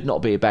could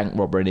not be a bank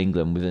robber in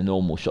England with a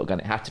normal shotgun.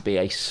 It had to be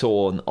a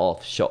sawn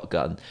off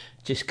shotgun.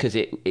 Just because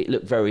it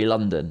looked very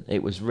London.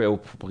 It was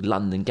real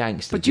London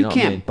gangster. But you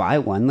can't buy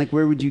one. Like,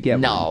 where would you get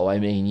one? No, I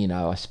mean,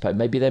 I suppose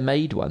maybe they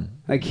made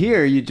one. Like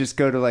here, you just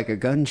go to like a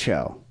gun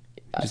show.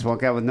 Just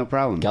walk out with no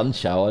problem. Gun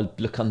show? I'd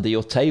look under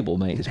your table,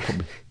 mate. It's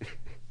probably...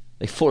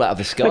 They fall out of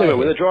the sky. Anyway,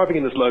 when they're driving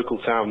in this local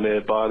town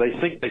nearby, they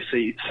think they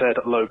see said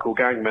local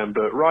gang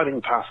member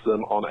riding past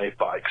them on a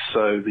bike.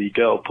 So the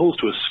girl pulls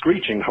to a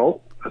screeching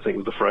halt, I think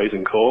was the phrase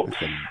in court,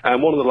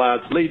 and one of the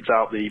lads leads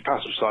out the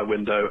passenger side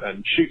window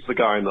and shoots the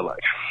guy in the leg.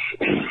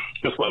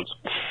 Just once.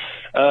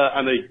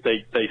 And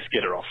they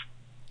skid her off.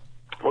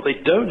 What they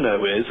don't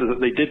know is that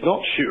they did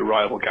not shoot a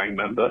rival gang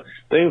member.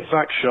 They, in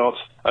fact, shot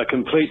a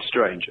complete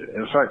stranger.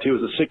 In fact, he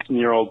was a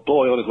 16-year-old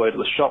boy on his way to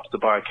the shops to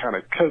buy a can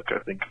of Coke, I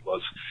think it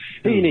was.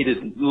 He needed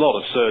a lot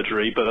of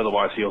surgery, but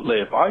otherwise he'll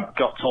live. I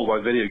got told by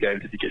video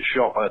games if you get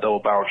shot by a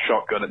double-barreled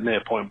shotgun at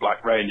near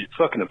point-blank range, it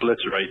fucking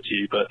obliterates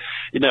you. But,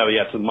 he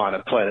had some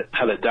minor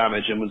pellet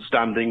damage and was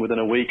standing within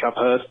a week, I've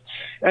heard.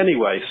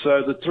 Anyway,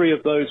 so the three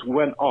of those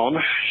went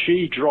on.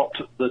 She dropped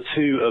the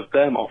two of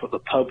them off at the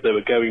pub they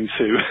were going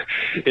to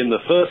in the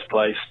first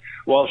place,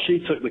 while she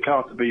took the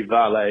car to be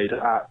valeted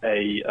at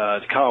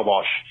a car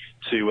wash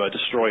to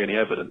destroy any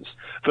evidence.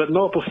 But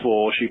not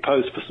before she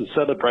posed for some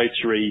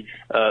celebratory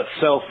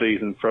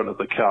selfies in front of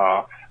the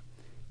car.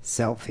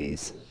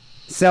 Selfies?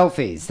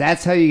 Selfies.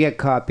 That's how you get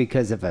caught,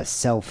 because of a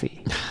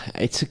selfie.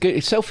 It's a good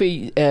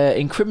selfie.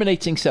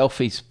 Incriminating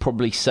selfies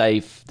probably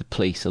save the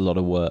police a lot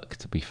of work,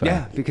 to be fair.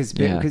 Yeah, because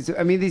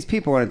I mean, these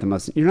people aren't the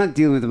most. You're not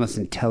dealing with the most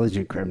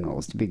intelligent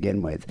criminals to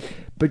begin with,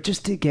 but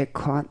just to get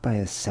caught by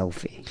a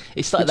selfie,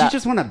 it's like that. You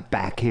just want a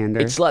backhander.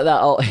 It's like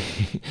that old.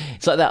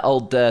 It's like that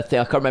old thing.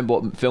 I can't remember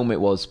what film it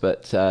was,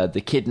 but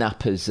the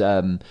kidnappers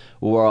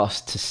were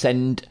asked to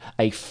send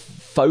a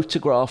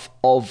photograph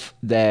of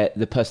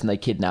the person they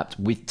kidnapped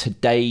with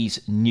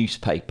today's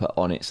newspaper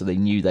on it, so they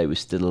knew they were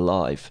still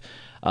alive.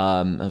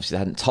 Obviously, they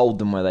hadn't told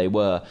them where they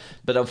were,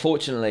 but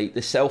unfortunately, the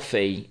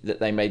selfie that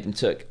they made them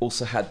took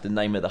also had the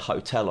name of the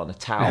hotel on a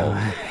towel.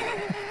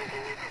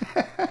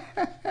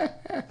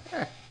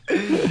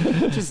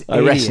 Just I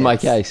rest my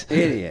case.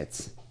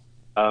 Idiots.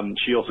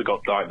 She also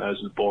got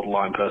diagnosed with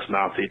borderline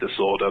personality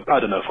disorder. I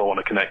don't know if I want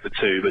to connect the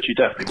two, but she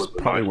definitely was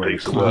a nice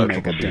piece of work.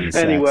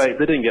 Anyway,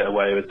 they didn't get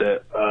away with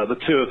it. The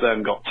two of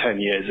them got 10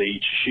 years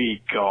each.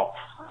 She got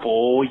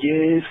 4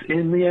 years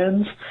in the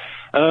end.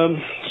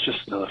 It's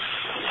just another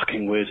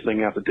fucking weird thing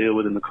you have to deal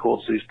with in the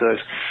courts these days.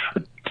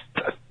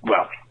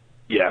 Well,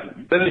 yeah,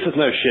 at least there's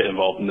no shit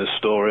involved in this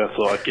story. I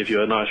thought I'd give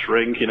you a nice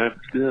ring, you know.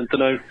 I don't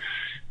know.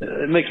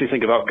 It makes me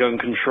think about gun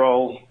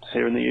control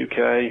here in the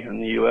UK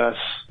and the US.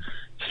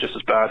 It's just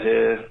as bad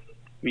here.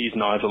 We use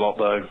knives a lot,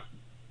 though.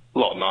 A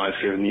lot of knives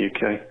here in the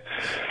UK.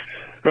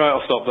 Right,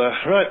 I'll stop there.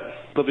 Right,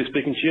 lovely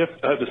speaking to you.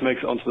 I hope this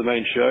makes it onto the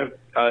main show.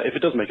 If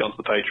it does make it onto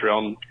the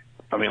Patreon,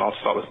 I mean, I'll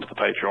start listening to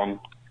the Patreon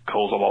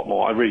calls a lot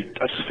more. I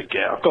just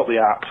forget. I've got the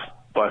app,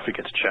 but I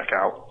forget to check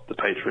out the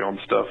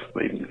Patreon stuff.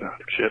 Even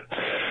shit.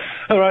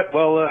 All right,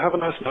 well, have a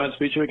nice night.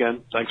 Speak to you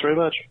again. Thanks very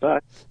much. Bye.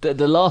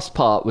 The last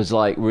part was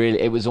like really.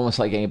 It was almost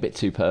like getting a bit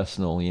too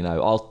personal. You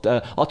know,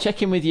 I'll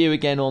check in with you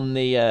again on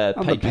the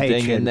Patreon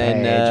thing, and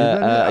then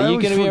are you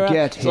going to be around?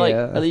 It's like,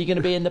 are you going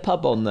to be in the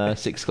pub on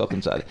 6 o'clock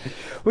on Saturday?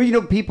 Well, you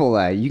know,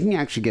 people, you can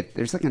actually get.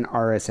 There's like an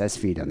RSS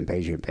feed on the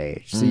Patreon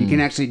page, so you can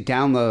actually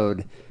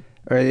download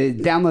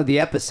the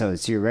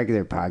episodes to your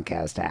regular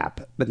podcast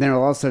app, but then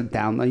it'll also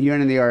download you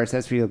into the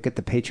RSS feed. You'll get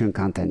the Patreon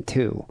content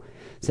too.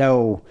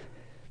 So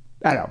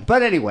I don't know,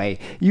 but anyway,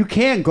 you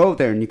can go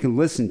there and you can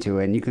listen to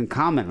it and you can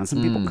comment on.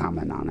 Some people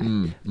comment on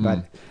it,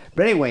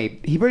 but anyway,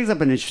 he brings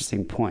up an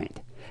interesting point.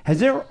 Has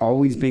there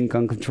always been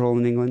gun control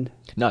in England?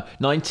 No,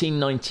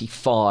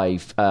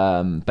 1995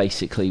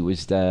 basically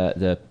was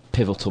the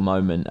pivotal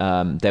moment.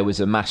 There was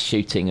a mass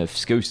shooting of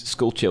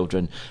school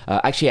children.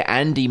 Actually, at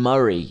Andy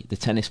Murray, the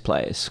tennis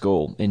player's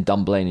school in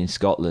Dunblane in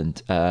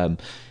Scotland, a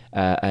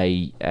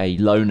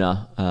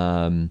loner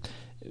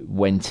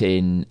went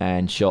in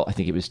and shot, I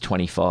think it was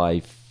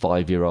 25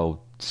 5-year-old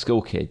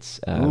school kids.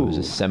 It was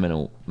a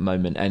seminal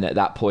moment, and at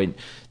that point,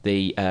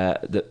 the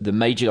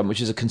major government,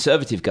 which is a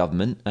Conservative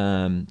government,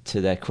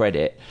 to their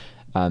credit,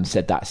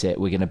 said that's it.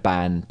 We're going to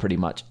ban pretty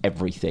much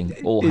everything,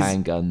 all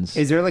handguns.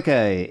 Is there like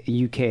a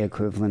UK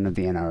equivalent of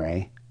the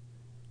NRA?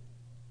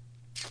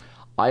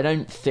 I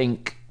don't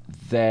think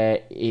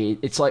there is.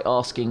 It's like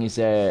asking, is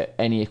there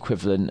any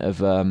equivalent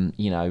of a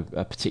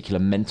particular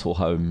mental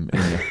home?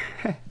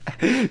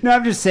 No,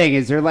 I'm just saying,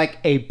 is there like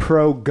a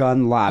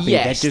pro-gun lobby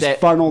that just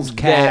funnels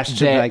cash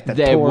to like the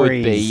there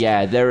Tories? Would be,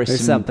 yeah. There are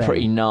some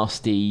pretty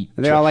nasty.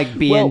 They're all like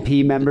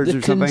BNP members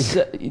or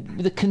something.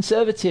 The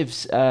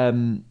Conservatives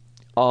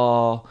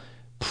are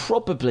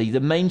probably, the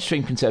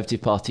mainstream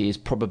Conservative Party is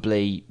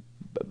probably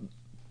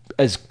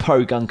as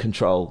pro-gun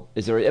control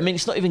as there is. I mean,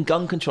 it's not even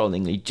gun control in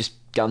England, just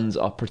guns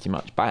are pretty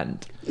much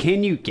banned.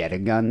 Can you get a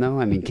gun, though?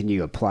 I mean, can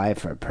you apply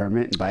for a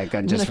permit and buy a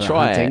gun just for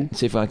hunting? Try it,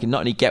 see if I can not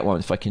only get one,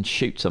 if I can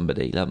shoot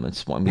somebody.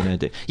 That's what I'm going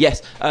to do.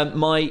 Yes,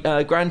 my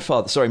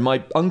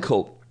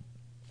uncle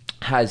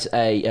has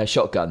a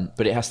shotgun,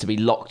 but it has to be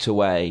locked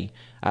away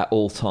at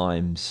all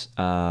times,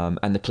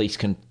 and the police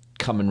can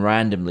come and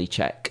randomly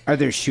check. Are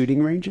there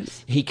shooting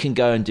ranges? He can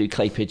go and do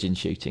clay pigeon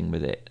shooting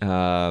with it.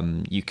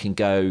 You can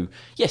go.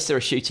 Yes, there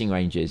are shooting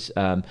ranges.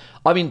 I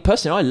mean,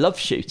 personally, I love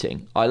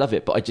shooting. I love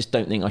it, but I just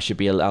don't think I should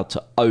be allowed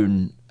to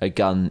own a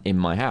gun in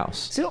my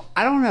house. So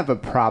I don't have a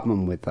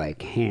problem with like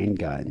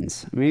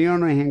handguns. I mean, you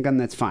own a handgun,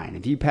 that's fine.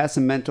 If you pass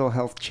a mental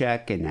health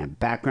check and a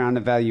background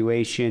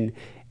evaluation,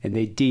 and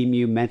they deem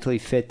you mentally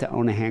fit to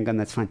own a handgun,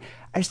 that's fine.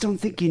 I just don't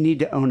think you need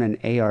to own an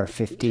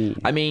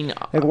AR-15. I mean,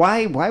 like,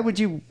 why would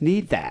you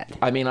need that?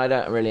 I mean, I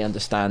don't really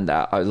understand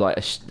that. I like,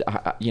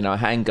 a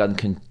handgun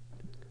can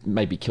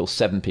maybe kill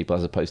 7 people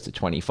as opposed to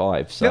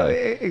 25. So no,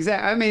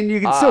 exactly. I mean, you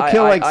can still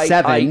kill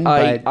 7.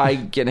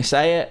 I'm gonna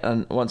say it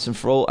and once and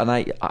for all. And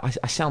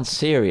I sound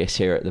serious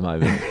here at the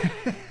moment.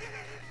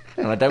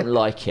 And I don't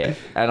like it,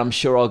 and I'm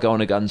sure I'll go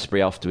on a gun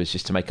spree afterwards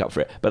just to make up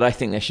for it. But I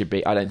think there should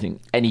be. I don't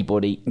think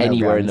anybody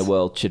anywhere in the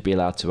world should be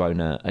allowed to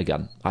own a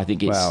gun. I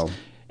think it's. Well,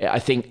 I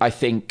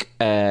think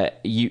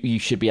you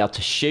should be able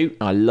to shoot.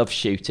 I love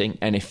shooting,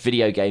 and if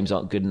video games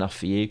aren't good enough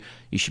for you,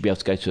 you should be able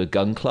to go to a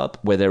gun club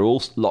where they're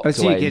all locked away.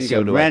 So you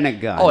can go rent a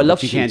gun. Oh, I love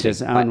shooting. You can't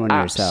just own one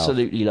yourself.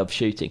 Absolutely love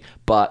shooting,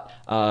 but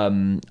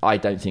I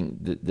don't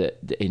think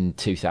that in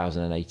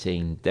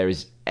 2018 there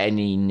is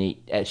any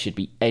need. There should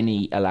be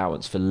any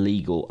allowance for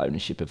legal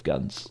ownership of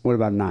guns. What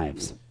about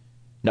knives?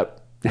 No.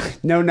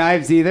 No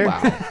knives either?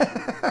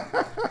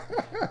 Wow.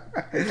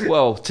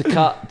 Well, to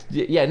cut...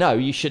 Yeah, no,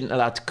 you shouldn't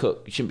allowed to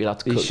cook. You shouldn't be allowed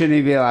to cook. You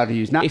shouldn't be allowed to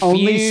use... Not If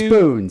only you-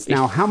 spoons.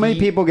 Now, if how many you-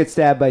 people get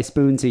stabbed by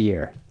spoons a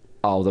year?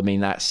 Oh, I mean,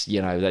 that's,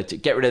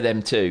 get rid of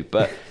them too.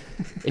 But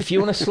if you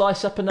want to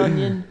slice up an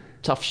onion,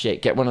 tough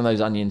shit. Get one of those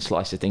onion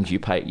slicer things you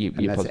pay.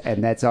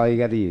 And that's all you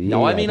got to use.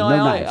 No, I Yeah, mean,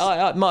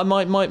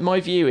 knives. my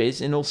view is,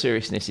 in all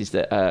seriousness, is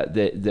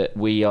that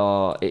we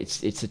are. It's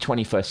the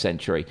 21st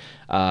century,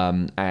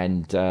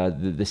 and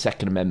the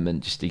Second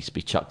Amendment just needs to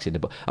be chucked in the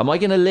book. Am I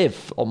going to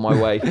live on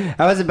my way?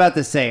 I was about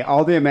to say,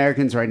 all the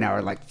Americans right now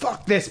are like,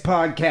 fuck this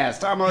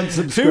podcast. I'm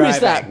unsubscribing. Who is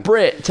that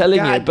Brit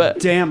telling you? God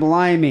damn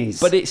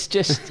limeys. But it's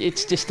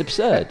just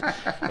absurd.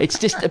 It's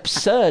just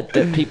absurd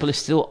that people are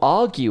still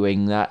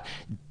arguing that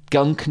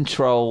gun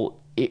control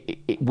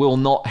it will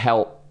not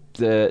help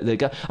the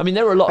gun. I mean,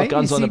 there are a lot of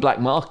guns on the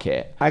black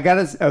market. I got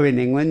to. Oh, in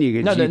England,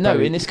 you could. No.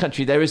 In this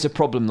country, there is a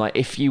problem. Like,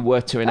 if you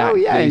were to enact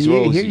these and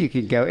rules, here you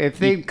could go. If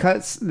they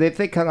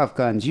cut off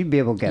guns, you'd be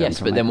able to get them. yes,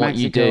 from but then like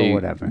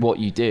Mexico what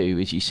you do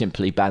is you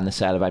simply ban the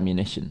sale of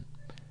ammunition.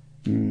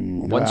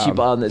 Once you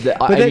Wow. ban the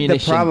But ammunition,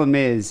 the problem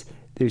is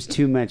there's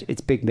too much.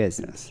 It's big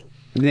business.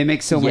 They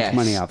make so much Yes,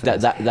 money off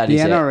of that the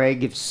is it. NRA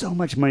gives so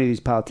much money to these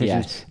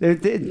politicians.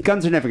 Yes.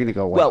 Guns are never going to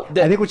go away. Well,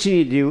 I think what you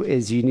need to do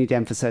is you need to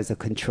emphasize the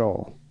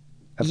control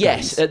of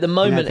yes, guns. at the And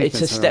I moment, think it's a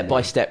that's what I'm doing.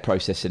 step-by-step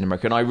process in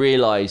America, and I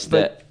realise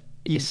that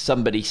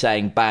somebody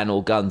saying ban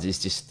all guns is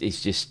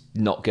just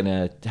not going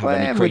to have Well,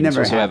 any it would credence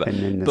never whatsoever.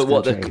 happen in this But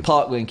what the country.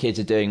 Parkland kids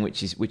are doing,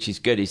 which is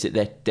good, is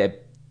that they're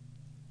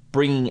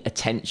bringing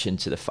attention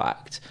to the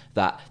fact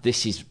that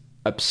this is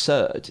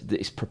absurd, that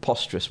it's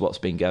preposterous what's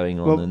been going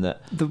on, and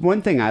that The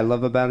one thing I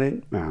love about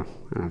it, well,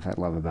 I don't know if I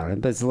love about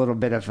it, but it's a little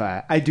bit of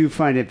I do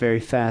find it very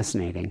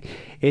fascinating,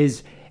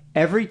 is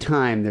every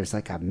time there's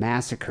like a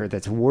massacre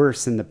that's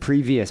worse than the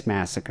previous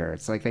massacre.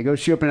 It's like they go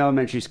shoot up an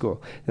elementary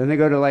school, then they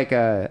go to like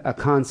a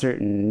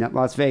concert in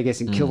Las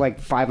Vegas and kill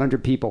like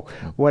 500 people,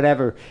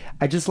 whatever.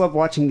 I just love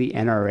watching the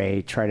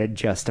NRA try to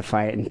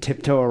justify it and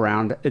tiptoe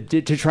around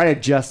to try to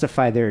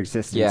justify their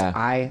existence. Yeah.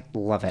 I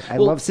love it. I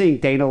love seeing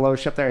Dana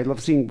Loesch up there. I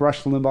love seeing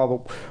Rush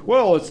Limbaugh.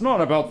 Well, it's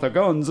not about the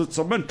guns. It's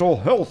a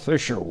mental health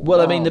issue. Well,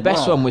 I mean, the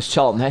best one was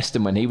Charlton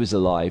Heston when he was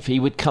alive. He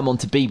would come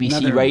onto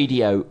BBC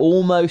Radio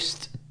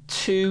almost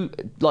to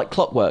like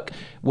clockwork.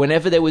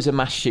 Whenever there was a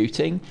mass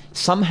shooting,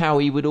 somehow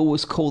he would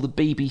always call the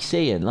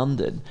BBC in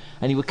London,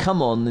 and he would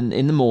come on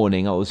in the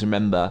morning, I always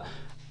remember,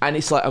 and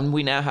it's like, and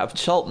we now have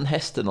Charlton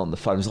Heston on the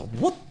phone. It's like,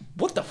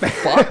 what the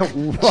fuck?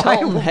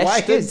 Charlton Heston?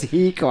 Why is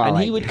he calling?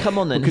 And he would come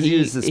on, and Because he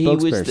was the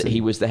spokesperson.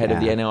 he was the head of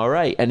the Yeah.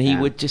 NRA, and he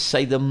Yeah. would just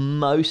say the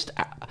most.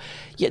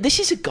 Yeah, this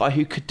is a guy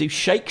who could do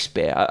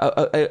Shakespeare,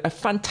 a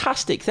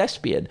fantastic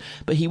thespian,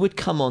 but he would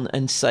come on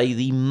and say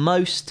the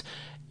most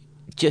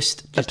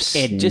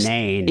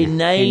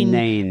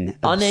inane,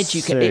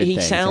 uneducated. He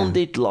things,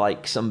 sounded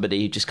like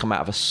somebody who just come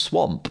out of a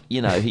swamp.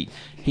 He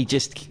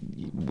just,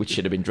 which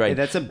should have been Hey, drained.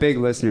 that's a big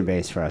listener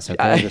base for us,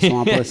 okay? The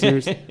swamp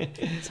listeners. So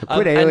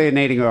quit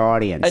alienating our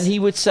audience. And he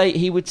would say,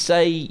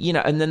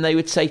 and then they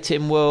would say to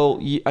him, "Well,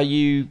 are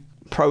you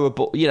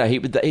pro-abort?"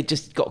 He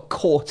just got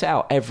caught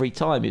out every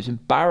time. It was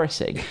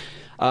embarrassing.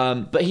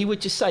 But he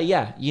would just say,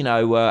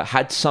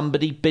 had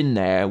somebody been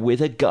there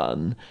with a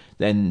gun,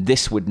 then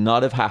this would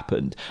not have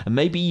happened. And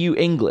maybe you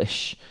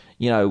English,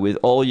 with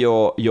all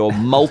your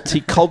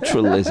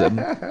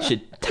multiculturalism,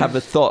 should have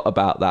a thought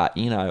about that.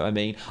 I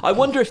mean, I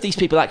wonder if these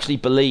people actually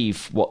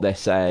believe what they're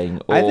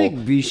saying, or I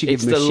think we should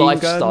it's give the machine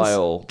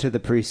lifestyle guns to the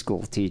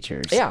preschool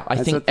teachers. Yeah, I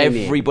That's think what they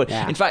need. everybody.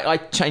 Yeah. In fact, I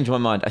changed my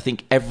mind. I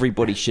think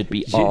everybody should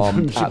be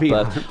armed should at be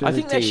birth. armed to I the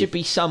think there teeth. should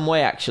be some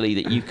way actually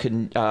that you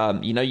can,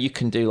 you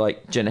can do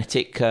like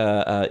genetic.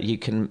 You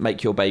can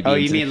make your baby. Oh,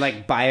 you into- mean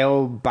like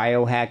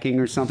biohacking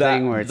or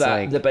something, where it's that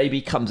like the baby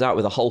comes out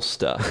with a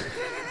holster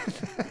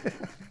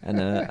and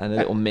a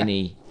little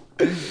mini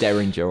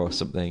Derringer or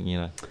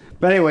something.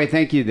 But anyway,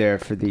 thank you there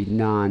for the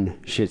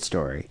non-shit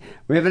story.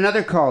 We have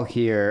another call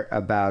here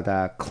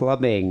about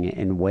clubbing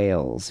in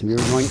Wales. Have you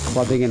ever gone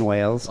clubbing in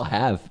Wales? I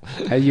have.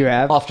 You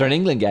have? After an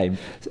England game,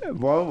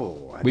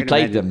 Whoa. I we can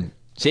played imagine. them.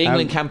 See,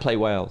 England can play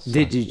Wales. So.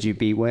 Did you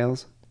beat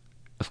Wales?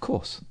 Of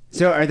course.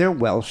 So are there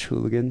Welsh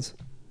hooligans?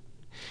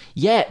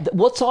 Yeah,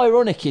 what's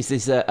ironic is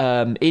that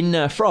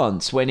in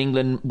France, when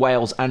England,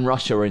 Wales and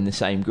Russia are in the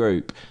same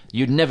group,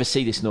 you'd never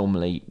see this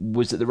normally,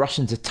 was that the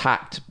Russians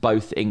attacked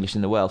both the English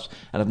and the Welsh,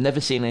 and I've never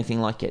seen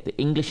anything like it. The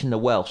English and the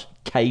Welsh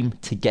came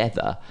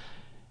together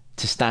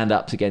to stand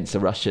up against the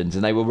Russians,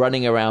 and they were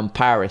running around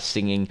Paris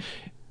singing,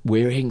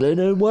 "We're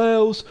England and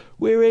Wales,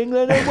 we're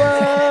England and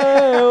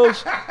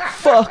Wales,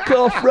 fuck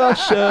off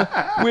Russia,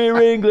 we're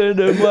England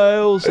and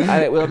Wales." And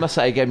I must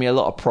say, it gave me a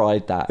lot of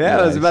pride, that. Yeah,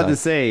 I was about to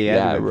so- say.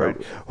 yeah, Right.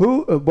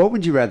 What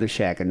would you rather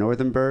shack, a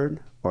northern bird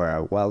or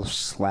a Welsh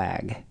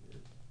slag?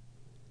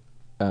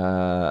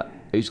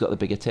 who's got the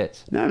bigger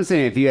tits? No, I'm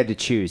saying if you had to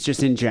choose,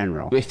 just in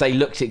general. If they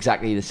looked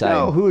exactly the same.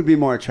 No, who would be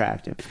more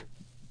attractive?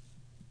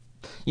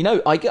 You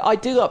know, I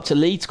do go up to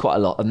Leeds quite a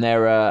lot, and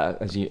there are,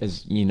 as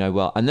you know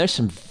well, and there's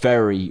some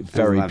very,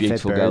 very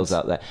beautiful girls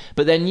out there.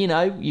 But then, you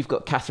know, you've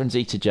got Catherine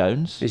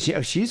Zeta-Jones.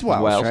 She's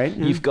Welsh, right?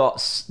 Yeah. You've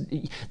got...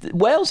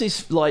 Wales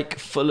is, like,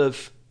 full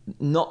of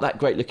not that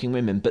great-looking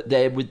women, but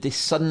there would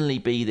suddenly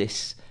be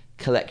this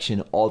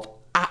collection of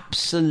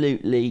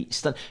absolutely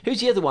stunning...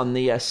 Who's the other one?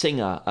 The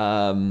singer.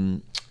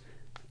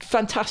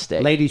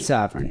 Fantastic. Lady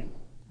Sovereign.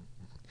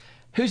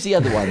 Who's the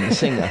other one? The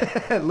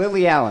singer?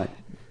 Lily Allen.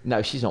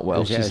 No, she's not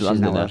Welsh. She's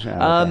Londoner.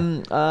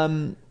 I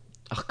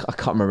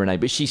can't remember her name,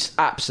 but she's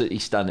absolutely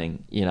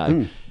stunning. You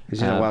know, is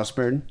she a Welsh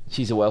bird?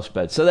 She's a Welsh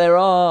bird. So there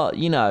are,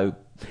 you know,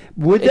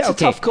 it's a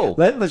tough call.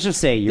 Let's just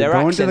say you're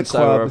going to the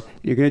club.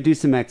 You're going to do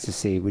some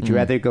ecstasy. Would you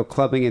rather go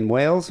clubbing in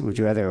Wales? Or would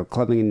you rather go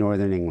clubbing in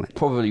Northern England?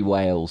 Probably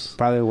Wales.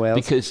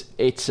 Because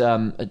it's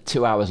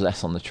 2 hours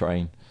less on the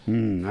train. All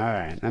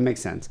right, that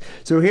makes sense.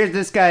 So here's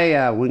this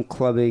guy went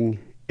clubbing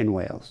in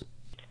Wales.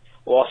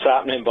 What's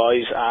happening,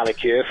 boys? Alec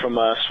here from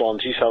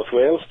Swansea, South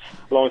Wales.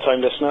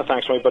 Long-time listener.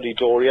 Thanks to my buddy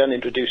Dorian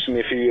introducing me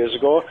a few years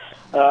ago.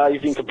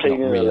 You've been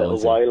complaining a little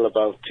while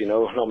about, you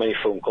know, not many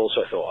phone calls,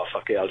 so I thought,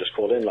 fuck it, I'll just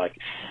call in.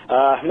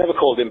 I've never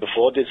called in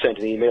before. Did send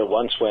an email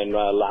once when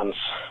Lance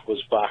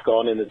was back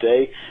on in the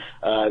day.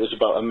 It was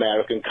about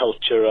American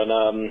culture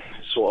and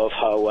sort of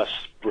how us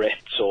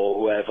Brits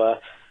or whoever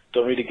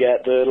don't really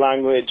get the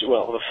language.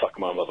 Well, what the fuck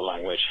am I about the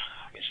language?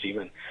 Fucking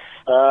Stephen.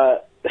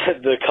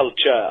 The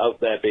culture out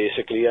there,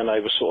 basically, and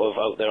I was sort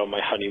of out there on my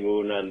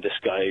honeymoon, and this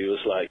guy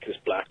was like, this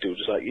black dude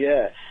was like,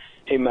 yeah,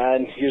 hey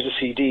man, here's a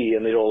CD,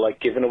 and they're all like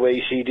giving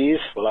away CDs.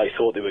 Well, I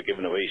thought they were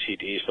giving away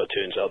CDs, but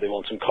turns out they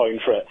want some coin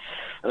for it.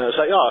 And I was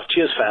like, oh,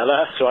 cheers,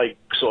 fella. So I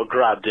sort of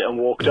grabbed it and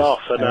walked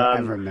off. And I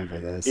remember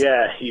this.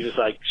 Yeah, he was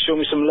like, show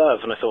me some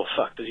love, and I thought,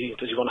 fuck, does he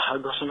want a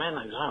hug or something?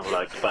 I was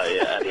like, but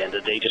at the end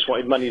of the day, just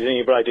wanted money, didn't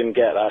he? But I didn't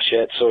get that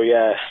shit. So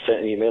yeah, sent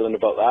an email in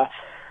about that.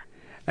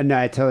 No,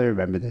 I totally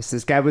remember this.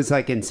 This guy was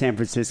like in San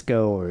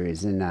Francisco or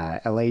he's in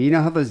LA. You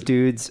know how those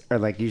dudes are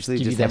like usually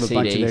just have a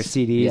bunch of their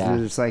CDs and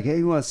they're just like, hey,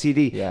 you want a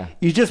CD? Yeah.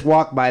 You just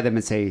walk by them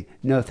and say,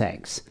 no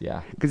thanks.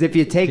 Yeah. Because if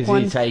you take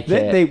one,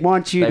 they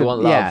want you to,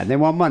 want love. Yeah, they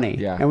want money.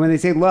 Yeah. And when they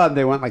say love,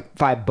 they want like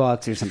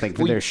 $5 or something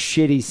for their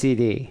shitty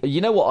CD.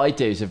 You know what I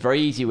do is a very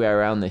easy way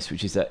around this,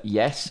 which is that,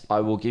 yes, I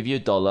will give you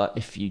 $1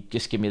 if you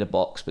just give me the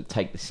box, but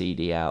take the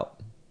CD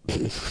out.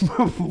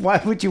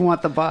 Why would you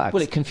want the box?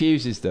 Well, it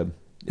confuses them.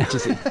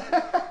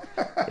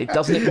 It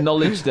doesn't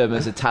acknowledge them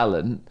as a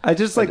talent. I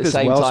just like at the this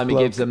same Welsh time,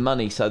 bloke. it gives them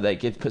money, so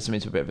puts them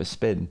into a bit of a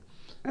spin.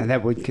 And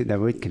that would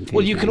confuse.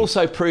 Well, you me. can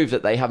also prove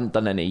that they haven't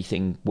done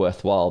anything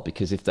worthwhile,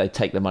 because if they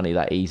take the money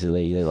that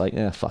easily, they're like,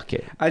 yeah, fuck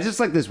it. I just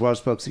like this Welsh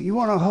bloke. So, you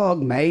want a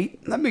hug,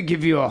 mate? Let me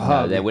give you a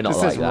hug. No, we're not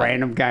just like this that.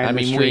 Random guy. I in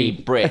mean, the street.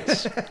 we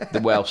Brits, the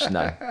Welsh,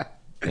 no,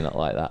 we're not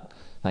like that.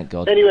 Thank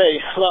God. Anyway,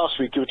 last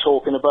week you were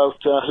talking about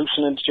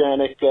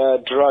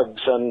hallucinogenic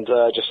drugs, and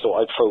just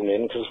thought I'd phone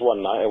in because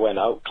one night I went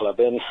out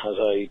clubbing, as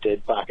I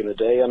did back in the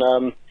day,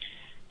 and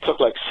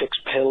took like 6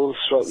 pills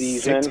throughout the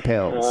evening. 6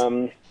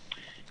 pills.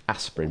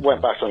 Aspirin.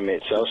 Went back to my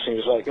mate's house, and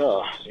he was like,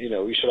 oh, you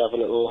know, you should have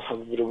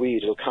a bit of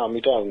weed, it'll calm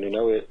you down, you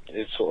know,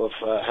 it sort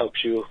of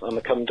helps you on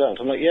the come down.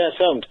 So I'm like, yeah,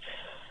 sound.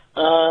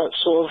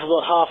 Sort of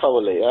about half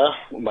hour later,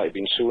 might have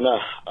been sooner,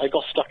 I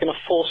got stuck in a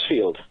force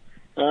field.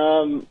 I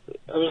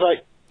was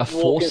like, a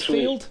force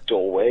field? His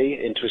doorway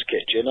into his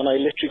kitchen, and I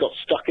literally got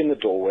stuck in the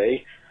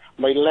doorway.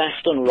 My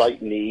left and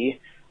right knee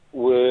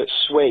were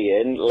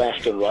swaying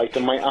left and right,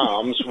 and my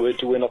arms were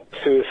doing a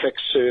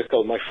perfect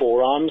circle, my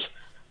forearms,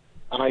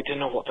 and I didn't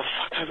know what the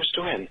fuck I was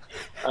doing.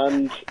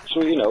 And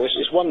so, you know,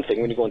 it's one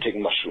thing when you go and take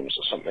mushrooms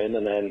or something,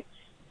 and then,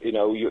 you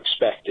know, you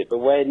expect it, but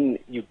when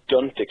you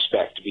don't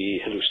expect to be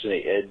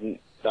hallucinated,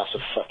 that's a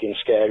fucking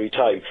scary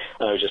time.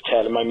 And I was just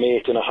telling my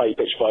mate in a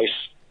high-pitched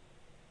voice,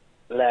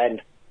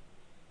 Len,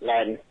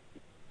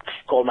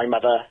 call my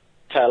mother,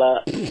 tell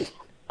her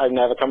I've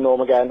never come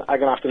home again. I'm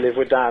going to have to live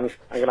with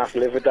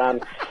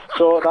Dan.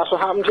 So that's what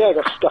happened, yeah. I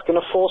got stuck in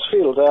a force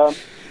field.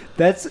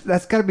 That's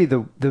got to be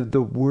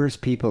the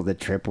worst people to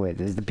trip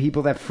with, is the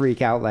people that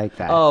freak out like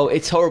that. Oh,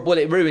 it's horrible. Well,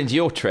 it ruins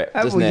your trip,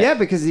 doesn't it? Yeah,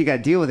 because you got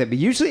to deal with it. But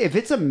usually if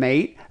it's a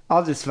mate,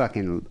 I'll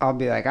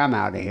be like, I'm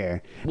out of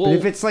here. Well, but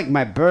if it's like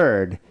my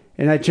bird,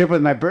 and I trip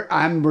with my bird,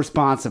 I'm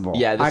responsible.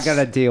 Yeah, I got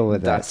to deal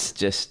with that. That's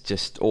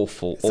just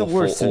awful. It's the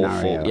worst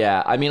scenario.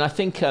 Yeah, I mean, I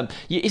think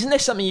isn't there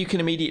something you can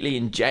immediately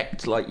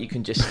inject? Like you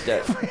can just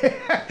to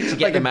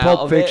get like them in out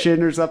Pulp of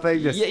Fiction it. or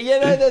something. No,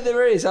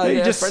 there is.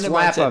 You just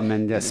slap them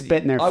and just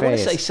spit in their face. I want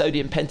to say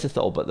sodium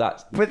pentothal, but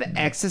that's with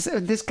excess.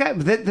 This guy.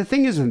 The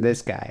thing is with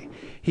this guy,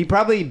 he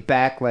probably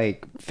back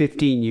like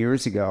 15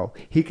 years ago,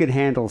 he could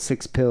handle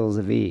 6 pills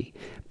of E.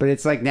 But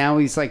it's like now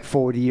he's like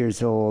 40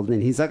 years old,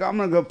 and he's like, I'm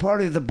going to go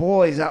party with the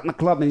boys out in the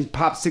club, and he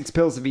pops 6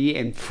 pills of E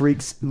and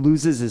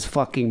loses his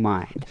fucking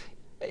mind.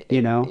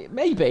 You know?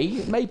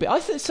 Maybe. I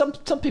think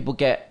some people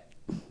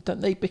don't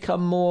they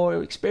become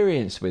more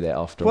experienced with it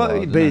after a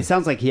while? But it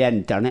sounds like he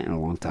hadn't done it in a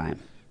long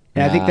time.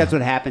 And I think that's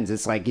what happens.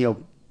 It's like,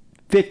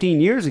 15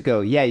 years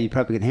ago, yeah, you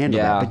probably could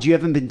handle that. But you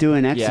haven't been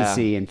doing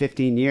ecstasy in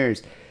 15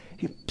 years.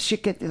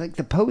 shit get like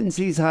the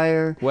potency's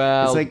higher.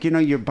 Well, it's like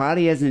your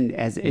body doesn't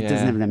have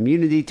an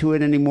immunity to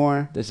it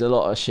anymore. There's a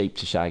lot of sheep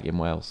to shag in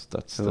Wales.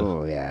 That's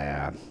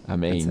yeah. I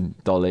mean,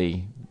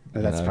 Dolly.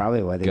 That's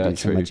probably why they do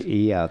so much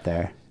E out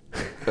there.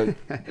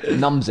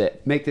 Numbs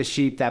it. Make the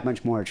sheep that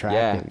much more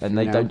attractive. Yeah, and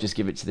they don't just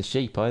give it to the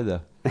sheep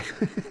either.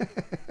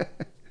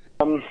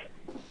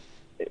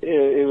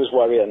 It was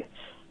worrying.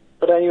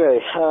 But anyway,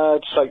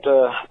 I'd just like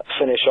to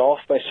finish off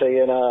by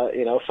saying,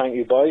 thank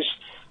you, boys.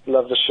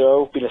 Love the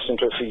show. Been listening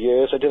to it for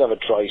years. I did have a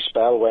dry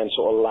spell when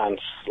sort of Lance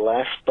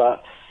left,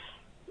 but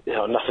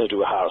nothing to do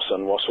with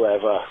Harrison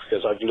whatsoever,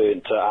 because I've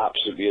learned to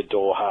absolutely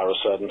adore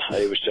Harrison.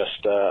 It was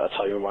just a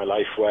time in my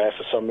life where,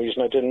 for some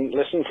reason, I didn't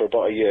listen for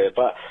about a year.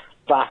 But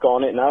back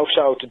on it now.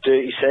 Shout out to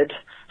Dirty Sid,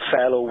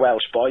 fellow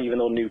Welsh boy, even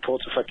though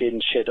Newport's a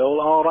fucking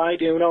shithole. All right,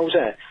 who knows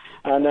it?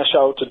 And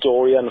shout out to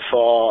Dorian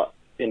for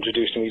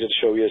introducing me to the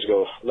show years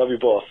ago. Love you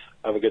both.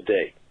 Have a good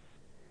day.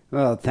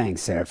 Well,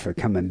 thanks, Sarah, for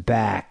coming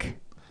back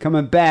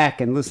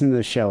and listening to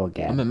the show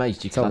again. I'm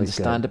amazed you can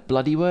understand a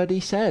bloody word he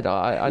said.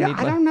 I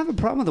don't have a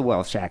problem with the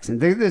Welsh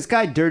accent. There's this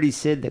guy, Dirty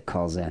Sid, that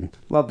calls in.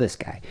 Love this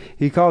guy.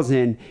 He calls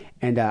in,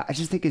 and I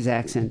just think his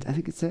accent. I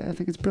think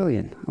it's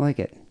brilliant. I like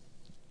it.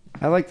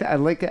 I like that.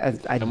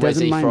 And where's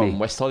he from?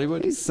 West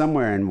Hollywood? He's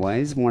somewhere in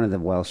Wales. He's one of the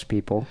Welsh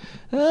people.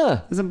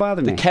 Doesn't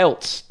bother me. The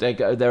Celts,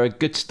 they're a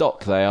good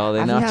stock. They are.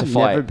 They know how to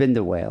fight. I've never been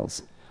to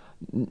Wales.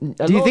 Do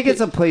you think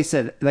it's a place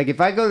that, like,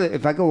 if I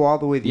go all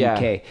the way to the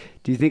UK,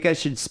 do you think I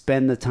should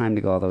spend the time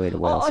to go all the way to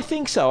Wales? I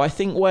think so. I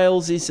think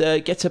Wales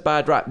gets a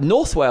bad rap.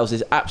 North Wales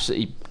is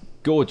absolutely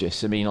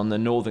gorgeous. I mean, on the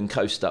northern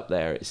coast up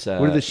there, it's.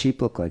 What do the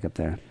sheep look like up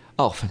there?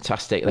 Oh,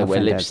 fantastic! They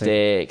wear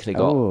lipstick. They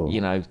got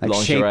like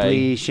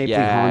lingerie, shapely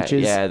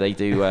haunches. Yeah, they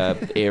do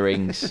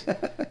earrings.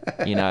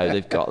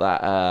 They've got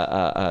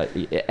that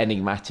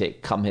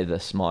enigmatic "come hither"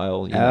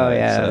 smile.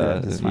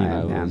 The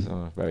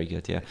smile. Very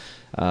good. Yeah.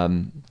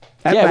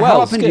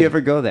 How often do you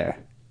ever go there?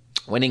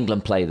 When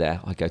England play there,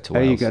 I go to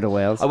Wales. Oh, you go to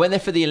Wales? I went there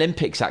for the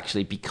Olympics,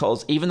 actually,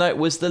 because even though it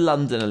was the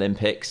London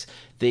Olympics,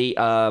 the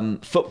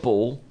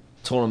football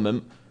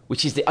tournament,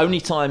 which is the only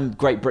time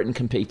Great Britain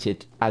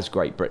competed as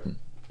Great Britain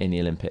in the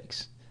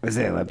Olympics. Was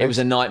it Olympics? It was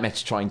a nightmare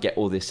to try and get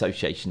all the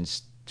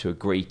associations to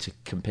agree to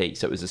compete.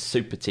 So it was a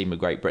super team of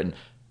Great Britain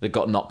that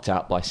got knocked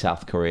out by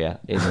South Korea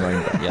in the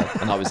rainbow. Yeah,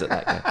 and I was at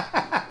that game.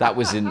 That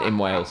was in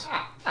Wales.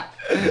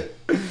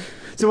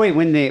 So wait,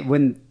 when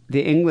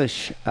the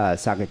English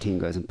soccer team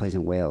goes and plays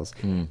in Wales,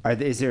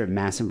 is there a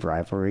massive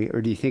rivalry,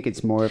 or do you think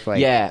it's more of like...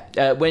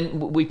 Yeah,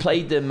 when we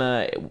played them,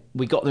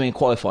 we got them in a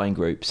qualifying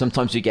group.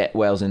 Sometimes we get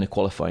Wales in a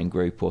qualifying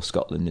group or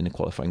Scotland in a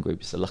qualifying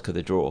group. It's the luck of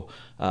the draw.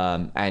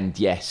 And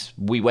yes,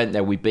 we went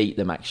there, we beat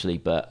them actually,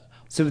 but...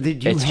 So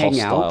did you hang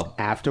out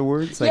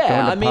afterwards? Like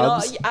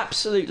pubs?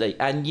 Absolutely.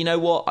 And you know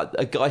what?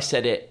 A guy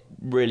said it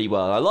really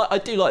well. I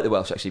do like the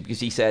Welsh, actually,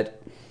 because he said...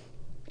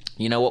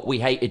 You know what? We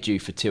hated you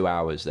for 2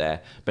 hours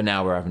there, but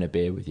now we're having a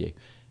beer with you,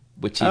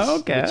 which is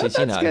okay. Which is,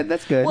 good.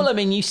 That's good. Well, I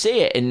mean, you see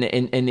it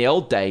in the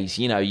old days.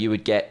 You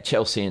would get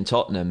Chelsea and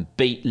Tottenham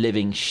beat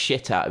living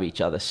shit out of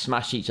each other,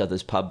 smash each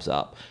other's pubs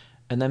up,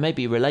 and they may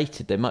be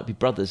related. They might be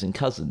brothers and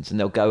cousins, and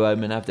they'll go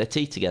home and have their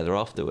tea together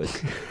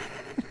afterwards.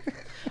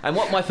 And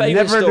what my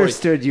favourite story,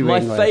 understood you.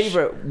 My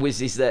favourite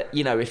is that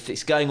if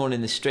it's going on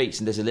in the streets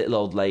and there's a little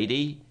old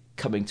lady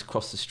coming to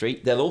cross the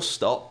street, they'll all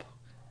stop.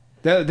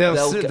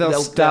 They'll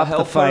stop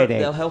the fighting.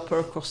 They'll help her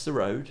across the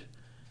road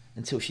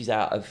until she's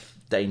out of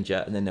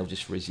danger, and then they'll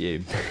just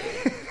resume.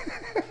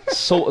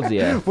 Sort of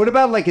the earth. What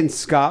about like in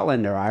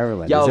Scotland or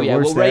Ireland? Yeah, is it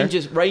worse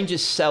there?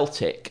 Rangers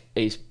Celtic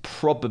is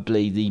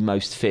probably the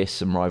most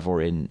fearsome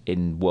rivalry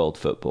in world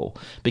football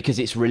because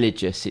it's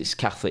religious, it's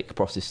Catholic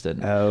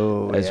Protestant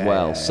as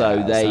well.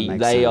 So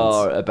they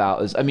are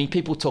about as... I mean,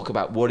 people talk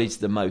about what is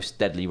the most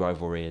deadly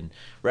rivalry in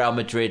Real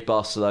Madrid,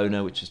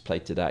 Barcelona, which was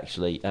played today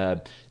actually.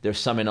 There's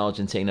some in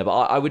Argentina, but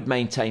I would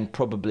maintain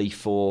probably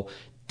for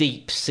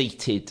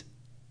deep-seated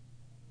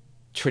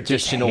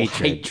traditional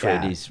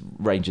hatred is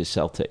Rangers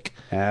Celtic.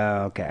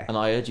 Oh, okay. And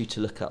I urge you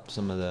to look up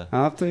some of the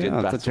I'll have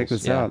to check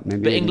this out.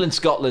 Maybe but England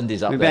Scotland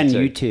is up maybe there on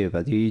too. YouTube.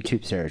 I'll do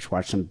YouTube search.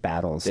 Watch some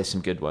battles. There's some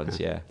good ones.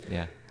 Yeah.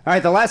 All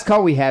right. The last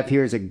call we have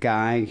here is a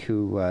guy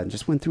who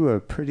just went through a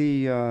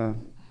pretty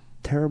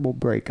terrible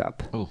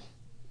breakup. Oh,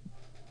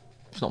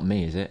 it's not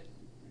me, is it?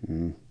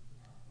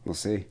 We'll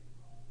see.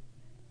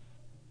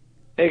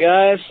 Hey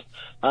guys,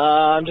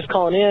 I'm just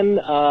calling in.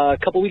 A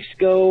couple weeks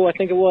ago, I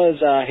think it was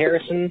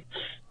Harrison.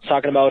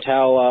 Talking about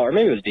how, or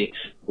maybe it was D,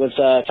 was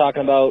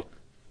talking about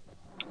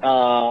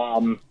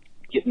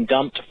getting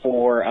dumped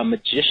for a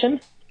magician.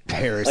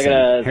 Harrison.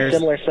 Like a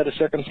similar set of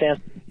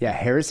circumstances. Yeah,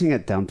 Harrison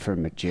got dumped for a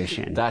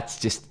magician. That's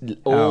just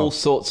all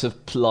sorts of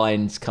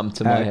lines come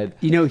to my head.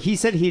 He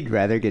said he'd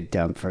rather get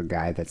dumped for a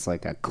guy that's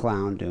like a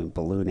clown doing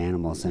balloon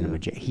animals than a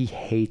magician. He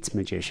hates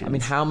magicians. I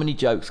mean, how many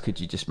jokes could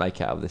you just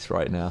make out of this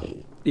right now?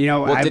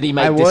 What did he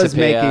make I disappear? was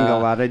making a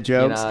lot of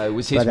jokes.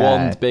 Was his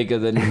wand bigger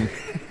than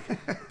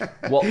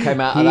what came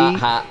out of that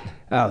hat?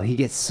 Oh, he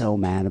gets so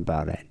mad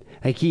about it.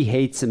 Like, he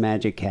hates the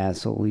Magic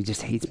Castle. He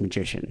just hates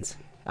magicians.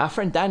 Our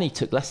friend Danny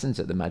took lessons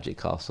at the Magic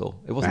Castle.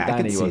 It wasn't I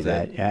Danny, can see was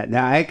that. it? Yeah,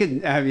 no, I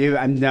could.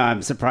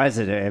 I'm surprised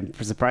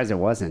it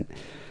wasn't.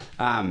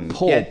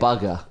 Poor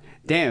bugger.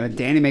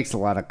 Danny makes a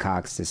lot of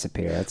cocks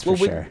disappear. That's for Well,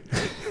 sure.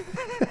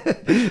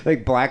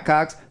 Like black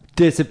cocks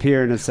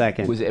disappear in a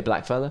second. Was it a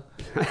black fella?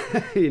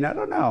 I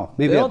don't know.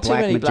 Maybe There a aren't too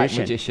black many magician. black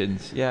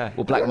magicians. Yeah,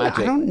 or black I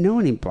magic. don't know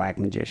any black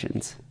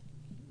magicians.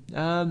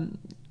 I'm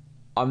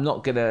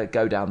not gonna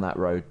go down that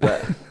road,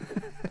 but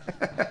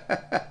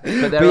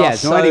there But are yeah,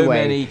 so so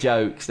anyway, many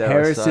jokes.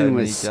 Harrison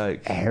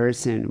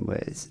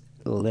was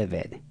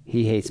livid.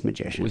 He hates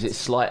magicians. Was it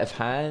sleight of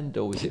hand,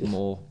 or was it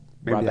more?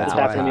 Maybe that's It's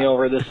why. happened to me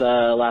over this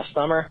last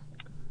summer.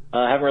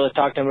 I haven't really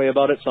talked to anybody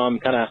about it, so I'm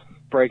kind of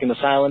breaking the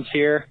silence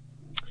here.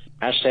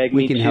 Hashtag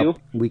we me can too. help.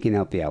 We can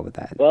help you out with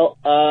that. Well,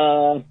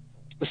 I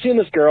was seeing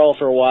this girl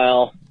for a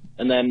while,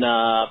 and then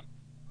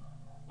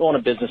go on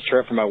a business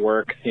trip for my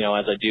work,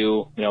 as I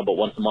do, about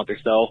once a month or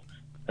so.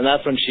 And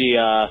that's when she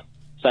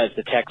decides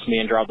to text me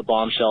and drop the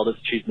bombshell that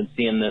she's been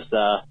seeing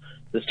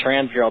this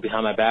trans girl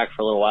behind my back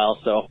for a little while.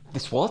 So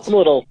This what? I'm a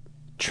little.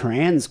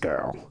 Trans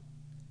girl.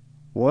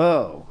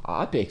 Whoa.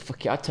 I'd take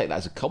that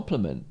as a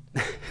compliment.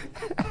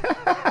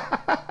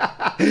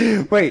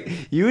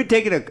 Wait, you would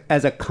take it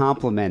as a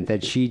compliment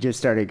that she just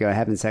started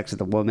having sex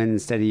with a woman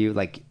instead of you,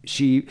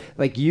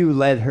 you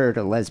led her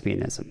to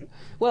lesbianism.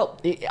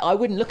 Well, I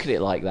wouldn't look at it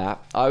like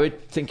that. I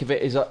would think of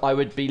it as I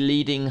would be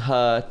leading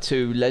her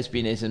to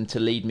lesbianism to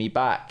lead me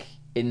back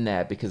in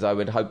there, because I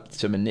would hope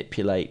to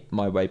manipulate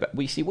my way back.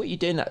 We see what you're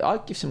doing. I'll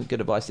give some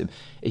good advice to him.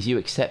 Is you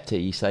accept it.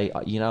 You say,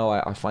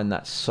 I find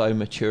that so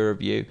mature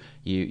of you.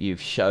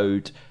 You've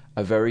showed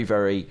a very,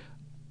 very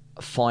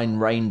fine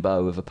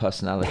rainbow of a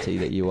personality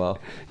that you are.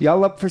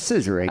 Y'all up for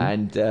scissoring?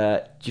 And do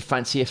you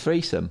fancy a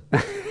threesome?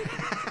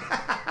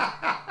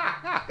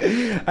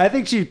 I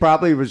think she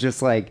probably was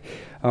just like,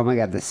 oh my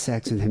God, the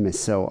sex with him is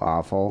so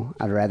awful.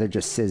 I'd rather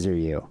just scissor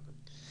you.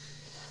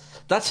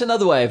 That's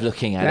another way of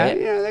looking at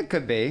it. Yeah, that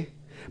could be.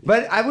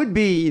 But I would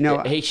be,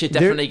 he should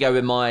definitely go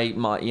with my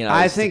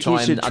I think to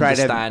he should and try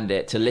understand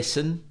it, to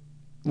listen.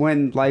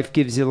 When life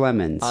gives you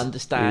lemons.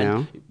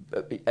 Understand.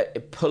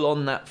 Pull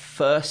on that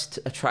first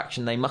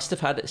attraction they must have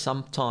had at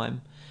some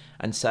time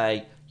and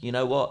say, you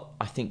know what?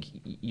 I think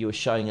you are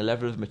showing a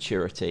level of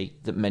maturity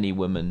that many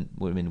women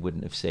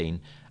wouldn't have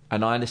seen.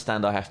 And I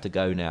understand I have to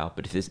go now,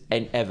 but if there's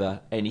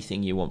ever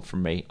anything you want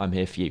from me, I'm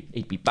here for you.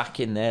 He'd be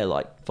back in there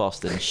like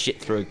faster than shit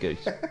through a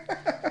goose.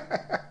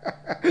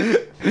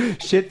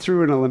 Shit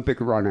through an Olympic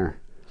runner.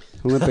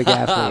 Olympic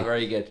athlete.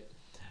 Very good.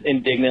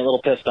 Indignant, a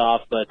little pissed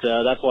off, but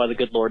that's why the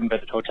good Lord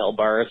invented hotel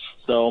bars.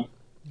 So,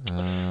 do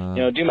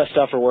my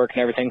stuff for work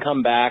and everything,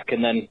 come back,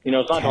 and then,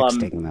 it's not until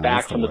I'm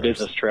back from the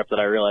business trip that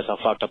I realize how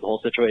fucked up the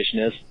whole situation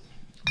is.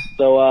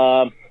 So,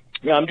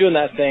 I'm doing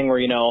that thing where,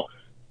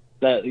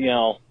 that,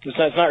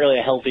 it's not really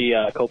a healthy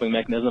coping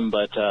mechanism,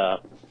 but,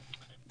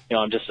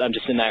 I'm just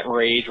in that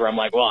rage where I'm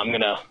like, well, I'm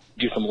going to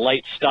do some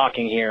light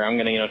stalking here. I'm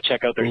going to,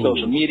 check out their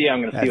social media.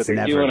 I'm going to see what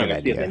they're doing. I'm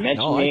going to see if they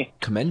mention me. I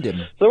commend him.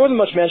 So there wasn't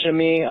much mention of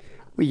me.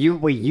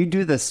 You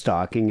do the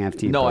stalking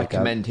after you No, I break up?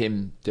 commend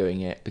him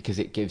doing it because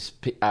it gives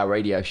our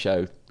radio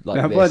show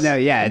like this. Well, no,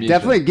 yeah, amusement. it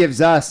definitely gives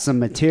us some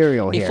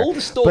material here. If all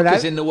the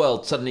stalkers in the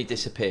world suddenly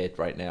disappeared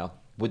right now,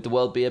 would the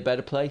world be a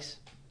better place?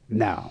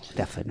 No,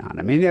 definitely not.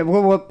 I mean,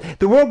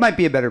 the world might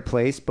be a better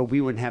place, but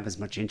we wouldn't have as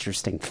much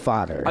interesting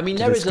fodder. I mean,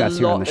 to there is a discuss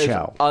here on lot the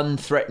show. of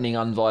unthreatening,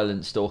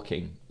 unviolent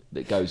stalking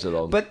that goes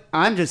along. But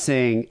I'm just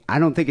saying, I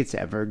don't think it's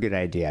ever a good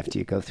idea after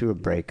you go through a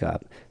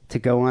breakup to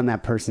go on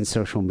that person's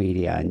social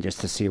media and just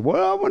to see,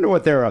 well, I wonder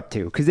what they're up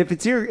to. Because if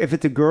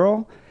it's a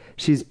girl,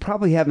 she's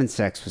probably having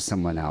sex with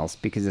someone else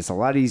because it's a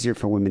lot easier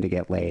for women to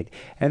get laid.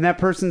 And that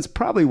person's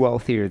probably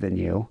wealthier than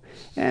you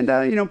and,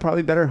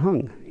 probably better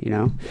hung,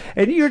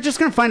 And you're just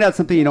going to find out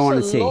something you don't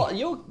want to see.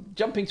 You're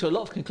jumping to a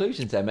lot of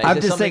conclusions there, mate. I'm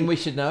Is there just something saying, we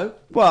should know?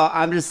 Well,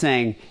 I'm just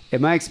saying,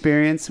 in my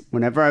experience,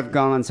 whenever I've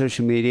gone on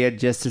social media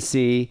just to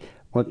see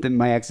what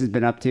my ex has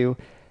been up to,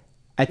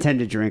 I tend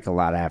to drink a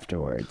lot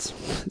afterwards.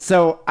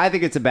 So I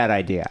think it's a bad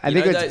idea. I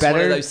think it's better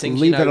one of those things,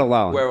 leave it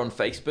alone. Where on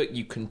Facebook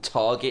you can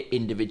target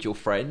individual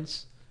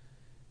friends.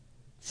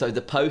 So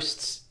the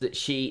posts that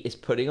she is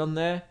putting on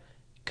there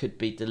could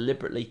be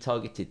deliberately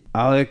targeted.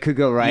 Oh, it could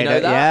go right. You know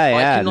that?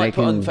 Yeah. I can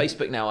put on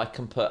Facebook now. I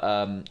can put.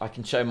 I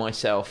can show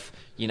myself,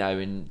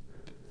 in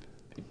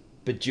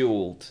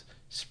bejeweled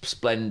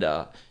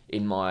splendor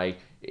in my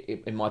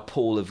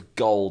pool of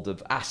gold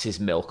of ass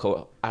milk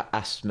or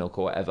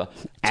whatever.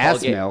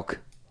 Ass milk.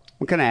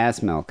 What kind of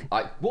ass milk?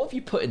 What have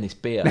you put in this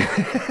beer? And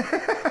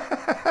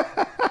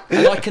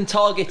I can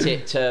target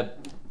it to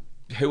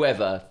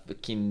whoever.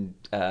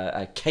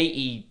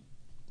 Katie.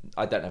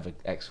 I don't have an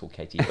ex called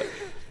Katie, but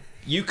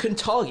you can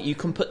target. You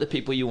can put the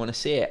people you want to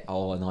see it.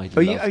 Oh, and are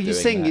you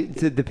saying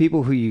to the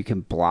people who you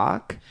can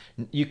block?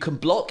 You can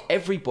block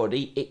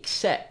everybody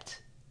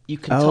except you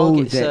can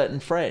target certain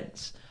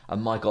friends.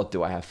 And my God,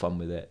 do I have fun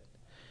with it?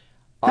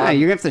 You're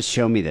gonna have to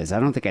show me this. I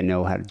don't think I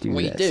know how to do this.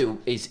 What you do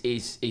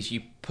is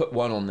you put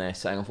one on there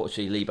saying,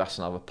 unfortunately, Lee Bass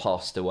and I have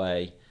passed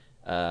away.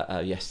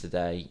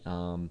 yesterday.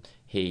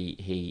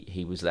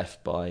 He was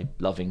left by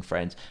loving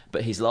friends,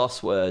 but his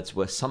last words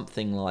were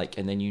something like,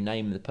 and then you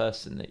name the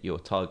person that you're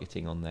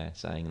targeting on there,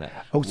 saying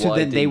that. Oh, so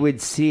then they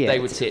would see it. They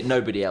would see it.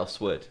 Nobody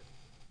else would.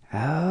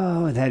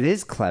 Oh, that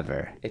is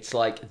clever. It's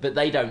like, but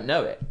they don't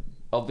know it,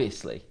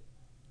 obviously.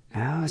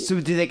 Oh, so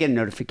do they get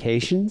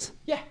notifications?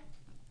 Yeah.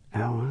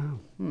 Oh,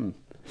 wow.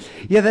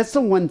 Yeah, that's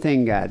the one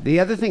thing. The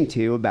other thing,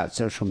 too, about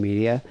social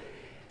media,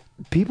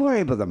 people are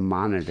able to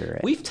monitor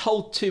it. We've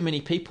told too many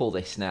people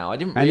this now. I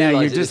didn't I realize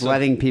know, you're just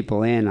letting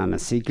people in on a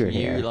secret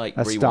You, here. like,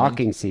 a rewind?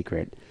 stalking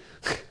secret.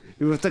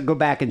 You have to go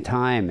back in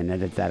time and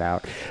edit that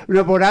out.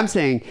 No, but what I'm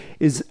saying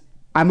is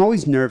I'm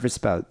always nervous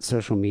about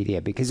social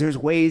media because there's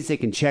ways they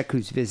can check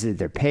who's visited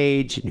their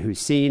page and who's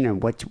seen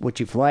and what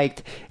you've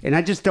liked. And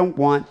I just don't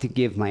want to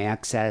give my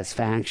ex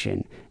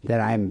satisfaction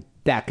that I'm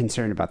that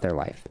concerned about their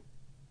life.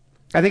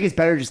 I think it's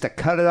better just to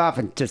cut it off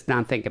and just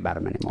not think about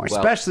them anymore, Well,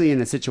 especially in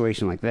a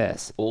situation like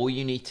this. All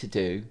you need to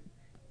do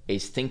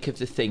is think of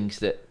the things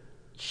that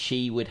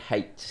she would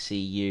hate to see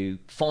you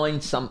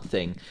find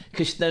something.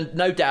 Because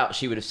no doubt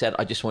she would have said,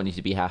 I just want you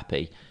to be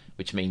happy,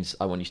 which means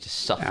I want you to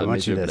suffer miserably. I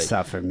want you to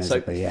suffer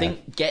miserably, so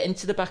get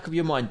into the back of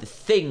your mind the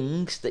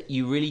things that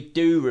you really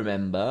do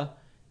remember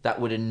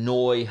that would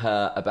annoy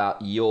her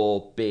about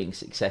your being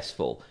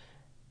successful.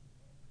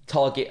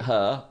 Target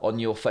her on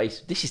your face.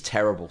 This is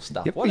terrible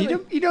stuff. Yep.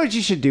 You know what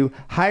you should do?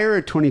 Hire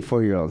a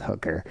 24-year-old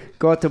hooker.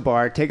 Go out to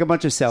bar, take a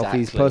bunch of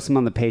selfies, post them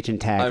on the page, and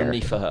tag her.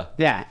 Only for her.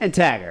 Yeah, and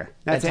tag her.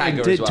 That's and tag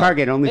it. her as well.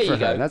 Target only there for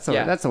you her. go.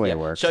 That's the way it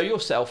works. Show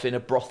yourself in a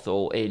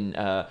brothel in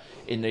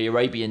the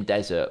Arabian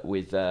desert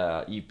with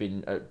you've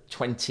been a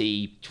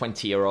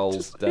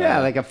 20-year-old.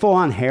 Like a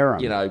full-on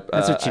harem. You know,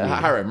 that's what you need.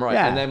 Harem, right?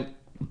 Yeah. And then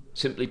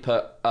simply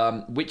put,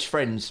 which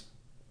friends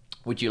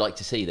would you like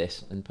to see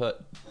this? And put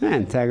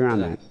and tag her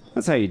on that.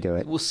 That's how you do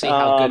it. We'll see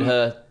how good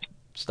her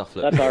stuff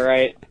looks. That's all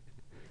right.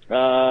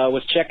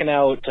 Was checking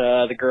out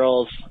the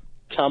girl's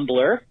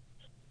Tumblr,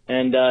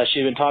 and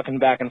she'd been talking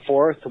back and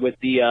forth with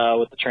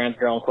the trans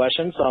girl in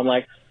question. So I'm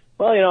like,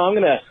 well, I'm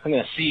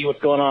gonna see what's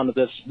going on with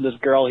this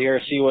girl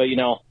here, see what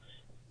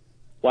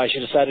why she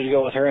decided to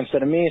go with her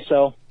instead of me.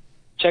 So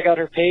check out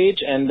her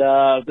page, and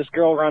this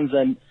girl runs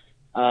an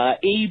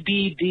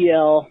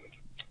ABDL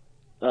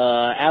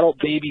adult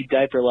baby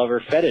diaper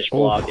lover fetish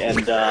blog, and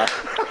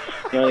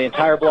the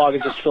entire blog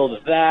is just filled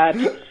with that.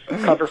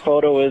 Cover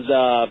photo is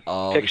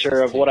a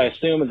picture of what I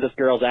assume is this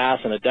girl's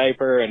ass in a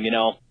diaper, and it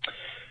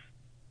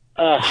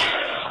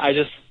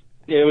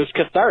was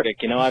cathartic.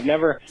 I've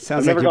never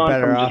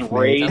gone from just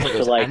rage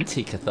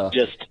to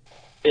just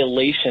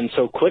elation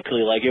so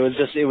quickly. Like it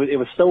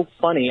was so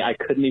funny I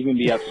couldn't even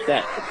be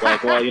upset. It's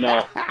like, well,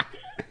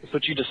 it's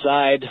what you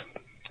decide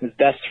is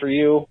best for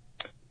you.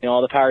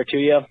 All the power to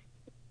you.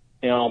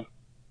 Kind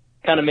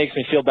of makes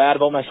me feel bad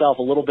about myself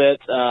a little bit.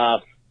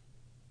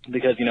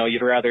 Because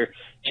you'd rather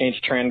change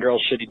a trans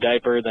girl's shitty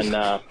diaper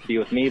than be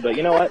with me, but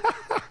you know what?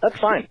 That's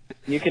fine.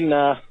 You can,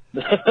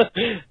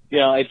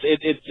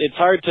 it's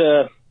hard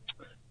to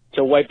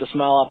wipe the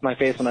smile off my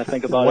face when I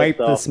think about wipe it.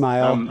 So the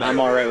smile. I'm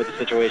all right with the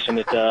situation.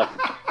 It was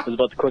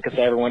about the quickest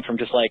I ever went from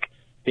just like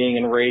being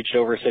enraged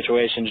over a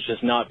situation to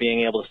just not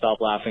being able to stop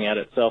laughing at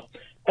it. So,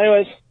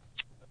 anyways,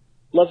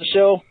 love the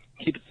show.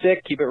 Keep it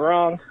sick. Keep it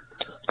wrong.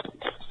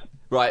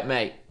 Right,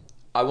 mate.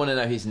 I want to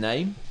know his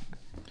name.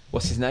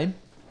 What's his name?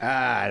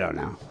 I don't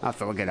know. I'll have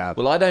to look it up.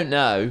 Well, I don't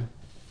know.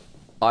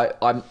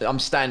 I'm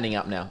standing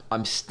up now.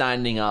 I'm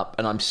standing up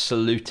and I'm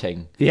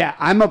saluting. Yeah,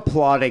 I'm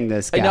applauding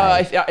this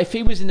guy. If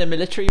he was in the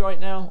military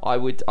right now, I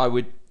would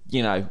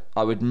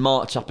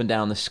march up and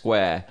down the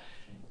square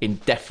in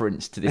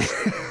deference to this.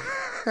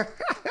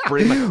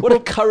 What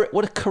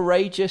a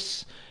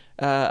courageous,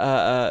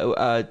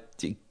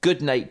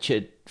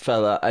 good-natured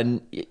fella,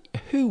 and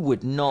who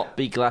would not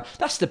be glad?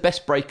 That's the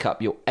best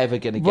breakup you're ever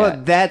going to get.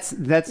 Well, that's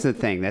the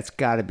thing. That's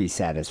got to be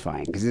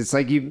satisfying because it's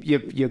like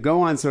you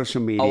go on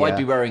social media. Oh, I'd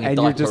be wearing a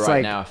diaper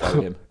right now if I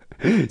were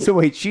him. So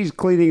wait, she's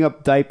cleaning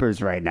up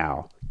diapers right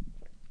now.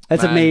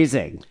 That's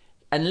amazing.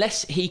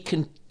 Unless he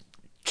can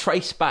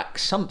trace back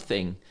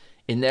something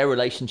in their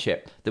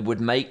relationship that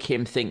would make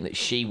him think that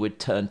she would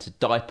turn to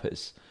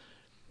diapers.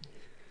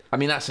 I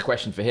mean, that's a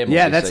question for him.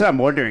 Yeah, obviously. that's what I'm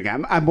wondering.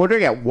 I'm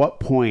wondering at what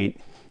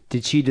point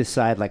did she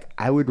decide, like,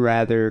 I would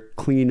rather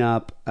clean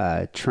up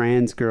a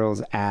trans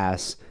girl's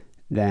ass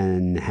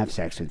than have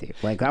sex with you?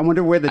 Like, I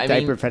wonder where the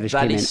diaper fetish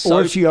came in,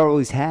 or she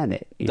always had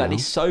it. That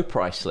is so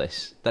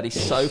priceless. That is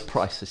so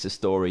priceless a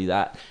story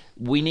that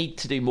we need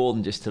to do more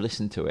than just to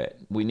listen to it.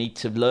 We need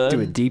to learn.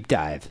 Do a deep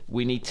dive.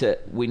 We need to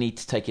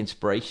take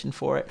inspiration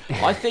for it.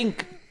 I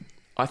think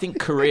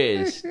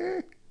careers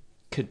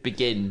could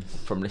begin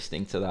from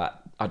listening to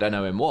that. I don't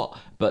know in what,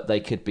 but they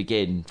could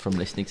begin from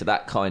listening to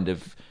that kind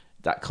of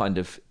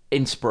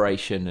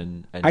inspiration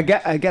and I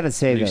gotta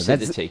say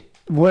lucidity.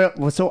 Though,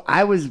 well, so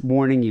I was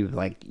warning you,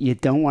 like, you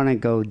don't want to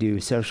go do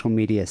social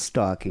media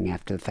stalking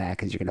after the fact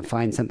because you're going to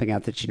find something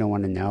out that you don't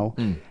want to know.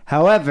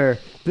 However,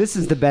 this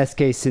is the best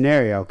case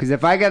scenario because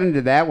if I got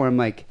into that where I'm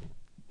like,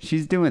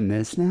 she's doing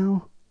this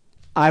now,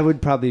 I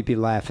would probably be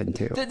laughing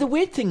too. The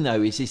weird thing,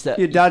 though, is that...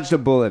 You dodged a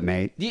bullet,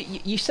 mate.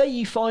 You say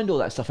you find all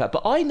that stuff out,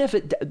 but I never...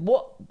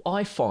 What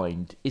I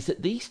find is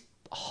that these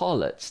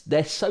harlots,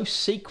 they're so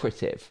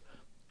secretive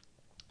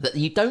that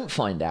you don't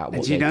find out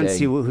what you they're don't doing.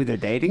 see who they're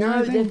dating or No,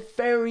 anything? they're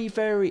very,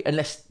 very...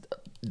 Unless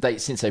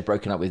since they've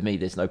broken up with me,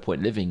 there's no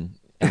point living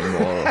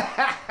anymore.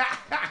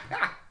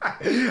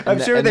 I'm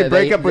sure they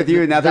break up with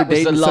you and now they're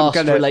dating some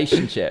kind of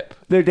relationship.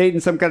 They're dating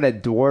some kind of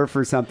dwarf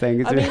or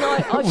something. I mean,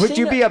 would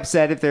you be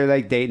upset if they're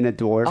like dating a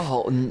dwarf?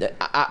 Oh,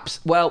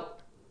 well,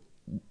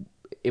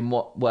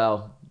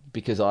 Well,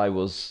 because I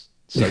was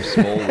so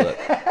small that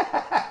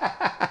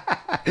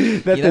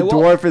the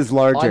dwarf is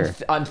larger.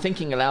 I'm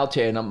thinking aloud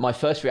here, and my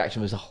first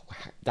reaction was, "Oh,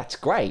 that's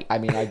great." I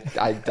mean,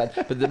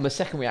 but my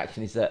second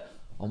reaction is that,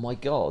 "Oh my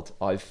God,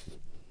 I've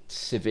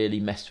severely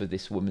messed with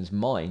this woman's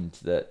mind."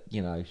 That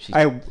she's.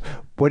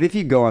 What if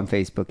you go on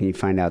Facebook and you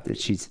find out that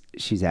she's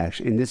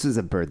actually, and this is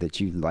a bird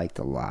that you liked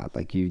a lot,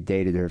 like you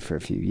dated her for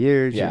a few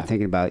years, you're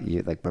thinking about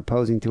you like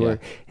proposing to her,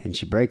 and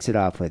she breaks it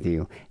off with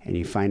you, and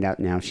you find out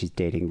now she's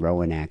dating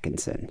Rowan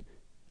Atkinson.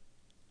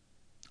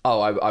 Oh,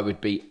 I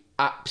would be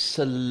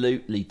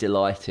absolutely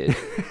delighted.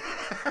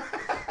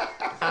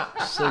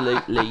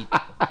 Absolutely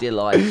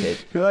delighted.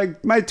 You're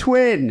like, my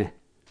twin.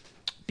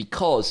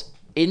 Because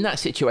in that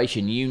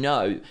situation,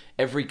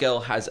 every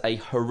girl has a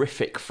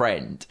horrific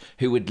friend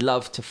who would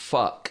love to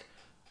fuck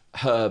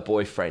her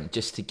boyfriend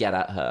just to get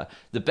at her.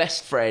 The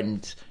best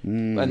friend,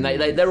 and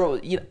they're all,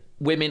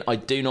 women, I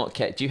do not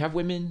care. Do you have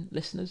women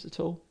listeners at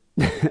all?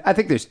 I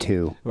think there's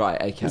two.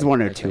 Right, okay. There's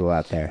one or two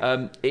out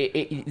there.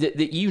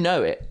 You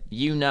know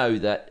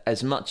that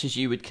as much as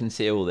you would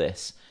conceal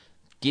this,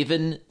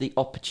 given the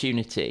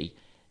opportunity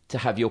to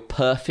have your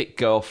perfect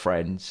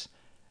girlfriend's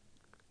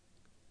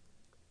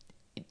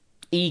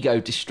ego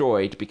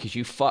destroyed because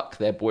you fuck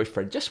their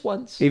boyfriend just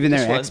once. Even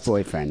their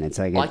ex-boyfriend. It's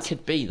like... I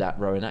could be that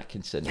Rowan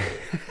Atkinson.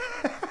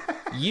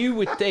 You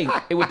would think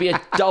it would be a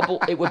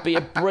double... It would be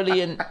a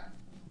brilliant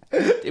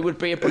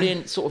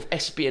sort of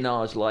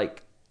espionage,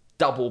 like...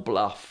 double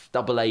bluff,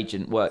 double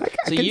agent work.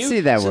 I can see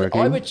that working.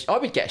 I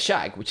would get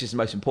shag, which is the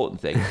most important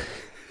thing.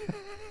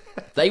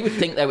 They would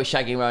think they were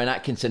shagging Rowan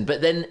Atkinson,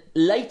 but then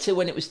later,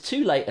 when it was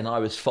too late and I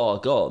was far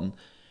gone,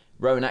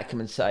 Rowan Atkinson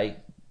would say,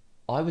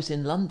 "I was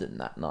in London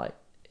that night.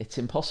 It's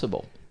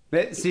impossible."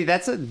 But see,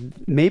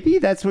 maybe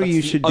that's what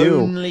you should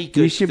do.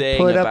 You should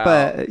put up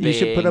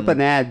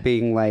an ad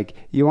being like,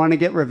 "You want to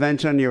get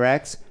revenge on your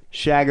ex?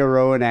 Shag a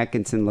Rowan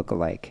Atkinson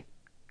lookalike."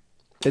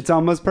 It's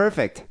almost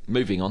perfect.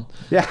 Moving on.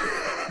 Yeah.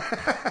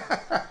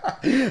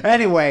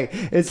 Anyway,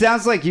 it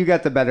sounds like you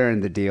got the better end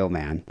of the deal,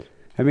 man.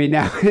 I mean,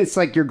 now it's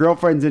like your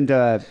girlfriend's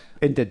into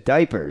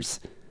diapers,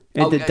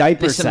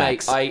 diaper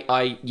sex. Mate,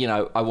 I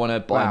want to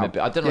buy him a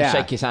beer. I don't want to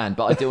shake his hand,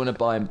 but I do want to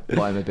buy him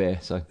a beer.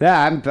 So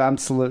yeah, I'm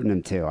saluting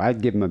him too.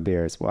 I'd give him a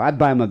beer as well. I'd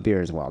buy him a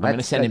beer as well. I'm going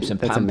to send him some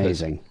Pampers.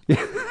 That's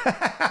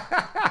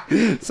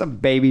amazing. Some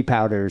baby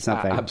powder or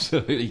something.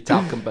 Absolutely,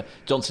 talcum.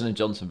 Johnson &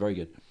 Johnson, very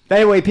good.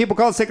 Anyway, people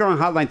call Sick and Wrong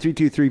hotline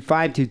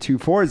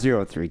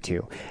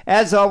 323-522-4032.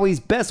 As always,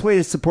 best way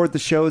to support the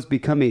show is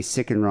become a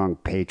Sick and Wrong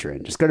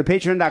patron. Just go to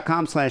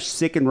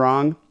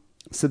patreon.com/sickandwrong,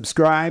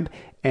 subscribe,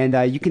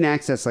 and you can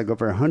access like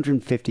over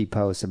 150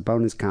 posts of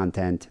bonus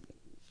content.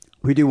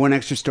 We do one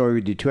extra story,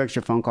 we do 2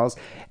 extra phone calls,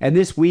 and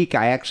this week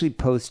I actually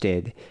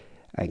posted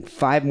like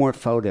 5 more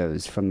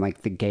photos from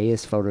like the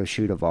gayest photo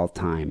shoot of all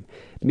time.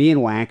 Me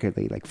and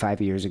Wackerly, like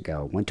 5 years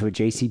ago, went to a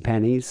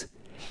JCPenney's.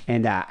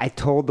 And I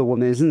told the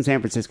woman, this is in San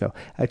Francisco,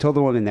 I told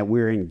the woman that we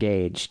were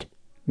engaged,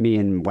 me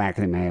and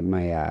Wackley,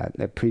 my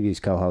previous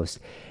co-host,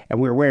 and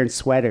we were wearing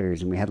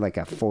sweaters, and we had like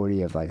a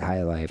 40 of like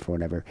High Life or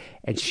whatever,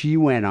 and she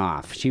went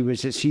off. She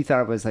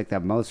thought it was like the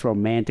most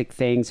romantic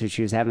thing, so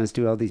she was having us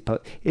do all these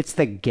It's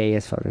the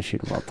gayest photo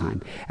shoot of all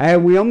time.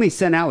 And we only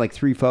sent out like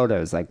 3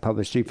 photos, like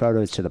published 3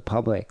 photos to the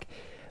public.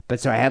 But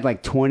so I had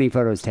like 20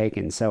 photos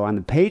taken. So on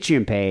the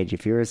Patreon page,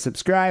 if you're a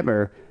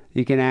subscriber,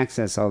 you can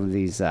access all of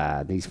these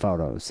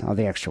photos, all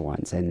the extra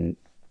ones, and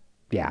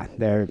yeah,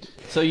 they're.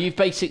 So you've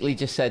basically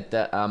just said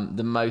that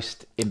the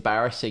most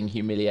embarrassing,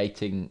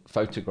 humiliating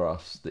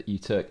photographs that you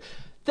took,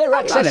 they're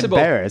accessible.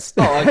 I'm not embarrassed.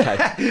 Oh,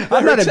 okay.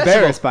 I'm not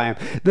embarrassed by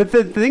them. The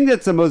thing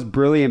that's the most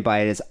brilliant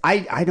by it is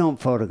I don't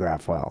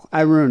photograph well.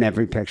 I ruin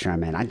every picture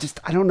I'm in. I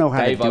don't know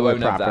how to do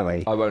it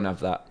properly. I won't have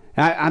that.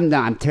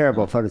 I'm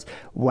terrible at photos.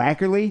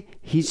 Wackerly,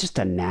 he's just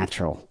a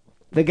natural.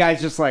 The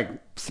guy's just like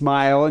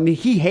smile, and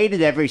he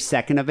hated every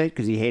second of it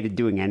because he hated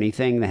doing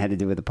anything that had to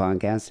do with the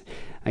podcast.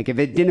 Like if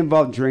it didn't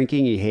involve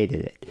drinking, he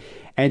hated it.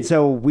 And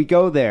so we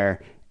go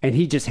there, and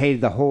he just hated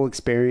the whole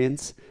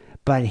experience.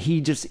 But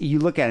you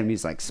look at him,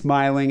 he's like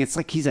smiling. It's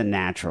like he's a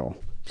natural.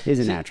 He's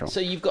a natural. So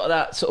you've got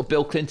that sort of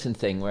Bill Clinton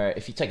thing where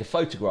if you take a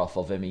photograph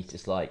of him, he's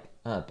just like,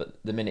 but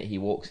the minute he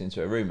walks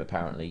into a room,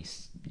 apparently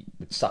he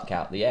would suck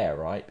out the air,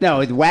 right? No,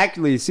 with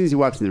Wackley, as soon as he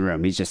walks in the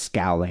room, he's just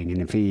scowling.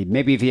 And if he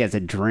has a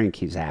drink,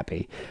 he's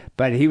happy.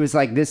 But he was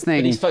like this thing.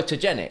 But he's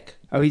photogenic.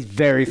 Oh, he's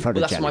very photogenic.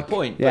 Well, that's my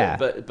point. Yeah.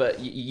 But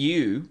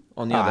you,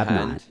 on the other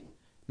hand,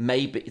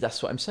 maybe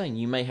that's what I'm saying.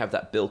 You may have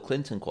that Bill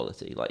Clinton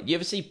quality. Like, you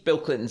ever see Bill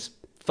Clinton's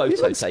photo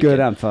He looks taken. good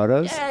on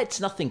photos. Yeah, it's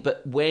nothing.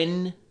 But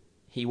when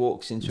he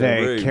walks into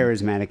Very a room,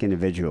 charismatic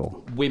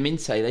individual. women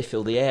say they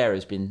feel the air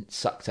has been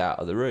sucked out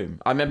of the room.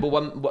 I remember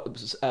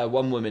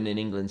one woman in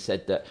England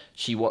said that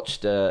she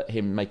watched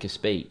him make a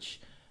speech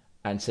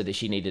and said that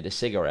she needed a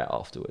cigarette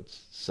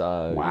afterwards.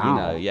 So,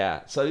 wow.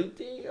 yeah. So I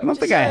don't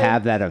think I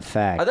have that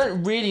effect. I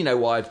don't really know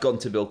why I've gone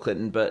to Bill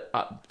Clinton, but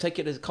take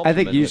it as a compliment.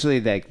 I think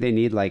usually they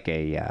need like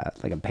a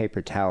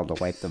paper towel to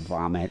wipe the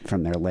vomit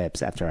from their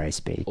lips after I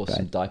speak. Or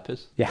some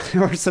diapers. Yeah,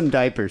 or some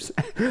diapers.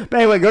 But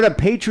anyway, go to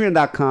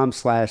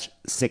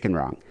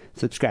patreon.com/sickandwrong.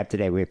 Subscribe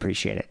today. We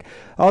appreciate it.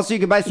 Also, you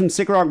can buy some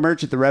Sick and Wrong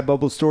merch at the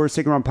Redbubble store,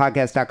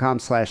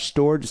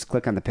 sickandwrongpodcast.com/store. Just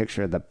click on the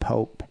picture of the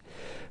Pope.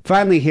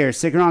 Finally here,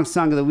 Sick and Wrong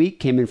Song of the Week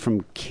came in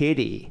from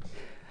Kitty.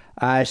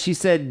 She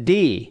said,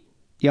 D,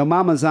 yo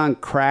mama's on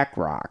crack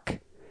rock.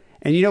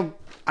 And you know,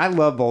 I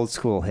love old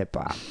school hip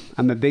hop.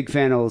 I'm a big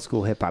fan of old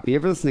school hip hop. You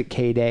ever listen to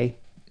K-Day?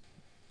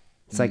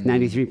 It's like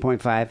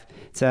 93.5.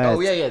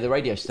 The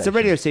radio station. It's a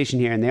radio station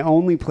here, and they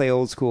only play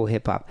old school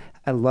hip hop.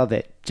 I love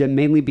it,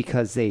 mainly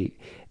because they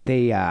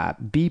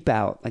beep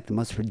out like the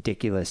most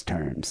ridiculous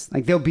terms.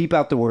 Like they'll beep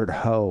out the word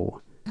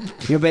hoe.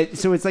 But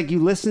so it's like you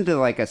listen to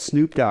like a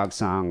Snoop Dogg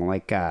song,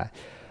 like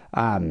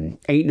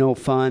Ain't No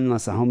Fun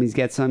Unless the Homies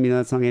Get Some. You know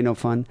that song, Ain't No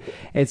Fun?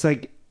 It's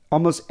like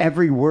almost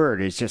every word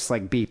is just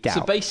like beeped out.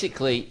 So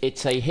basically,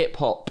 it's a hip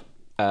hop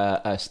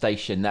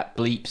station that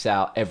bleeps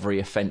out every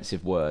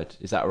offensive word.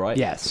 Is that right?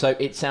 Yes. So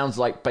it sounds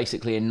like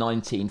basically a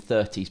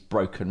 1930s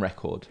broken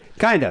record.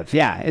 Kind of,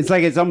 yeah.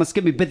 It's almost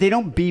skippy, but they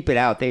don't beep it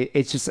out.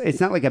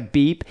 It's not like a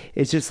beep.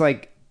 It's just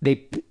like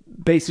they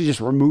basically just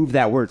remove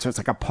that word, so it's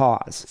like a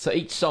pause. So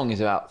each song is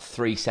about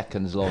 3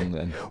 seconds long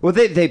then. Well,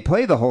 they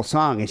play the whole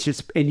song. It's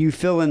just, and you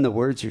fill in the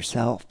words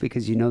yourself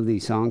because you know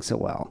these songs so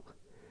well.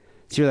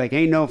 So you're like,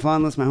 ain't no fun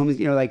unless my homies,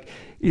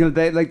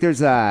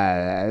 there's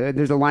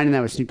a line in that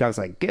where Snoop Dogg's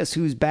like, guess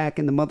who's back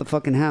in the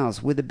motherfucking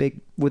house with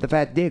a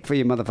fat dick for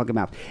your motherfucking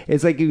mouth.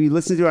 It's like if you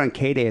listen to it on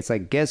K-Day, it's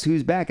like, guess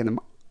who's back in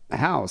the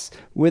house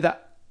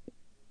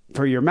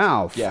for your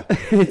mouth. Yeah.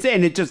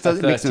 And it just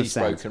doesn't make no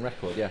sense. Broken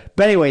record, yeah.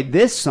 But anyway,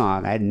 this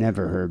song I'd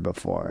never heard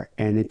before,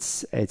 and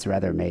it's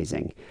rather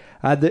amazing.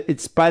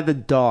 It's by The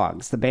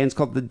Dogs. The band's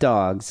called The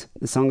Dogs.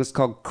 The song is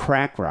called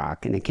Crack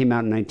Rock, and it came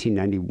out in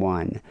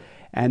 1991.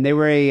 And they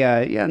were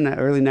an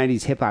early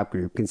 90s hip-hop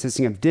group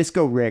consisting of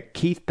Disco Rick,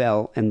 Keith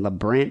Bell, and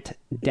LeBrant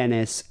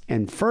Dennis,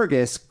 and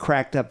Fergus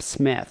Cracked Up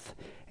Smith.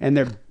 And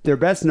they're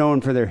best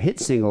known for their hit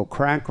single,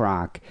 Crack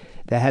Rock,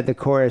 that had the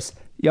chorus,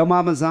 Yo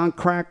Mama's on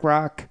Crack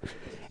Rock.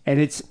 And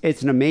it's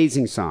an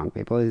amazing song,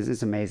 people.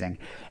 It's amazing.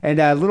 And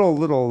a little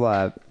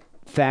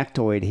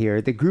factoid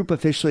here. The group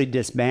officially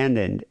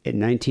disbanded in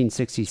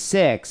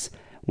 1966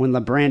 when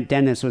LeBrant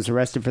Dennis was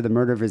arrested for the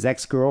murder of his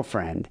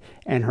ex-girlfriend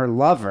and her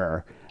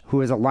lover, who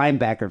was a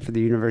linebacker for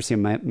the University of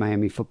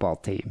Miami football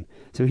team.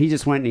 So he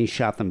just went and he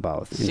shot them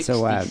both. And 66?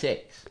 So, this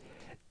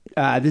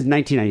is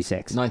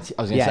 1996. I was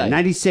going to say.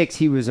 96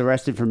 he was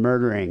arrested for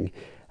murdering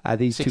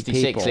these two people.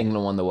 66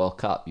 England won the World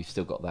Cup. You've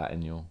still got that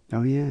in your...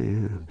 Oh,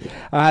 yeah.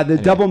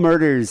 Double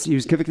murders. He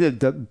was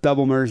convicted of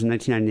double murders in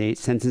 1998,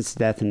 sentenced to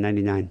death in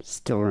 99,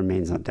 still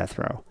remains on death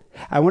row.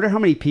 I wonder how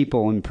many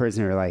people in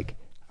prison are like,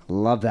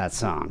 love that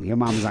song. Your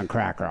Mama's on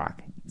Crack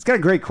Rock. It's got a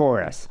great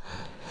chorus.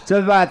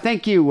 So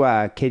thank you,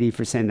 Kitty,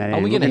 for saying that. Are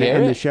we going to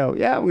end the show?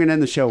 Yeah, we're going to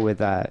end the show with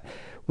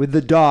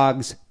The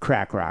Dogs,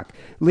 Crack Rock.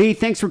 Lee,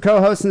 thanks for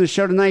co-hosting the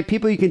show tonight.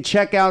 People, you can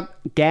check out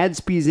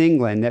Gadsby's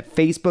England at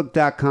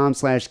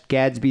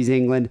facebook.com/Gadsby's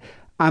England.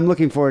 I'm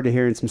looking forward to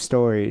hearing some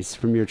stories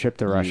from your trip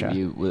to Russia.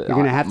 You're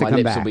going to have to come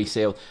back. My lips will be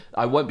sealed.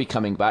 I won't be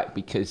coming back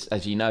because,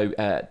 as you know,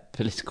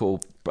 political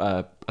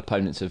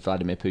opponents of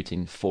Vladimir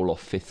Putin fall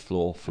off fifth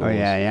floor floors. Oh,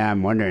 yeah,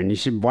 I'm wondering. You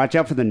should watch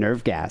out for the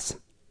nerve gas.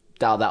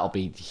 I'll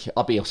be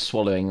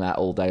swallowing that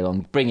all day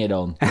long. Bring it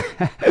on.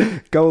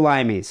 Go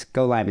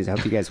Limeys. I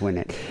hope you guys win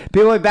it.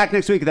 People will be back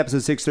next week with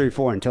episode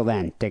 634. Until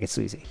then, take it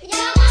sleazy.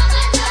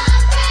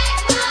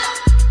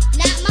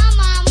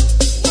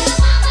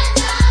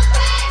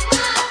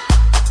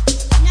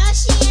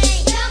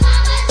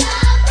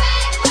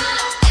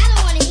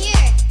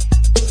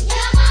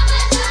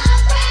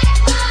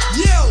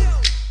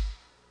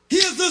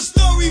 Here's the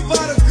story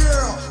about a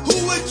girl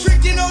who was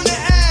tricking on the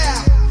air.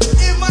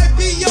 It might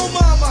be your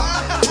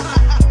mama,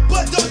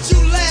 but don't you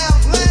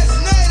laugh. Last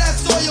night I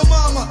saw your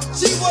mama.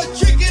 She was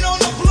tricking on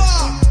the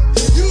block.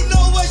 You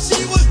know what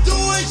she was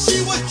doing?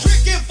 She was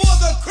tricking for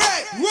the crack.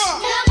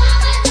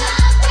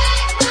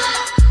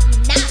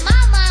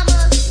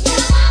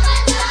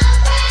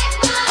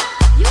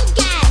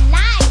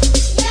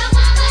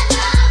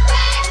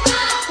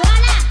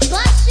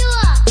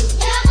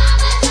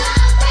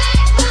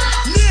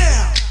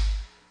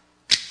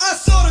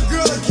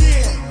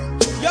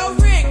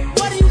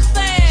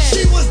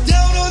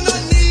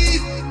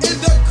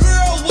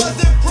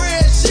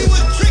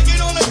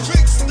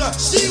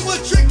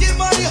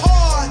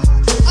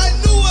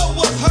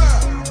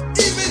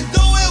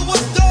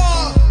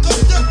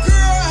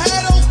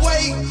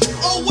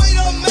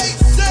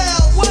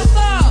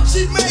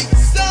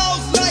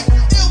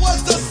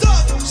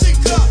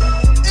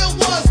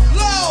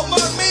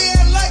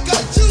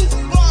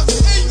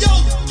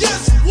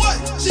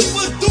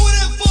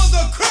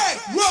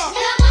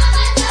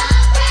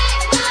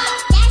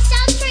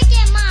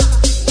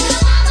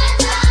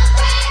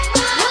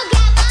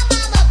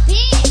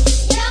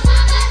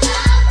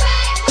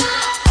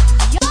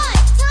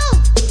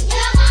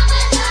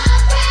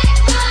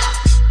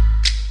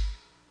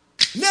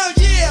 Now,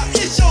 yeah,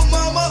 it's your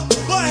mama,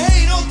 but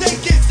hey, don't take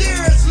it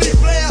seriously,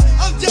 player.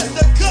 I'm just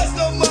a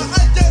customer,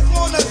 I just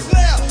wanna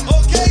slap,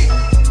 okay?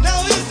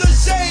 Now it's a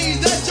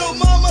shame that your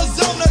mama's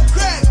on the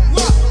crack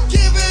rock,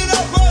 giving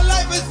up her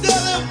life and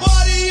selling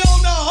body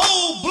on the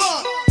whole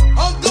block.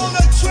 I'm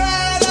gonna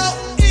try it out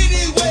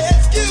anyway,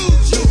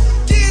 excuse you.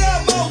 Get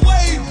out my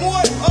way,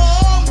 boy, or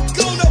I'm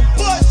gonna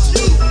bust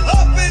you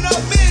up in a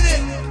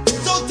minute.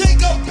 So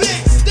take a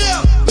big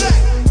step back.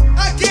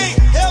 I can't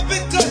help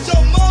it 'cause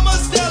your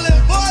mama's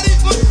selling body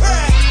for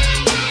crack.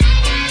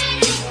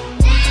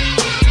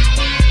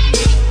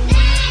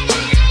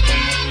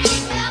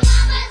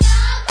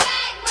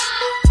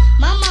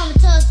 My mama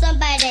told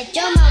somebody that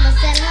your mama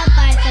selling her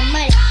body for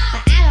money,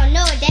 but I don't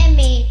know what that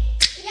means.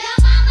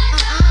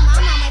 My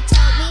mama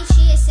told me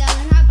she is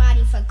selling her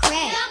body for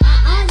crack.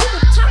 You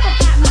can talk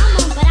about my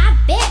mama, but I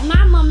bet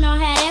my mom don't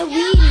have that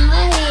weed in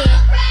her head.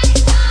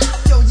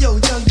 Yo,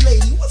 young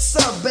lady, what's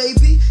up,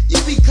 baby? You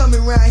be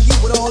coming around here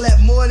with all that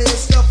money and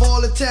stuff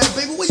all the time,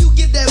 baby. Where you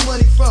get that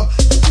money from?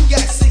 You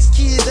got 6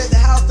 kids at the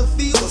house to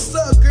feed. What's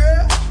up,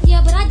 girl?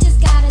 Yeah, but I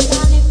just got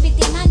 $1.50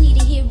 and I need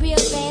to hit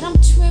real bad. I'm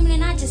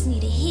trembling, I just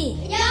need a hit.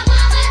 Your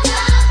mama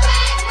don't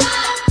crack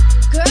rock.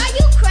 Girl,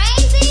 you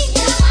crazy?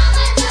 Your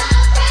mama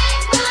don't crack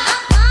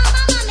rock. My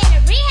mama in a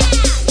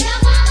rehab. Your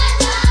mama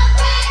don't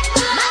crack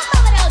rock. My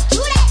mama don't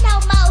do that no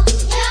more.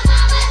 Your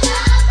mama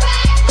don't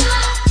crack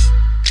rock.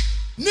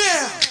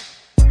 Now,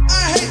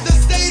 I hate to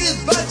say this,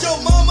 but your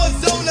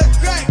mama's on the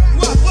crack.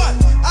 What?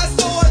 I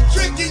saw her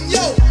tricking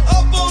yo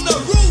up on the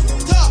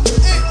rooftop,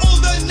 and on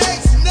the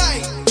next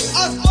night,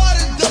 I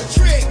spotted the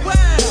trick.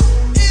 Wow.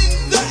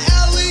 In the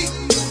alley,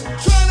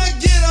 trying to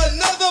get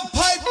another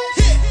pipe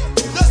hit.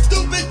 The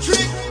stupid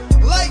trick,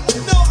 like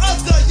no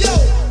other. Yo,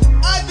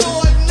 I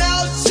know her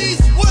now.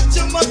 She's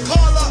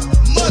whatchamacallit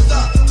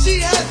mother. She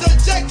has a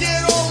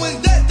jacket on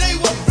when that day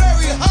was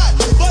very hot,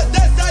 but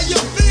that's how you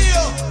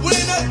feel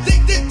when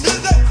addicted to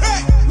the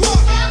crack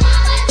rock. Your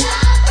mama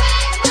don't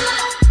crack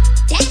rock.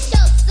 That's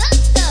your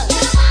sister.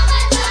 Your mama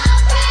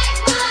don't crack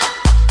rock.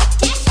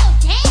 That's your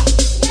dad.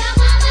 Your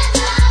mama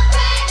don't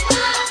crack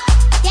rock.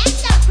 That's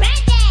your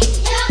granddad.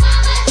 Your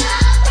mama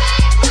don't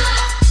crack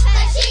rock.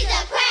 'Cause she's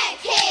a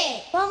crackhead.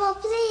 Mama,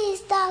 please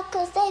stop,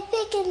 'cause they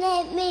picking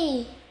at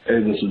me. Hey,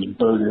 this is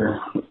Burger,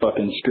 the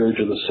fucking scourge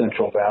of the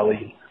Central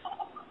Valley.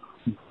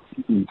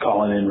 I'm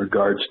calling in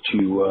regards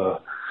to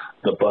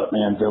the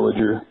Buttman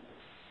Villager.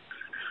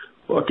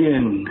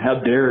 Fucking, how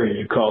dare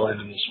you call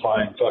into this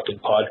fine fucking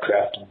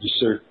podcraft and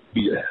usurp.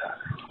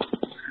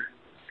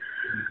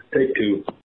 Take 2.